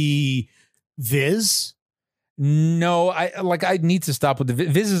to be Viz? No, I need to stop with the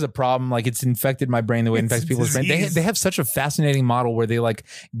Viz is a problem. Like it's infected my brain the way it infects people's brain. They have such a fascinating model where they like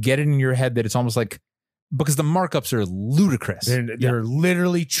get it in your head that it's almost like, because the markups are ludicrous. They're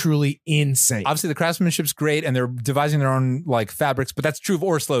literally, truly insane. Obviously, the craftsmanship's great, and they're devising their own like fabrics. But that's true of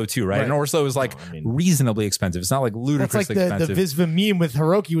Orslo too, right? And Orslo is like reasonably expensive. It's not like ludicrously expensive. The Visvim meme with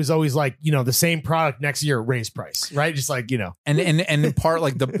Hiroki was always like, the same product next year, raised price, right? Just like And in part,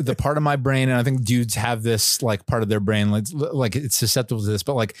 like the part of my brain, and I think dudes have this like part of their brain, like it's susceptible to this.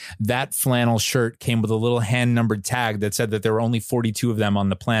 But like that flannel shirt came with a little hand numbered tag that said that there were only 42 of them on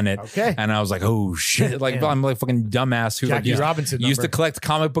the planet. Okay, and I was like, oh shit. Like I'm like fucking dumbass who Jackie like Robinson used to collect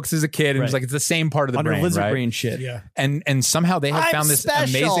comic books as a kid, and it was like it's the same part of the brain, lizard right? brain shit. Yeah, and somehow they have found this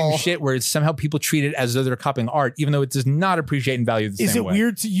amazing shit where it's somehow people treat it as though they're copying art, even though it does not appreciate and value the same way. Is it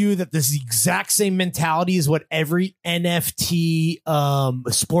weird to you that this exact same mentality is what every NFT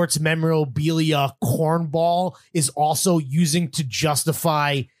sports memorabilia cornball is also using to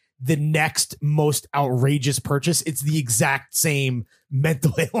justify the next most outrageous purchase? It's the exact same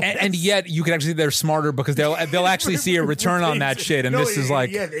mental illness. And yet you can actually, they're smarter because they'll actually see a return on that shit. And this is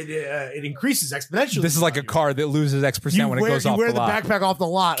like, it increases exponentially. This is like a car that loses X% when it goes off the lot. You wear the backpack off the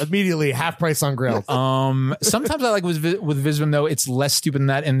lot immediately, half price on grill. Sometimes I like with Visvim though, it's less stupid than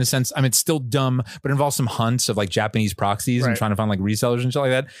that in the sense, I mean, it's still dumb, but it involves some hunts of like Japanese proxies and trying to find like resellers and shit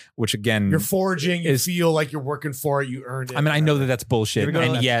like that, which again, you're foraging, you feel like you're working for it, you earned it. I mean, I know that that's bullshit,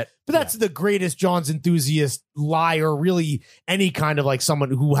 and yet But that's the greatest John's enthusiast lie, or really any kind of like someone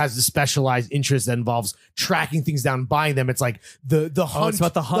who has the specialized interest that involves tracking things down and buying them. It's like the hunt. It's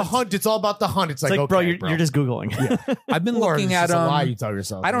about the hunt. The hunt. It's all about the hunt. It's like, okay, bro, you're just Googling. I've been Or looking it's at just a lie you tell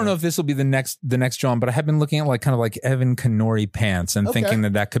yourself. I don't know if this will be the next John, but I have been looking at like kind of like Evan Kenori pants and thinking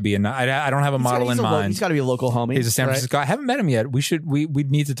that could be I don't have a model in mind. He's got to be a local homie. He's a San Francisco guy. I haven't met him yet.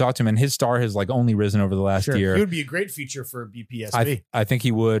 We'd need to talk to him, and his star has like only risen over the last year. He would be a great feature for BPSB. I think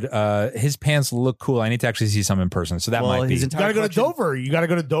he would. His pants look cool. I need to actually see some in person, so that might be. You gotta go to Dover. You gotta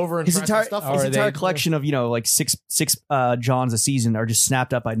go to Dover and his try entire stuff. his entire collection of like six Johns a season are just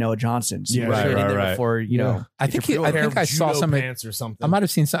snapped up by Noah Johnson. So right. Before I think I saw some pants or something. I might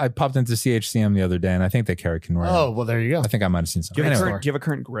have seen some. I popped into CHCM the other day, and I think they carry Kenora. Oh well, there you go. I think I might have seen some. Do you have a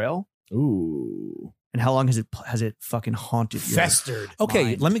current grail? Ooh. And how long has it fucking haunted you? Festered. Okay,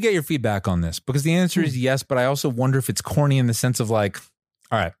 mind? let me get your feedback on this, because the answer is yes, but I also wonder if it's corny in the sense of like,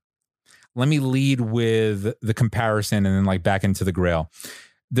 all right, let me lead with the comparison and then like back into the grail.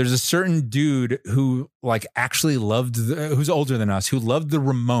 There's a certain dude who like actually who's older than us, who loved the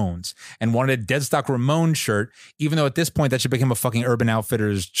Ramones and wanted a dead stock Ramones shirt, even though at this point that should become a fucking Urban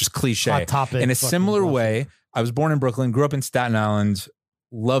Outfitters just cliche. Hot Topic. In a similar way, I was born in Brooklyn, grew up in Staten Island,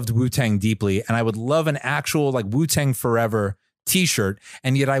 loved Wu-Tang deeply, and I would love an actual like Wu-Tang Forever t-shirt,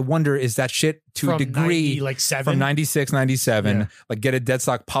 and yet I wonder, is that shit to from a degree 90, like 7? from 96, 97, Yeah. like get a dead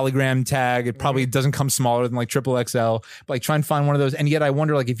stock polygram tag. It probably doesn't come smaller than like triple XL, but like try and find one of those. And yet I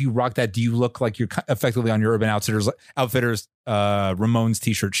wonder, like, if you rock that, do you look like you're effectively on your Urban Outfitters Ramones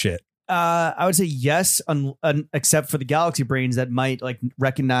t-shirt shit? I would say yes, except for the Galaxy Brains that might like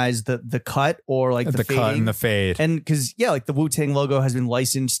recognize the cut or like the cut and the fade. And because like the Wu-Tang logo has been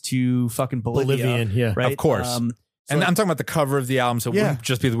licensed to fucking Bolivia, Bolivian, yeah. right? Of course. And I'm talking about the cover of the album, so it wouldn't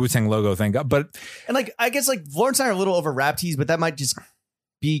just be the Wu-Tang logo, thank God. But like I guess like Lawrence and I are a little over rap tees, but that might just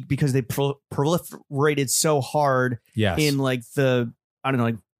be because they proliferated so hard in like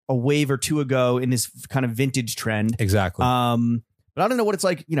like a wave or two ago in this kind of vintage trend. Exactly. But I don't know what it's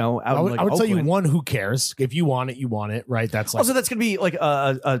like, out I would, in, like, I would tell you Oakland. one, who cares? If you want it, you want it, right? That's like, Also, that's gonna be like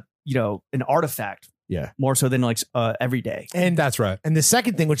a an artifact, more so than like every day. and that's right. And the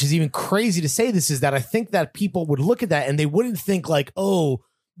second thing, which is even crazy to say this, is that I think that people would look at that and they wouldn't think like, oh,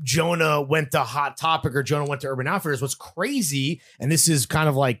 Jonah went to Hot Topic or Jonah went to Urban Outfitters. What's crazy, and this is kind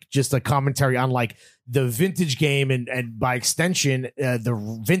of like just a commentary on like the vintage game and by extension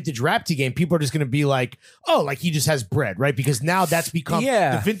the vintage rap tee game, people are just going to be like, oh, like he just has bread, right? Because now that's become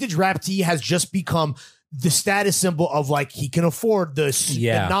the vintage rap tee has just become the status symbol of like he can afford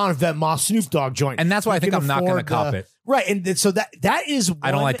the non-vet Moss Snoop Dogg joint, and that's why I think I'm not going to cop it. Right, and so that is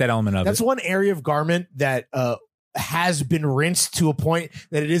I don't like that element of it. That's one area of garment that has been rinsed to a point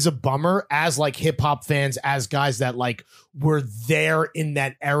that it is a bummer as like hip hop fans, as guys that like were there in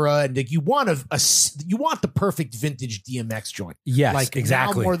that era, and like you want the perfect vintage DMX joint. Yes, like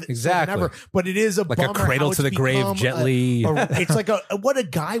exactly, more than ever. But it is a like bummer a Cradle to the Grave, Jet Li. It's like what a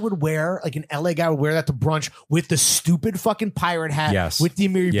guy would wear, like an LA guy would wear that to brunch with the stupid fucking pirate hat, with the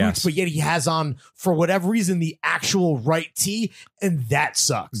Amiri boots, but yet he has on for whatever reason the actual right tee, and that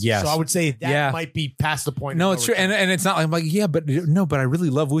sucks. Yes. So I would say that might be past the point. No, it's true, and it's not like but I really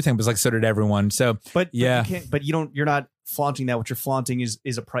love Wu-Tang, but it's like so did everyone. So but you're not flaunting that. What you're flaunting is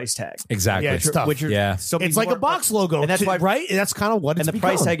a price tag. Exactly. Yeah, it's tough. It's like a box logo, and that's why, right? That's kind of what it's and the become.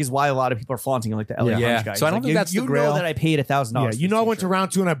 price tag is why a lot of people are flaunting, like the LA Grunge guys. So I don't think that's the grail. You know that I paid $1,000. I went to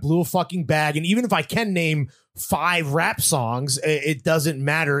round 2 and I blew a fucking bag, and even if I can name 5 rap songs, it doesn't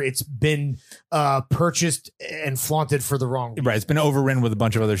matter. It's been purchased and flaunted for the wrong reason. Right. It's been overridden with a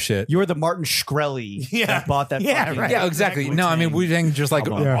bunch of other shit. You're the Martin Shkreli that bought that. Yeah, exactly. No, I mean Wu-Tang just like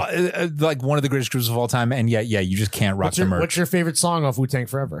like one of the greatest groups of all time, and yet you just can't rock the merch. What's your favorite song off Wu-Tang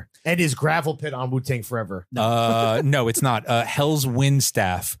Forever? And is Gravel Pit on Wu-Tang Forever? No, it's not. Hell's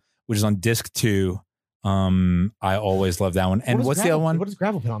Windstaff, which is on disc 2. I always love that one. And what's the other one? What is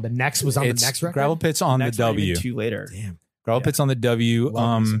Gravel Pit on? The Next was on the next record. Gravel Pit's on the W. 2 later. Damn. Gravel Pit's on the W.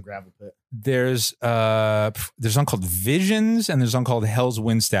 Gravel Pit. There's a song called Visions and there's a song called Hell's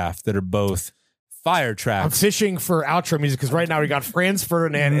Windstaff that are both fire tracks. I'm fishing for outro music because right now we got Franz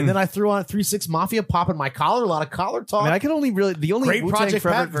Ferdinand, and then I threw on 3 6 Mafia, popping my collar, a lot of collar talk. I mean, I can only the only Great Wu-Tang Project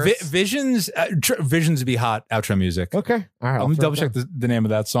Forever Pat. verse. Visions would be hot outro music. Okay, all right. Let me double check the name of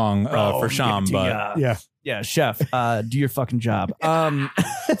that song for Sham, but yeah, chef, do your fucking job.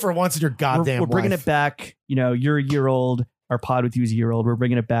 For once in your goddamn we're bringing life. it back. You're a year old. Our pod with you is a year old. We're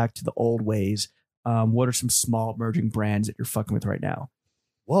bringing it back to the old ways. What are some small emerging brands that you're fucking with right now?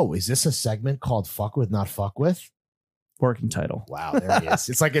 Whoa, is this a segment called Fuck With Not Fuck With? working title. Wow, there he is.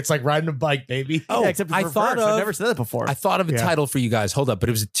 It's like riding a bike, baby. Yeah, except I for thought reverse. I've of- never said that before. I thought of a Yeah. title for you guys. Hold up, but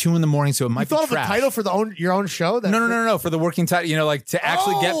it was at 2 a.m, so it might You thought be of a trash. title for your own show? No, for the working title. You know, like to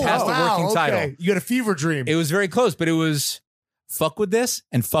actually get past the wow, working okay. title. You got a fever dream. It was very close, but it was fuck with this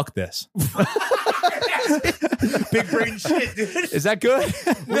and fuck this. Big brain shit, dude. Is that good?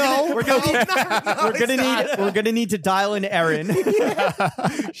 No, we're gonna need to dial in Aaron.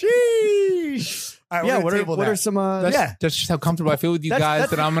 Sheesh. All right, Yeah, we're gonna table what that. are some? That's just how comfortable I feel with you That's- guys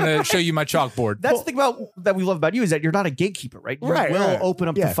that I'm going to show you my chalkboard. That's the thing that we love about you is that you're not a gatekeeper, right? You will open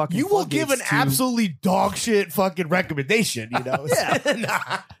up the fucking. You will give an floodgates to- absolutely dog shit fucking recommendation. You know.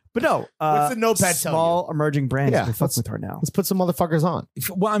 Nah. But no, What's the notepad tell small emerging brands Yeah, we fuck with right now. Let's put some motherfuckers on.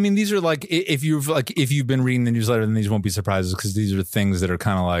 Well, I mean, these are like if you've been reading the newsletter, then these won't be surprises because these are things that are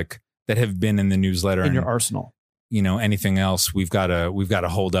kind of like that have been in the newsletter In and your arsenal. you know anything else we've got to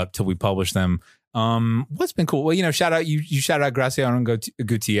hold up till we publish them. What's been cool? Well, you know, shout out you shout out Graciano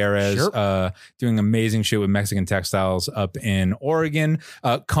Gutierrez, Sure. doing amazing shit with Mexican textiles up in Oregon.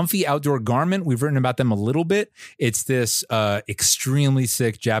 Comfy Outdoor Garment. We've written about them a little bit. It's this extremely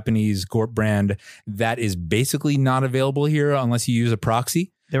sick Japanese Gorp brand that is basically not available here unless you use a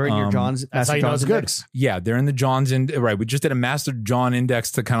proxy. They're in your John's. That's how you know it's good. Index. Yeah, they're in the Johns right. We just did a Master John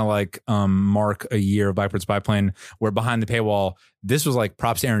Index to kind of like mark a year of Viper's Biplane. Where behind the paywall, this was like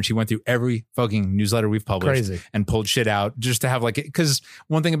props to Erin. She went through every fucking newsletter we've published Crazy. and pulled shit out just to have like because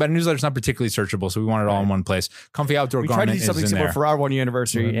one thing about a newsletter is not particularly searchable, so we want it all in one place. Comfy Outdoor We tried to Garment do is something in similar there. for our 1 year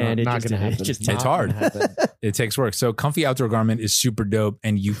anniversary, and not gonna happen. It's hard. It takes work. So Comfy Outdoor Garment is super dope.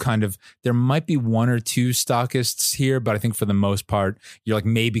 And you kind of, there might be one or two stockists here, but I think for the most part, you're like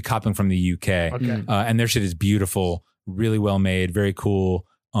maybe copping from the UK. Okay. And their shit is beautiful, really well made, very cool.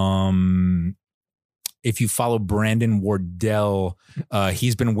 If you follow Brandon Wardell,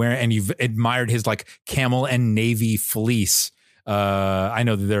 he's been wearing, and you've admired his like camel and navy fleece. I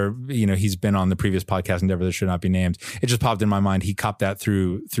know that he's been on the previous podcast Endeavor that should not be named. It just popped in my mind. He copped that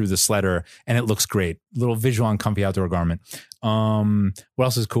through the Sledder and it looks great. Little visual on Comfy Outdoor Garment. What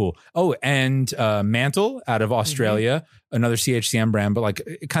else is cool? Oh, and Mantle out of Australia, another CHCM brand, but like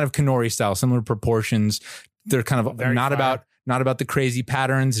kind of Kenori style, similar proportions. They're kind of Very not fire. about the crazy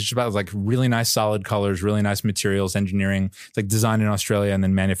patterns. It's just about like really nice solid colors, really nice materials, engineering. It's like designed in Australia and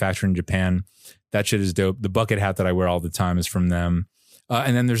then manufactured in Japan. That shit is dope. The bucket hat that I wear all the time is from them.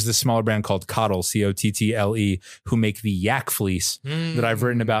 And then there's this smaller brand called Cottle, Cottle, who make the yak fleece that I've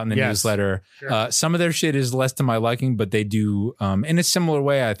written about in the newsletter. Sure. Some of their shit is less to my liking, but they do in a similar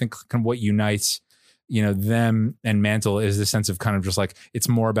way. I think kind of what unites, them and Mantle is the sense of kind of just like it's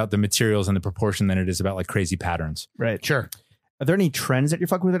more about the materials and the proportion than it is about like crazy patterns. Right. Sure. Are there any trends that you're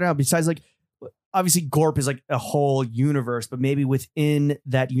fucking with right now besides like? Obviously, Gorp is like a whole universe, but maybe within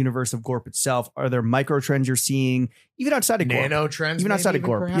that universe of Gorp itself, are there micro trends you're seeing even outside of Gorp? Nano trends, Even outside of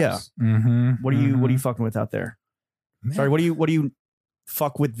Gorp, perhaps? Mm-hmm. What are you fucking with out there? Sorry, what do you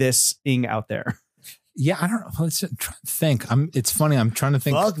fuck with this-ing out there? Yeah, I don't know. Let's try to think. It's funny. I'm trying to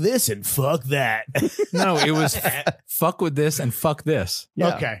think. Fuck this and fuck that. No, it was fuck with this and fuck this.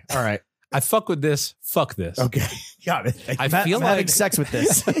 Yeah. Okay. All right. I fuck with this. Fuck this. Okay. Got it. I I'm feel having like sex with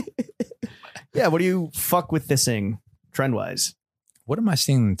this. Yeah, what do you fuck with this-ing trend-wise? what am I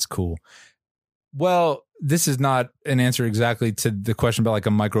seeing that's cool? Well, this is not an answer exactly to the question about like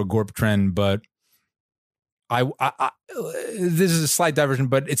a micro Gorp trend, but I this is a slight diversion,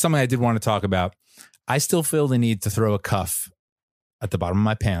 but it's something I did want to talk about. I still feel the need to throw a cuff at the bottom of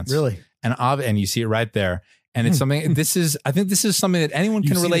my pants. Really? And you see it right there. And it's something, I think this is something that anyone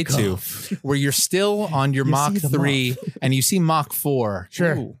can relate to, where you're still on your Mach 3 and you see Mach 4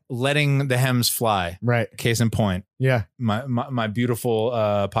 Sure. letting the hems fly. Right. Case in point, Yeah. my beautiful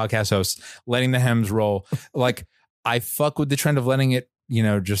podcast host letting the hems roll. Like I fuck with the trend of letting it,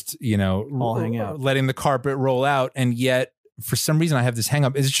 all hang out, letting the carpet roll out. And yet for some reason I have this hang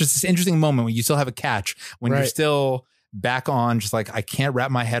up. It's just this interesting moment when you still have a catch, when you're still back on, just like I can't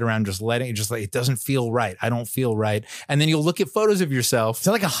wrap my head around just letting it, just like it doesn't feel right. I don't feel right. And then you'll look at photos of yourself. Is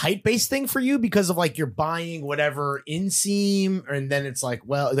that like a height based thing for you because of like you're buying whatever inseam, and then it's like,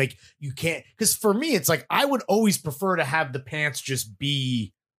 well, like you can't, because for me it's like I would always prefer to have the pants just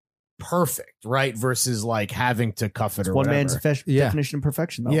be perfect, right? Versus like having to cuff it or one whatever. man's definition of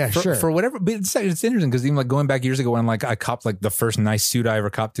perfection, though. Yeah, sure. For whatever, but it's interesting because even like going back years ago when like I copped like the first nice suit I ever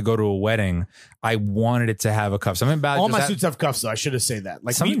copped to go to a wedding, I wanted it to have a cuff. Something about all just my that- suits have cuffs though. I should have said that.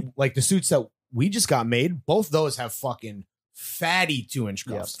 Like like the suits that we just got made, both those have fucking fatty 2-inch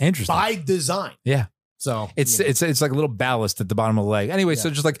cuffs. Interesting. By design. Yeah. So It's like a little ballast at the bottom of the leg. Anyway, so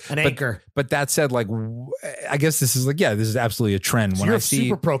just like an anchor. But that said, like I guess this is like this is absolutely a trend. So When you're I a see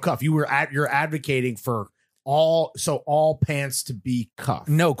super pro cuff. You're advocating for all pants to be cuffed.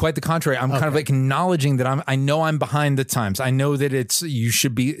 No, quite the contrary. I'm kind of like acknowledging that I know I'm behind the times. I know that you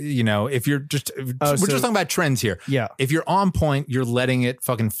should be, if you're just, we're just talking about trends here. Yeah. If you're on point, you're letting it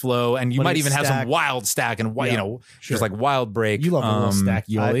fucking flow, and you might even have some wild stack and just like wild break. You love a little stack,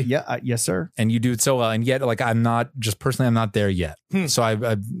 Yoli. Yes, sir. And you do it so well. And yet, like, I'm not there yet. So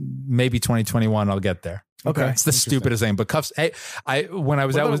I maybe 2021, I'll get there. Okay. It's the stupidest thing. But cuffs, hey, when I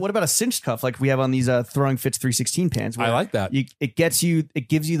was what about a cinched cuff like we have on these Throwing Fits 316 pants? I like that. It gives you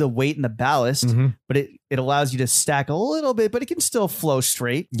the weight and the ballast, but it allows you to stack a little bit, but it can still flow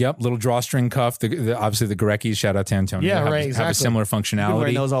straight. Yep. Little drawstring cuff. Obviously the Goreckis, shout out to Antonio. Yeah, right. Exactly. Have a similar You've been functionality.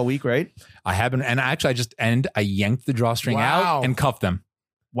 wearing those all week, right? I haven't. And actually I yanked the drawstring out and cuffed them.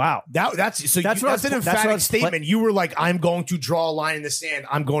 Wow. That's an emphatic statement. You were like, I'm going to draw a line in the sand.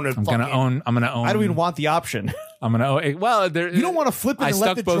 I'm going to own. I don't even want the option. I'm going to own. Well, you don't want to flip it and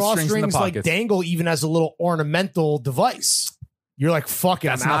let the drawstrings like dangle even as a little ornamental device. You're like, fuck it.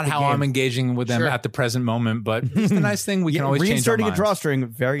 That's not how I'm engaging with them at the present moment, but it's a nice thing. We can always change our minds. Reinserting a drawstring,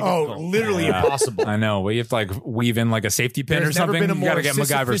 very difficult. Literally impossible. I know. We have to like weave in like a safety pin or something. Never been a you got to get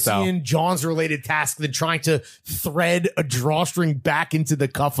MacGyver style. Jaws related task than trying to thread a drawstring back into the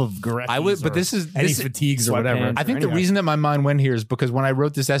cuff of Gorecki. But this is fatigues or whatever. I think the reason that my mind went here is because when I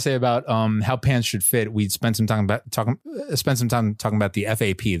wrote this essay about how pants should fit, we'd spent some time talking about the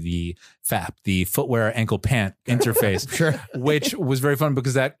FAP, the FAP, the footwear ankle pant interface, which was very fun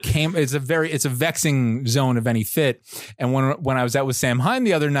because it's a vexing zone of any fit. And when I was out with Sam Hine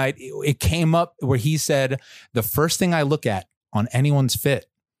the other night, it came up where he said the first thing I look at on anyone's fit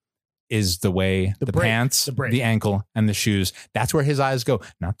is the way the pants, the ankle, and the shoes. That's where his eyes go.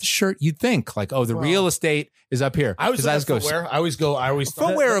 Not the shirt. You'd think like, the real estate is up here. His eyes go. I always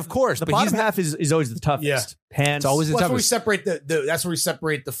footwear, of course. The bottom half is always the toughest. Yeah. Pants. It's always the toughest. That's where we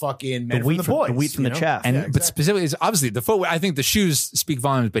separate the fucking men from the boys. The wheat from the chaff. And but specifically, it's obviously the footwear. I think the shoes speak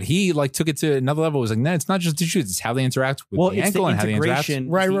volumes. But he like took it to another level. It was like, no, it's not just the shoes. It's how they interact with the ankle and how they interact.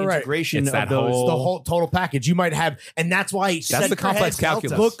 Right. Integration of the whole total package. You might have, and that's why that's the complex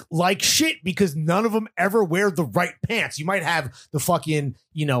calculus. Look like shit because none of them ever wear the right pants. You might have the fucking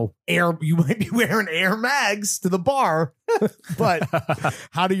Air. You might be wearing Air Mags to the bar, but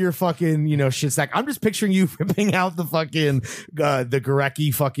how do your fucking shit stack? I'm just picturing you ripping out the fucking the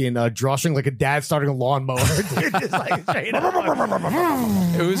Gorecki fucking drawstring like a dad starting a lawnmower. Dude, just like straight up.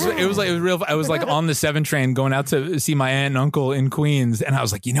 It was real. I was like on the 7 train going out to see my aunt and uncle in Queens, and I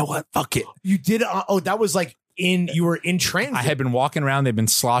was like, you know what? Fuck it. You did. That was like. You were in transit. I had been walking around. They'd been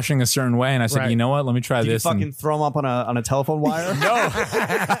sloshing a certain way, and I said, "You know what? Let me try this." You fucking throw them up on a telephone wire? No.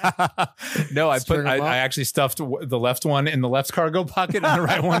 I actually stuffed the left one in the left cargo pocket and the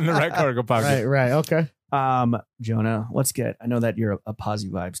right one in the right cargo pocket. Right. Okay. Jonah, I know that you're a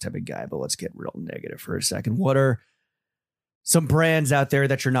positive vibes type of guy, but let's get real negative for a second. What are some brands out there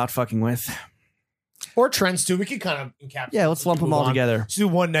that you're not fucking with? Or trends too. We can kind of encapsulate. Yeah, let's lump them all together. Let's do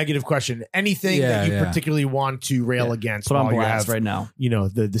one negative question. Anything that you particularly want to rail against? Put on blast right now.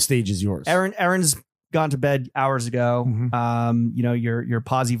 The stage is yours. Aaron's gone to bed hours ago. Mm-hmm. Your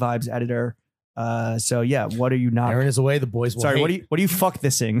Posy Vibes editor. So yeah, what are you not? Aaron is away. The boys will. Sorry, what are you fuck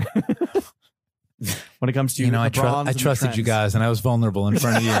thising? When it comes to I trusted you guys, and I was vulnerable in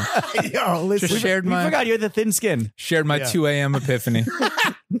front of you. Yo, listen, we forgot you had the thin skin. Shared my 2 a.m. epiphany.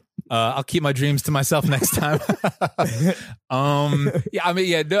 I'll keep my dreams to myself next time.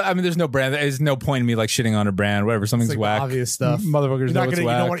 There's no brand. There's no point in me like shitting on a brand, whatever. Something's whack. Obvious stuff. Motherfuckers know it's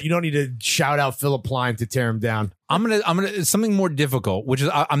whack. You don't need to shout out Philip Plein to tear him down. I'm gonna something more difficult, which is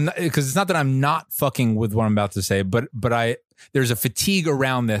I'm not, because it's not that I'm not fucking with what I'm about to say, but there's a fatigue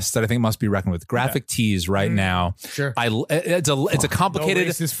around this that I think must be reckoned with. Graphic tees right now. Sure. It's a complicated.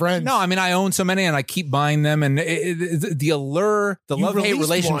 No racist friends. No, I mean I own so many and I keep buying them, and the allure, the love-hate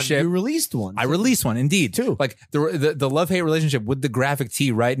relationship. You released one. I released one indeed too. Like the love-hate relationship with the graphic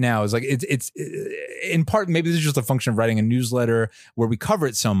tee right now is like it's in part maybe this is just a function of writing a newsletter where we cover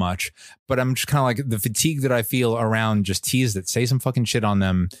it so much, but I'm just kind of like the fatigue that I feel around just tees that say some fucking shit on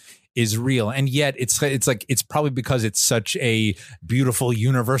them is real. And yet it's probably because it's such a beautiful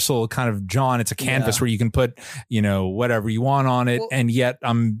universal kind of John. It's a canvas where you can put, whatever you want on it. And yet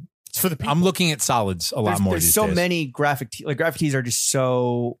I'm looking at solids a lot more. There's so many graphic tees are just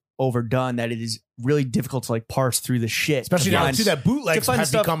so overdone that it is really difficult to like parse through the shit. Especially now too that bootlegs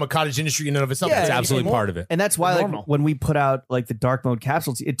have become a cottage industry in and of itself. Yeah, it's absolutely part of it. And that's why like when we put out like the dark mode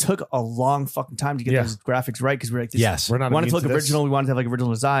capsules, it took a long fucking time to get those graphics right because we're like, we're not. We wanted to look original. We wanted to have like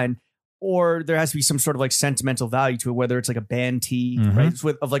original design, or there has to be some sort of like sentimental value to it, whether it's like a band tee, right,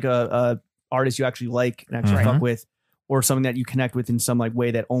 of like a artist you actually like and actually fuck with, or something that you connect with in some like way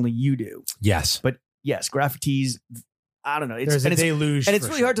that only you do. Yes, but yes, graphic tees. I don't know. There's a deluge, and it's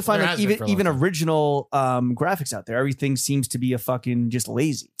really hard to find There like has been for a even long time. original graphics out there. Everything seems to be a fucking just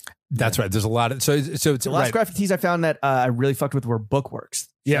lazy. That's right. There's a lot of so it's The last right. graphic tees I found that I really fucked with were Bookworks.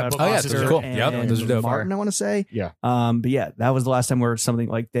 Yeah, Shout out oh, to yeah, Oscar those are cool. and Yep, those are dope. Martin, I want to say. Yeah. But yeah, that was the last time where something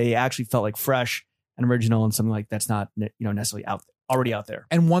like they actually felt like fresh and original and something like that's not necessarily already out there.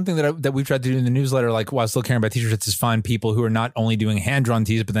 And one thing that we've tried to do in the newsletter, like while still caring about t-shirts, is find people who are not only doing hand-drawn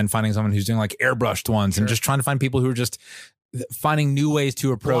tees, but then finding someone who's doing like airbrushed ones, and just trying to find people who are just finding new ways to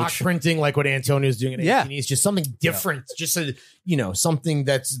Block approach. printing, like what Antonio's doing at Yeah. 18. It's just something different. Just something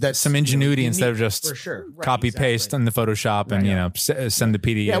that's Some ingenuity instead of unique, just for sure. Right, copy exactly. paste in the Photoshop and send the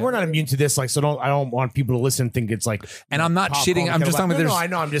PDF. Yeah, we're not immune to this. Like, so I don't want people to listen and think it's like. And I'm not pop shitting. culture I'm just talking about no, there's. I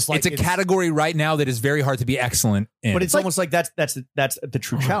know. I'm just like it's a category right now that is very hard to be excellent in. But it's almost like that's the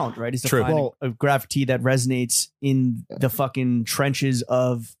true challenge, right? Is to True. find Well- a graphic tee that resonates in the fucking trenches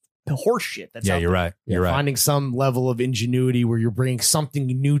of the horse shit. That's yeah, out you're there. right. You're right. Finding some level of ingenuity where you're bringing something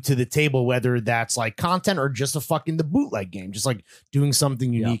new to the table, whether that's like content or just a fucking the bootleg game, just like doing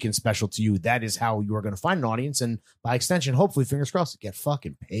something unique and special to you. That is how you are going to find an audience, and by extension, hopefully, fingers crossed, get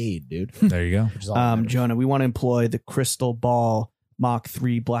fucking paid, dude. There you go. Which is all that matters. Jonah, we want to employ the Crystal Ball Mach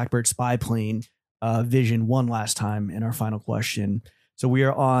 3 Blackbird spy plane vision one last time in our final question. So we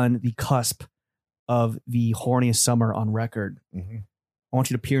are on the cusp of the horniest summer on record. Mhm. I want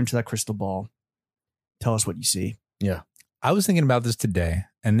you to peer into that crystal ball. Tell us what you see. I was thinking about this today,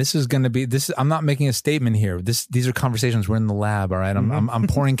 and this is going to be this. I'm not making a statement here. These are conversations. We're in the lab. All right. I'm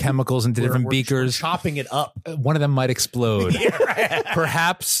pouring chemicals into different We're beakers. chopping it up. One of them might explode.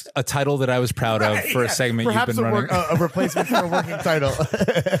 Perhaps a title that I was proud of for a segment Perhaps you've been running. a replacement for a working title.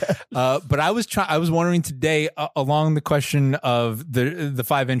 But I was wondering today along the question of the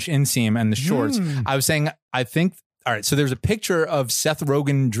 5-inch inseam and the shorts. I was saying I think. All right, so there's a picture of Seth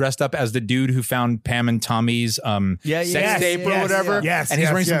Rogen dressed up as the dude who found Pam and Tommy's sex tape or whatever. Yes, and he's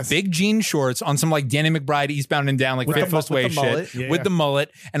wearing yes. some big jean shorts on some like Danny McBride Eastbound and Down like With Fifth the West Way mullet. shit Yeah, with yeah. the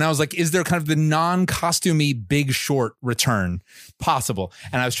mullet. And I was like, is there kind of the non-costumey Big Short return possible?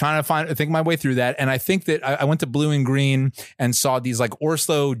 And I was trying to think my way through that. And I think that I went to Blue and Green and saw these like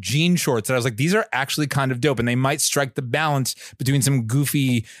Orslo jean shorts. And I was like, these are actually kind of dope. And they might strike the balance between some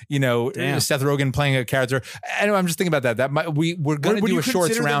goofy, Seth Rogen playing a character. Anyway, I'm just thinking about that. We're going to Would do you a shorts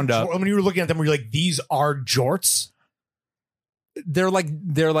consider them roundup. When you were looking at them, were you like, these are jorts? They're like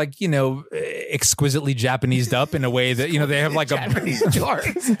exquisitely Japanesed up in a way that they have like Japanese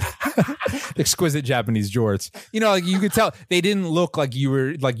jorts. exquisite Japanese jorts. Like you could tell they didn't look like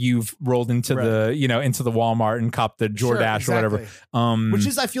you've rolled into into the Walmart and copped the Jordache Sure, or whatever. exactly. Which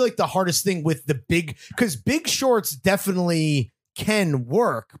is, I feel like, the hardest thing with the because big shorts definitely can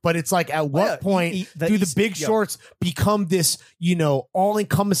work, but it's like, at what point do the big shorts become this,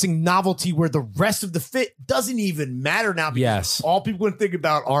 all-encompassing novelty where the rest of the fit doesn't even matter now? Because Yes. all people can think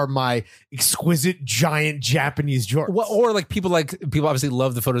about are my exquisite giant Japanese jorts. Or like people obviously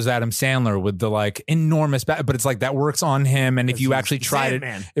love the photos of Adam Sandler with the like enormous back, but it's like that works on him. And if you actually tried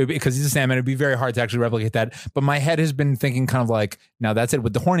Sandman. it, because he's a Sandman, it'd be very hard to actually replicate that. But my head has been thinking kind of like, now that's it.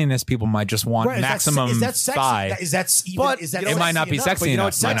 With the horniness, people might just want Right, maximum is that sexy? thigh. Is that even? But is that it might not be enough? sexy But you know enough.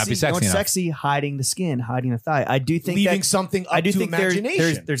 what's Might not sexy? be sexy enough. Sexy, hiding the skin, hiding the thigh. I do think Leaving that something up I do to think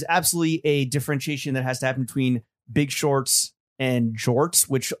imagination. there's absolutely a differentiation that has to happen between big shorts and jorts,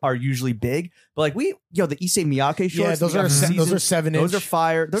 which are usually big. But like the Issei Miyake shorts, Yeah, those we got are from those are Season, 7-inch. Those are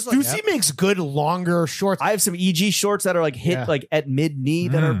fire. Those are Stussy makes good longer shorts. I have some EG shorts that are like hit Yeah. like at mid knee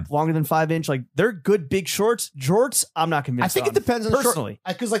that are longer than 5-inch. Like they're good big shorts. Jorts, I'm not convinced. I think on. it depends on personally.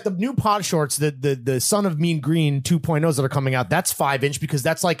 because like the new pod shorts, the Son of Mean Green 2.0s that are coming out, that's 5-inch because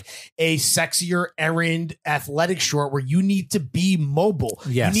that's like a sexier errand athletic short where you need to be mobile.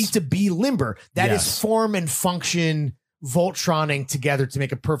 Yes. You need to be limber. That is Yes. form and function Voltroning together to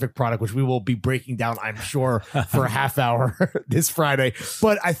make a perfect product, which we will be breaking down, I'm sure, for a half hour this Friday.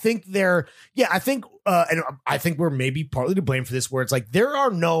 But I think and I think we're maybe partly to blame for this, where it's like there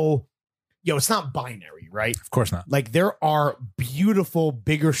are no, it's not binary, right? Of course not. Like there are beautiful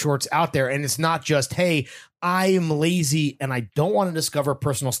bigger shorts out there, and it's not just, hey, I am lazy and I don't want to discover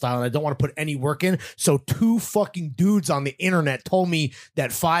personal style and I don't want to put any work in. So 2 fucking dudes on the internet told me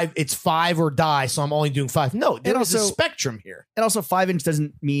that it's 5 or die, so I'm only doing 5. No, there is a spectrum here. And also 5-inch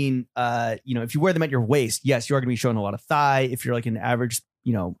doesn't mean, if you wear them at your waist, yes, you are going to be showing a lot of thigh. If you're like an average,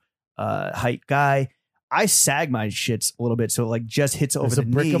 height guy, I sag my shits a little bit, so it like just hits over There's the a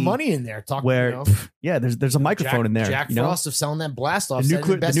brick knee, of money in there. where there's a microphone in there. Jack Frost of selling that blast off. The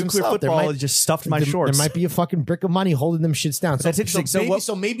nuclear football is just stuffed my shorts. There might be a fucking brick of money holding them shits down. That's interesting.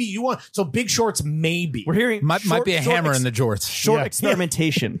 So maybe you want big shorts. Maybe We're hearing Might be a hammer in the jorts. short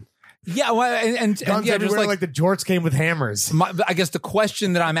experimentation. Yeah, well, and Guns yeah, everywhere, just like the jorts came with hammers. I guess the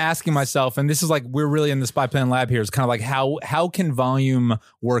question that I'm asking myself, and this is like we're really in the Spy Plan Lab here, is kind of like how can volume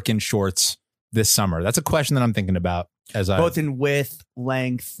work in shorts this summer? That's a question that I'm thinking about as Both in width,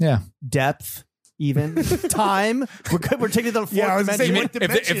 length, yeah. depth, even time. We're taking the fourth Yeah, I was gonna say, dimension. what if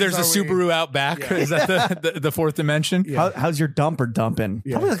there's a dimensions are we- Subaru out back, is that the fourth dimension? How's your dumper dumping?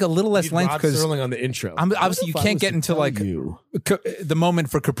 Yeah. Probably like a little less Need length Rod because Serling on the intro. obviously you can't get into like the moment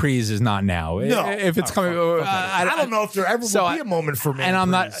for capris is not now. No. If it's coming, I don't know if there ever So will be a moment for me. and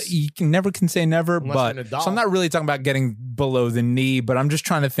I'm not. You can say never, Unless but you're an adult. so I'm not really talking about getting below the knee. But I'm just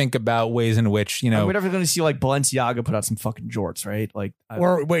trying to think about ways in which We're never going to see like Balenciaga put out some fucking jorts, right? Like,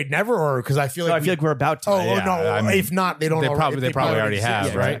 Or wait, never, or because I feel like I feel like we're about to. Oh, Yeah, no! I mean, if not, they don't. They already- probably already exist,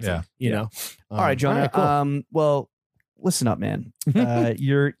 have, right? Yeah. You know. All right, Jonah. cool. Well, listen up, man.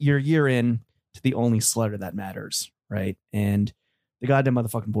 You're year in to the only Slutter that matters, right? And the goddamn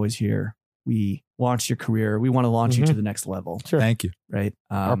motherfucking boys here. We launched your career. We want to launch you to the next level, Thank you. right?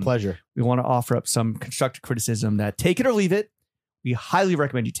 Our pleasure. We want to offer up some constructive criticism that take it or leave it. We highly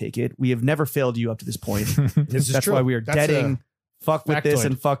recommend you take it. We have never failed you up to this point. This is That's true. why we are That's deading fuck with this factoid.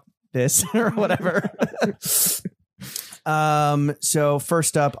 and fuck this or whatever. So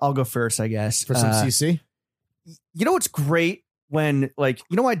first up, I'll go first, I guess. for some CC. You know what's great when why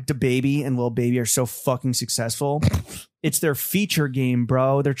DaBaby and Lil Baby are so fucking successful? It's their feature game,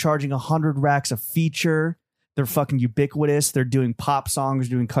 bro. They're charging 100 racks a feature. They're fucking ubiquitous. They're doing pop songs,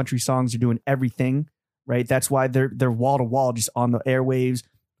 doing country songs, they're doing everything, right? That's why they're wall to wall, just on the airwaves,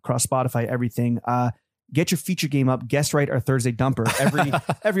 across Spotify, everything. Get your feature game up. Guest right our Thursday dumper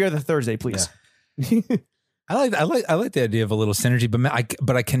every other Thursday, please. I like the idea of a little synergy,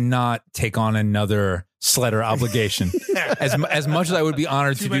 but I cannot take on another Sletter obligation. As much as I would be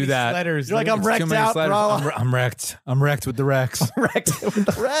honored to do that. You're like, I'm It's wrecked too many out, Sletters. bro. I'm wrecked. I'm wrecked with the Rex. Wrecked with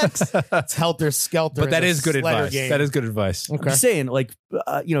the Rex. It's helter skelter. But that as is a good Slatter advice. game. That is good advice. I'm just saying, like,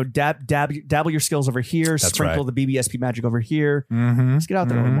 dabble your skills over here, That's sprinkle the BBSP magic over here. Mm-hmm. Let's get out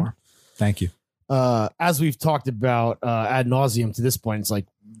there a little more. Thank you. As we've talked about ad nauseum to this point, it's like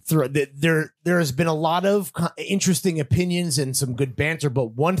there has been a lot of interesting opinions and some good banter, but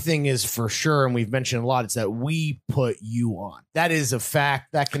one thing is for sure, and we've mentioned a lot, it's that we put you on. That is a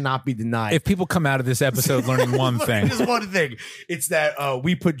fact that cannot be denied. If people come out of this episode learning one thing, Just one thing. It's that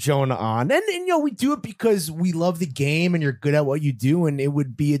we put Jonah on. And we do it because we love the game and you're good at what you do. And it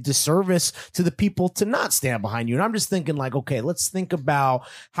would be a disservice to the people to not stand behind you. And I'm just thinking like, okay, let's think about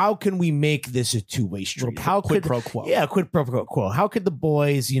how can we make this a two-way street? How quid could pro quo. Yeah, quid pro quo. How could the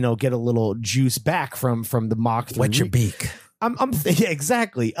boys, get a little juice back from the mock 3? wet your beak. Yeah,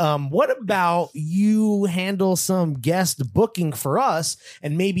 exactly. What about you handle some guest booking for us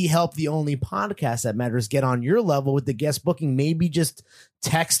and maybe help the only podcast that matters get on your level with the guest booking? Maybe just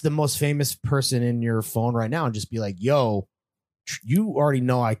text the most famous person in your phone right now and just be like, yo, you already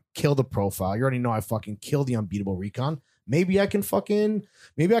know I killed the profile. You already know I fucking killed the unbeatable Recon. Maybe I can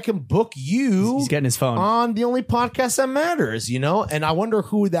book you. He's getting his phone. On the only podcast that matters, And I wonder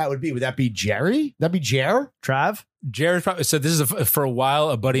who that would be. Would that be Jerry? That'd be Jer? Trav? Jared probably. So this is for a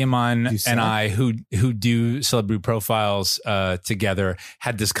while. A buddy of mine Do and I, who do celebrity profiles together,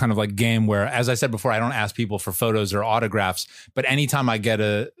 had this kind of like game where, as I said before, I don't ask people for photos or autographs, but anytime I get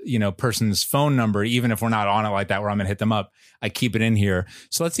a person's phone number, even if we're not on it like that, where I'm gonna hit them up, I keep it in here.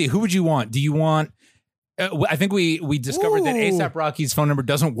 So let's see, who would you want? Do you want? I think we discovered that ASAP Rocky's phone number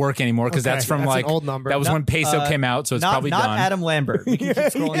doesn't work anymore because that's from an old number. that was when Peso came out, so it's probably not done. Adam Lambert. We can keep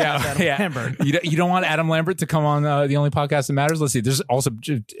scrolling down to Adam Lambert. You don't want Adam Lambert to come on the only podcast that matters. Let's see. There's also,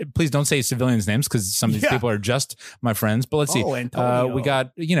 please don't say civilians' names because some of these people are just my friends. But let's see. Antonio. We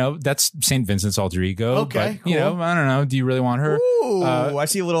got that's St. Vincent's alter ego. Okay, but, cool. I don't know. Do you really want her? Ooh, I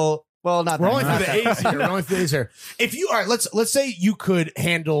see a little. Well, not We're that only much. through the A's here. We're only through the A's here. If you all right, let's say you could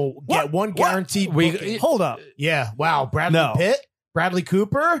get one guaranteed. booking. Hold up. Yeah. Wow. Bradley Pitt, Bradley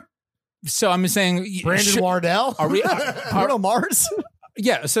Cooper, So I'm saying, Brandon Wardell. Are we? Bruno Mars?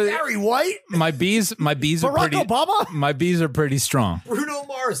 Yeah. So Barry White, my bees are Barack pretty. Obama? My bees are pretty strong. Bruno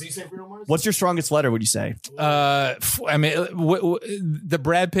Mars. Did you say Bruno Mars? What's your strongest letter, would you say? I mean, the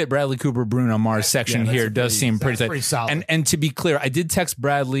Brad Pitt, Bradley Cooper, Bruno Mars section that's here a does pretty- seem pretty that's tight. pretty solid. And to be clear, I did text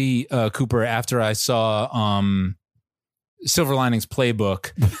Bradley Cooper after I saw Silver Linings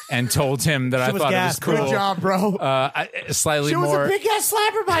Playbook and told him that I was thought gassed. it was cool. Good job, bro. Slightly She was more, a big ass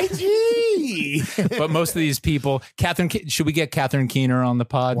slapper by G. but most of these people, should we get Catherine Keener on the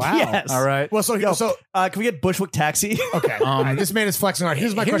pod? Wow. Yes. All right. Well, so Can we get Bushwick Taxi? okay. All right, this man is flexing hard.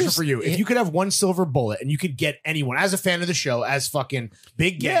 Here's my question for you: if you could have one silver bullet and you could get anyone as a fan of the show, as fucking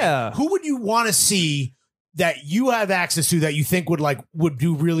big game, Yeah. who would you want to see that you have access to that you think would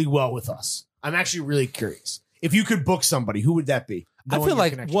do really well with us? I'm actually really curious. If you could book somebody, who would that be? I feel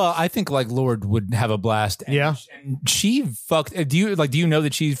like, I think like Lord would have a blast. And, yeah. And she fucked. Do you know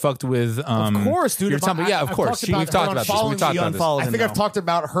that she fucked with? Of course, dude. Of course. We've talked about this. I think I've talked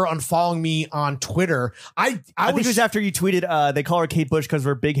about her unfollowing me on Twitter. I think it was after you tweeted, they call her Kate Bush because of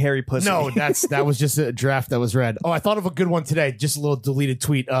her big hairy pussy. No, that was just a draft that was read. Oh, I thought of a good one today. Just a little deleted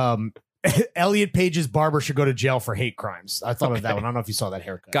tweet. Elliot Page's barber should go to jail for hate crimes. I thought of that one. I don't know if you saw that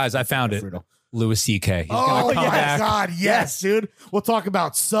haircut. Guys, I found it. Louis C.K. Oh, my God. Yes, dude. We'll talk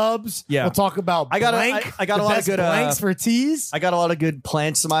about subs. Yeah. We'll talk about I got a lot of good blanks for teas. I got a lot of good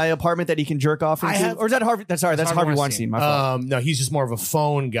plants in my apartment that he can jerk off into. Or is that Harvey? That's Harvey Weinstein. My fault. No, he's just more of a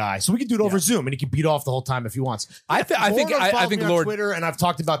phone guy. So we can do it over Zoom, and he can beat off the whole time if he wants. I think Lord Twitter, and I've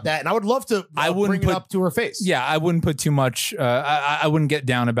talked about that, and I would love to bring it up to her face. Yeah, I wouldn't put too much. I wouldn't get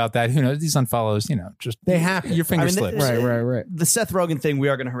down about that. Who knows? These unfollows, just they happen. Your finger slips. Right. The Seth Rogen thing, we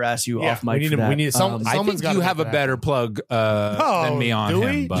are going to harass you off mic. We need I think you have a better plug than me on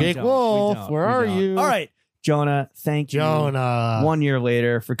him. But Jake Wolf, where are you? All right, Jonah, thank you. Jonah. 1 year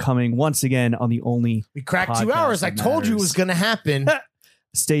later for coming once again on the only We cracked 2 hours. I told you it was going to happen.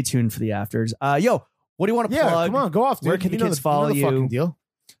 Stay tuned for the afters. Yo, what do you want to plug? Come on, go off, dude. Where can the kids follow you? Fucking deal.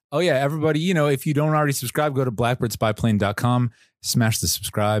 Oh, yeah, everybody, if you don't already subscribe, go to blackbirdspyplane.com. Smash the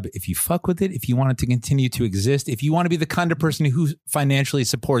subscribe. If you fuck with it, if you want it to continue to exist, if you want to be the kind of person who financially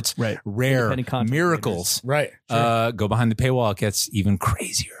supports rare miracles, go behind the paywall. It gets even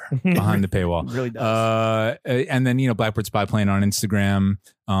crazier behind the paywall. It really does. And then, Blackbird Spy Plane on Instagram.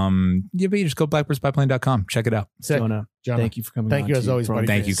 But you just go blackbirdspyplane.com. Check it out. Jonah, thank you for coming. Thank you as always, buddy.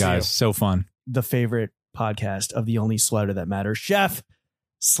 Thank you, guys. So fun. The favorite podcast of the only sweater that matters. Chef,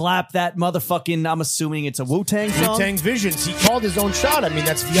 slap that motherfucking, I'm assuming it's a Wu-Tang song. Wu-Tang Visions. He called his own shot. I mean,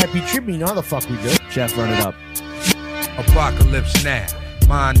 that's VIP tribute. You know how the fuck we do. Chef, run it up. Apocalypse now.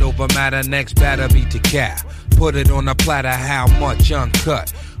 Mind over matter, next batter be to cap. Put it on a platter, how much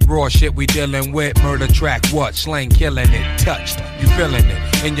uncut? Raw shit we dealing with, murder track, what? Slang killing it, touched, you feeling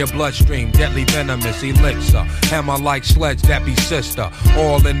it in your bloodstream, deadly venomous elixir. Hammer like sledge, that be sister.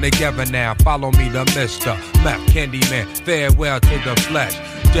 All in together now, follow me to Mr. Meth Candyman, farewell to the flesh.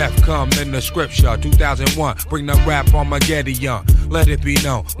 Death come in the scripture, 2001, bring the rap Armageddon. Let it be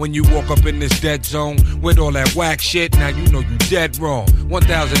known, when you walk up in this dead zone, with all that whack shit, now you know you dead wrong.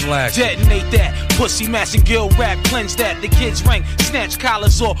 1,000 lash. Detonate that, pussy mass and gill rap, cleanse that. The kids rank, snatch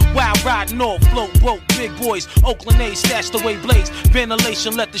collars off, wild riding off, float boat, big boys, Oakland A's, stashed away blades,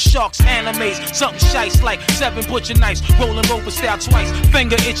 ventilation, let the sharks animate. Something shice like 7 butcher knives, rolling rover style twice,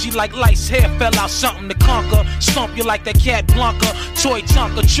 finger itchy like lice, hair fell out, something to conquer, stomp you like that cat Blanca, toy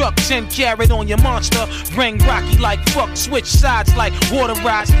Tonka, truck 10 carat on your monster, ring rocky like fuck, switch sides like water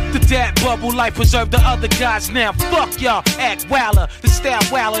rides, the dad bubble life preserve the other guys, now fuck y'all, act wilder, the style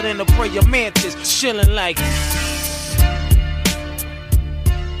wilder than the prayer mantis, chilling like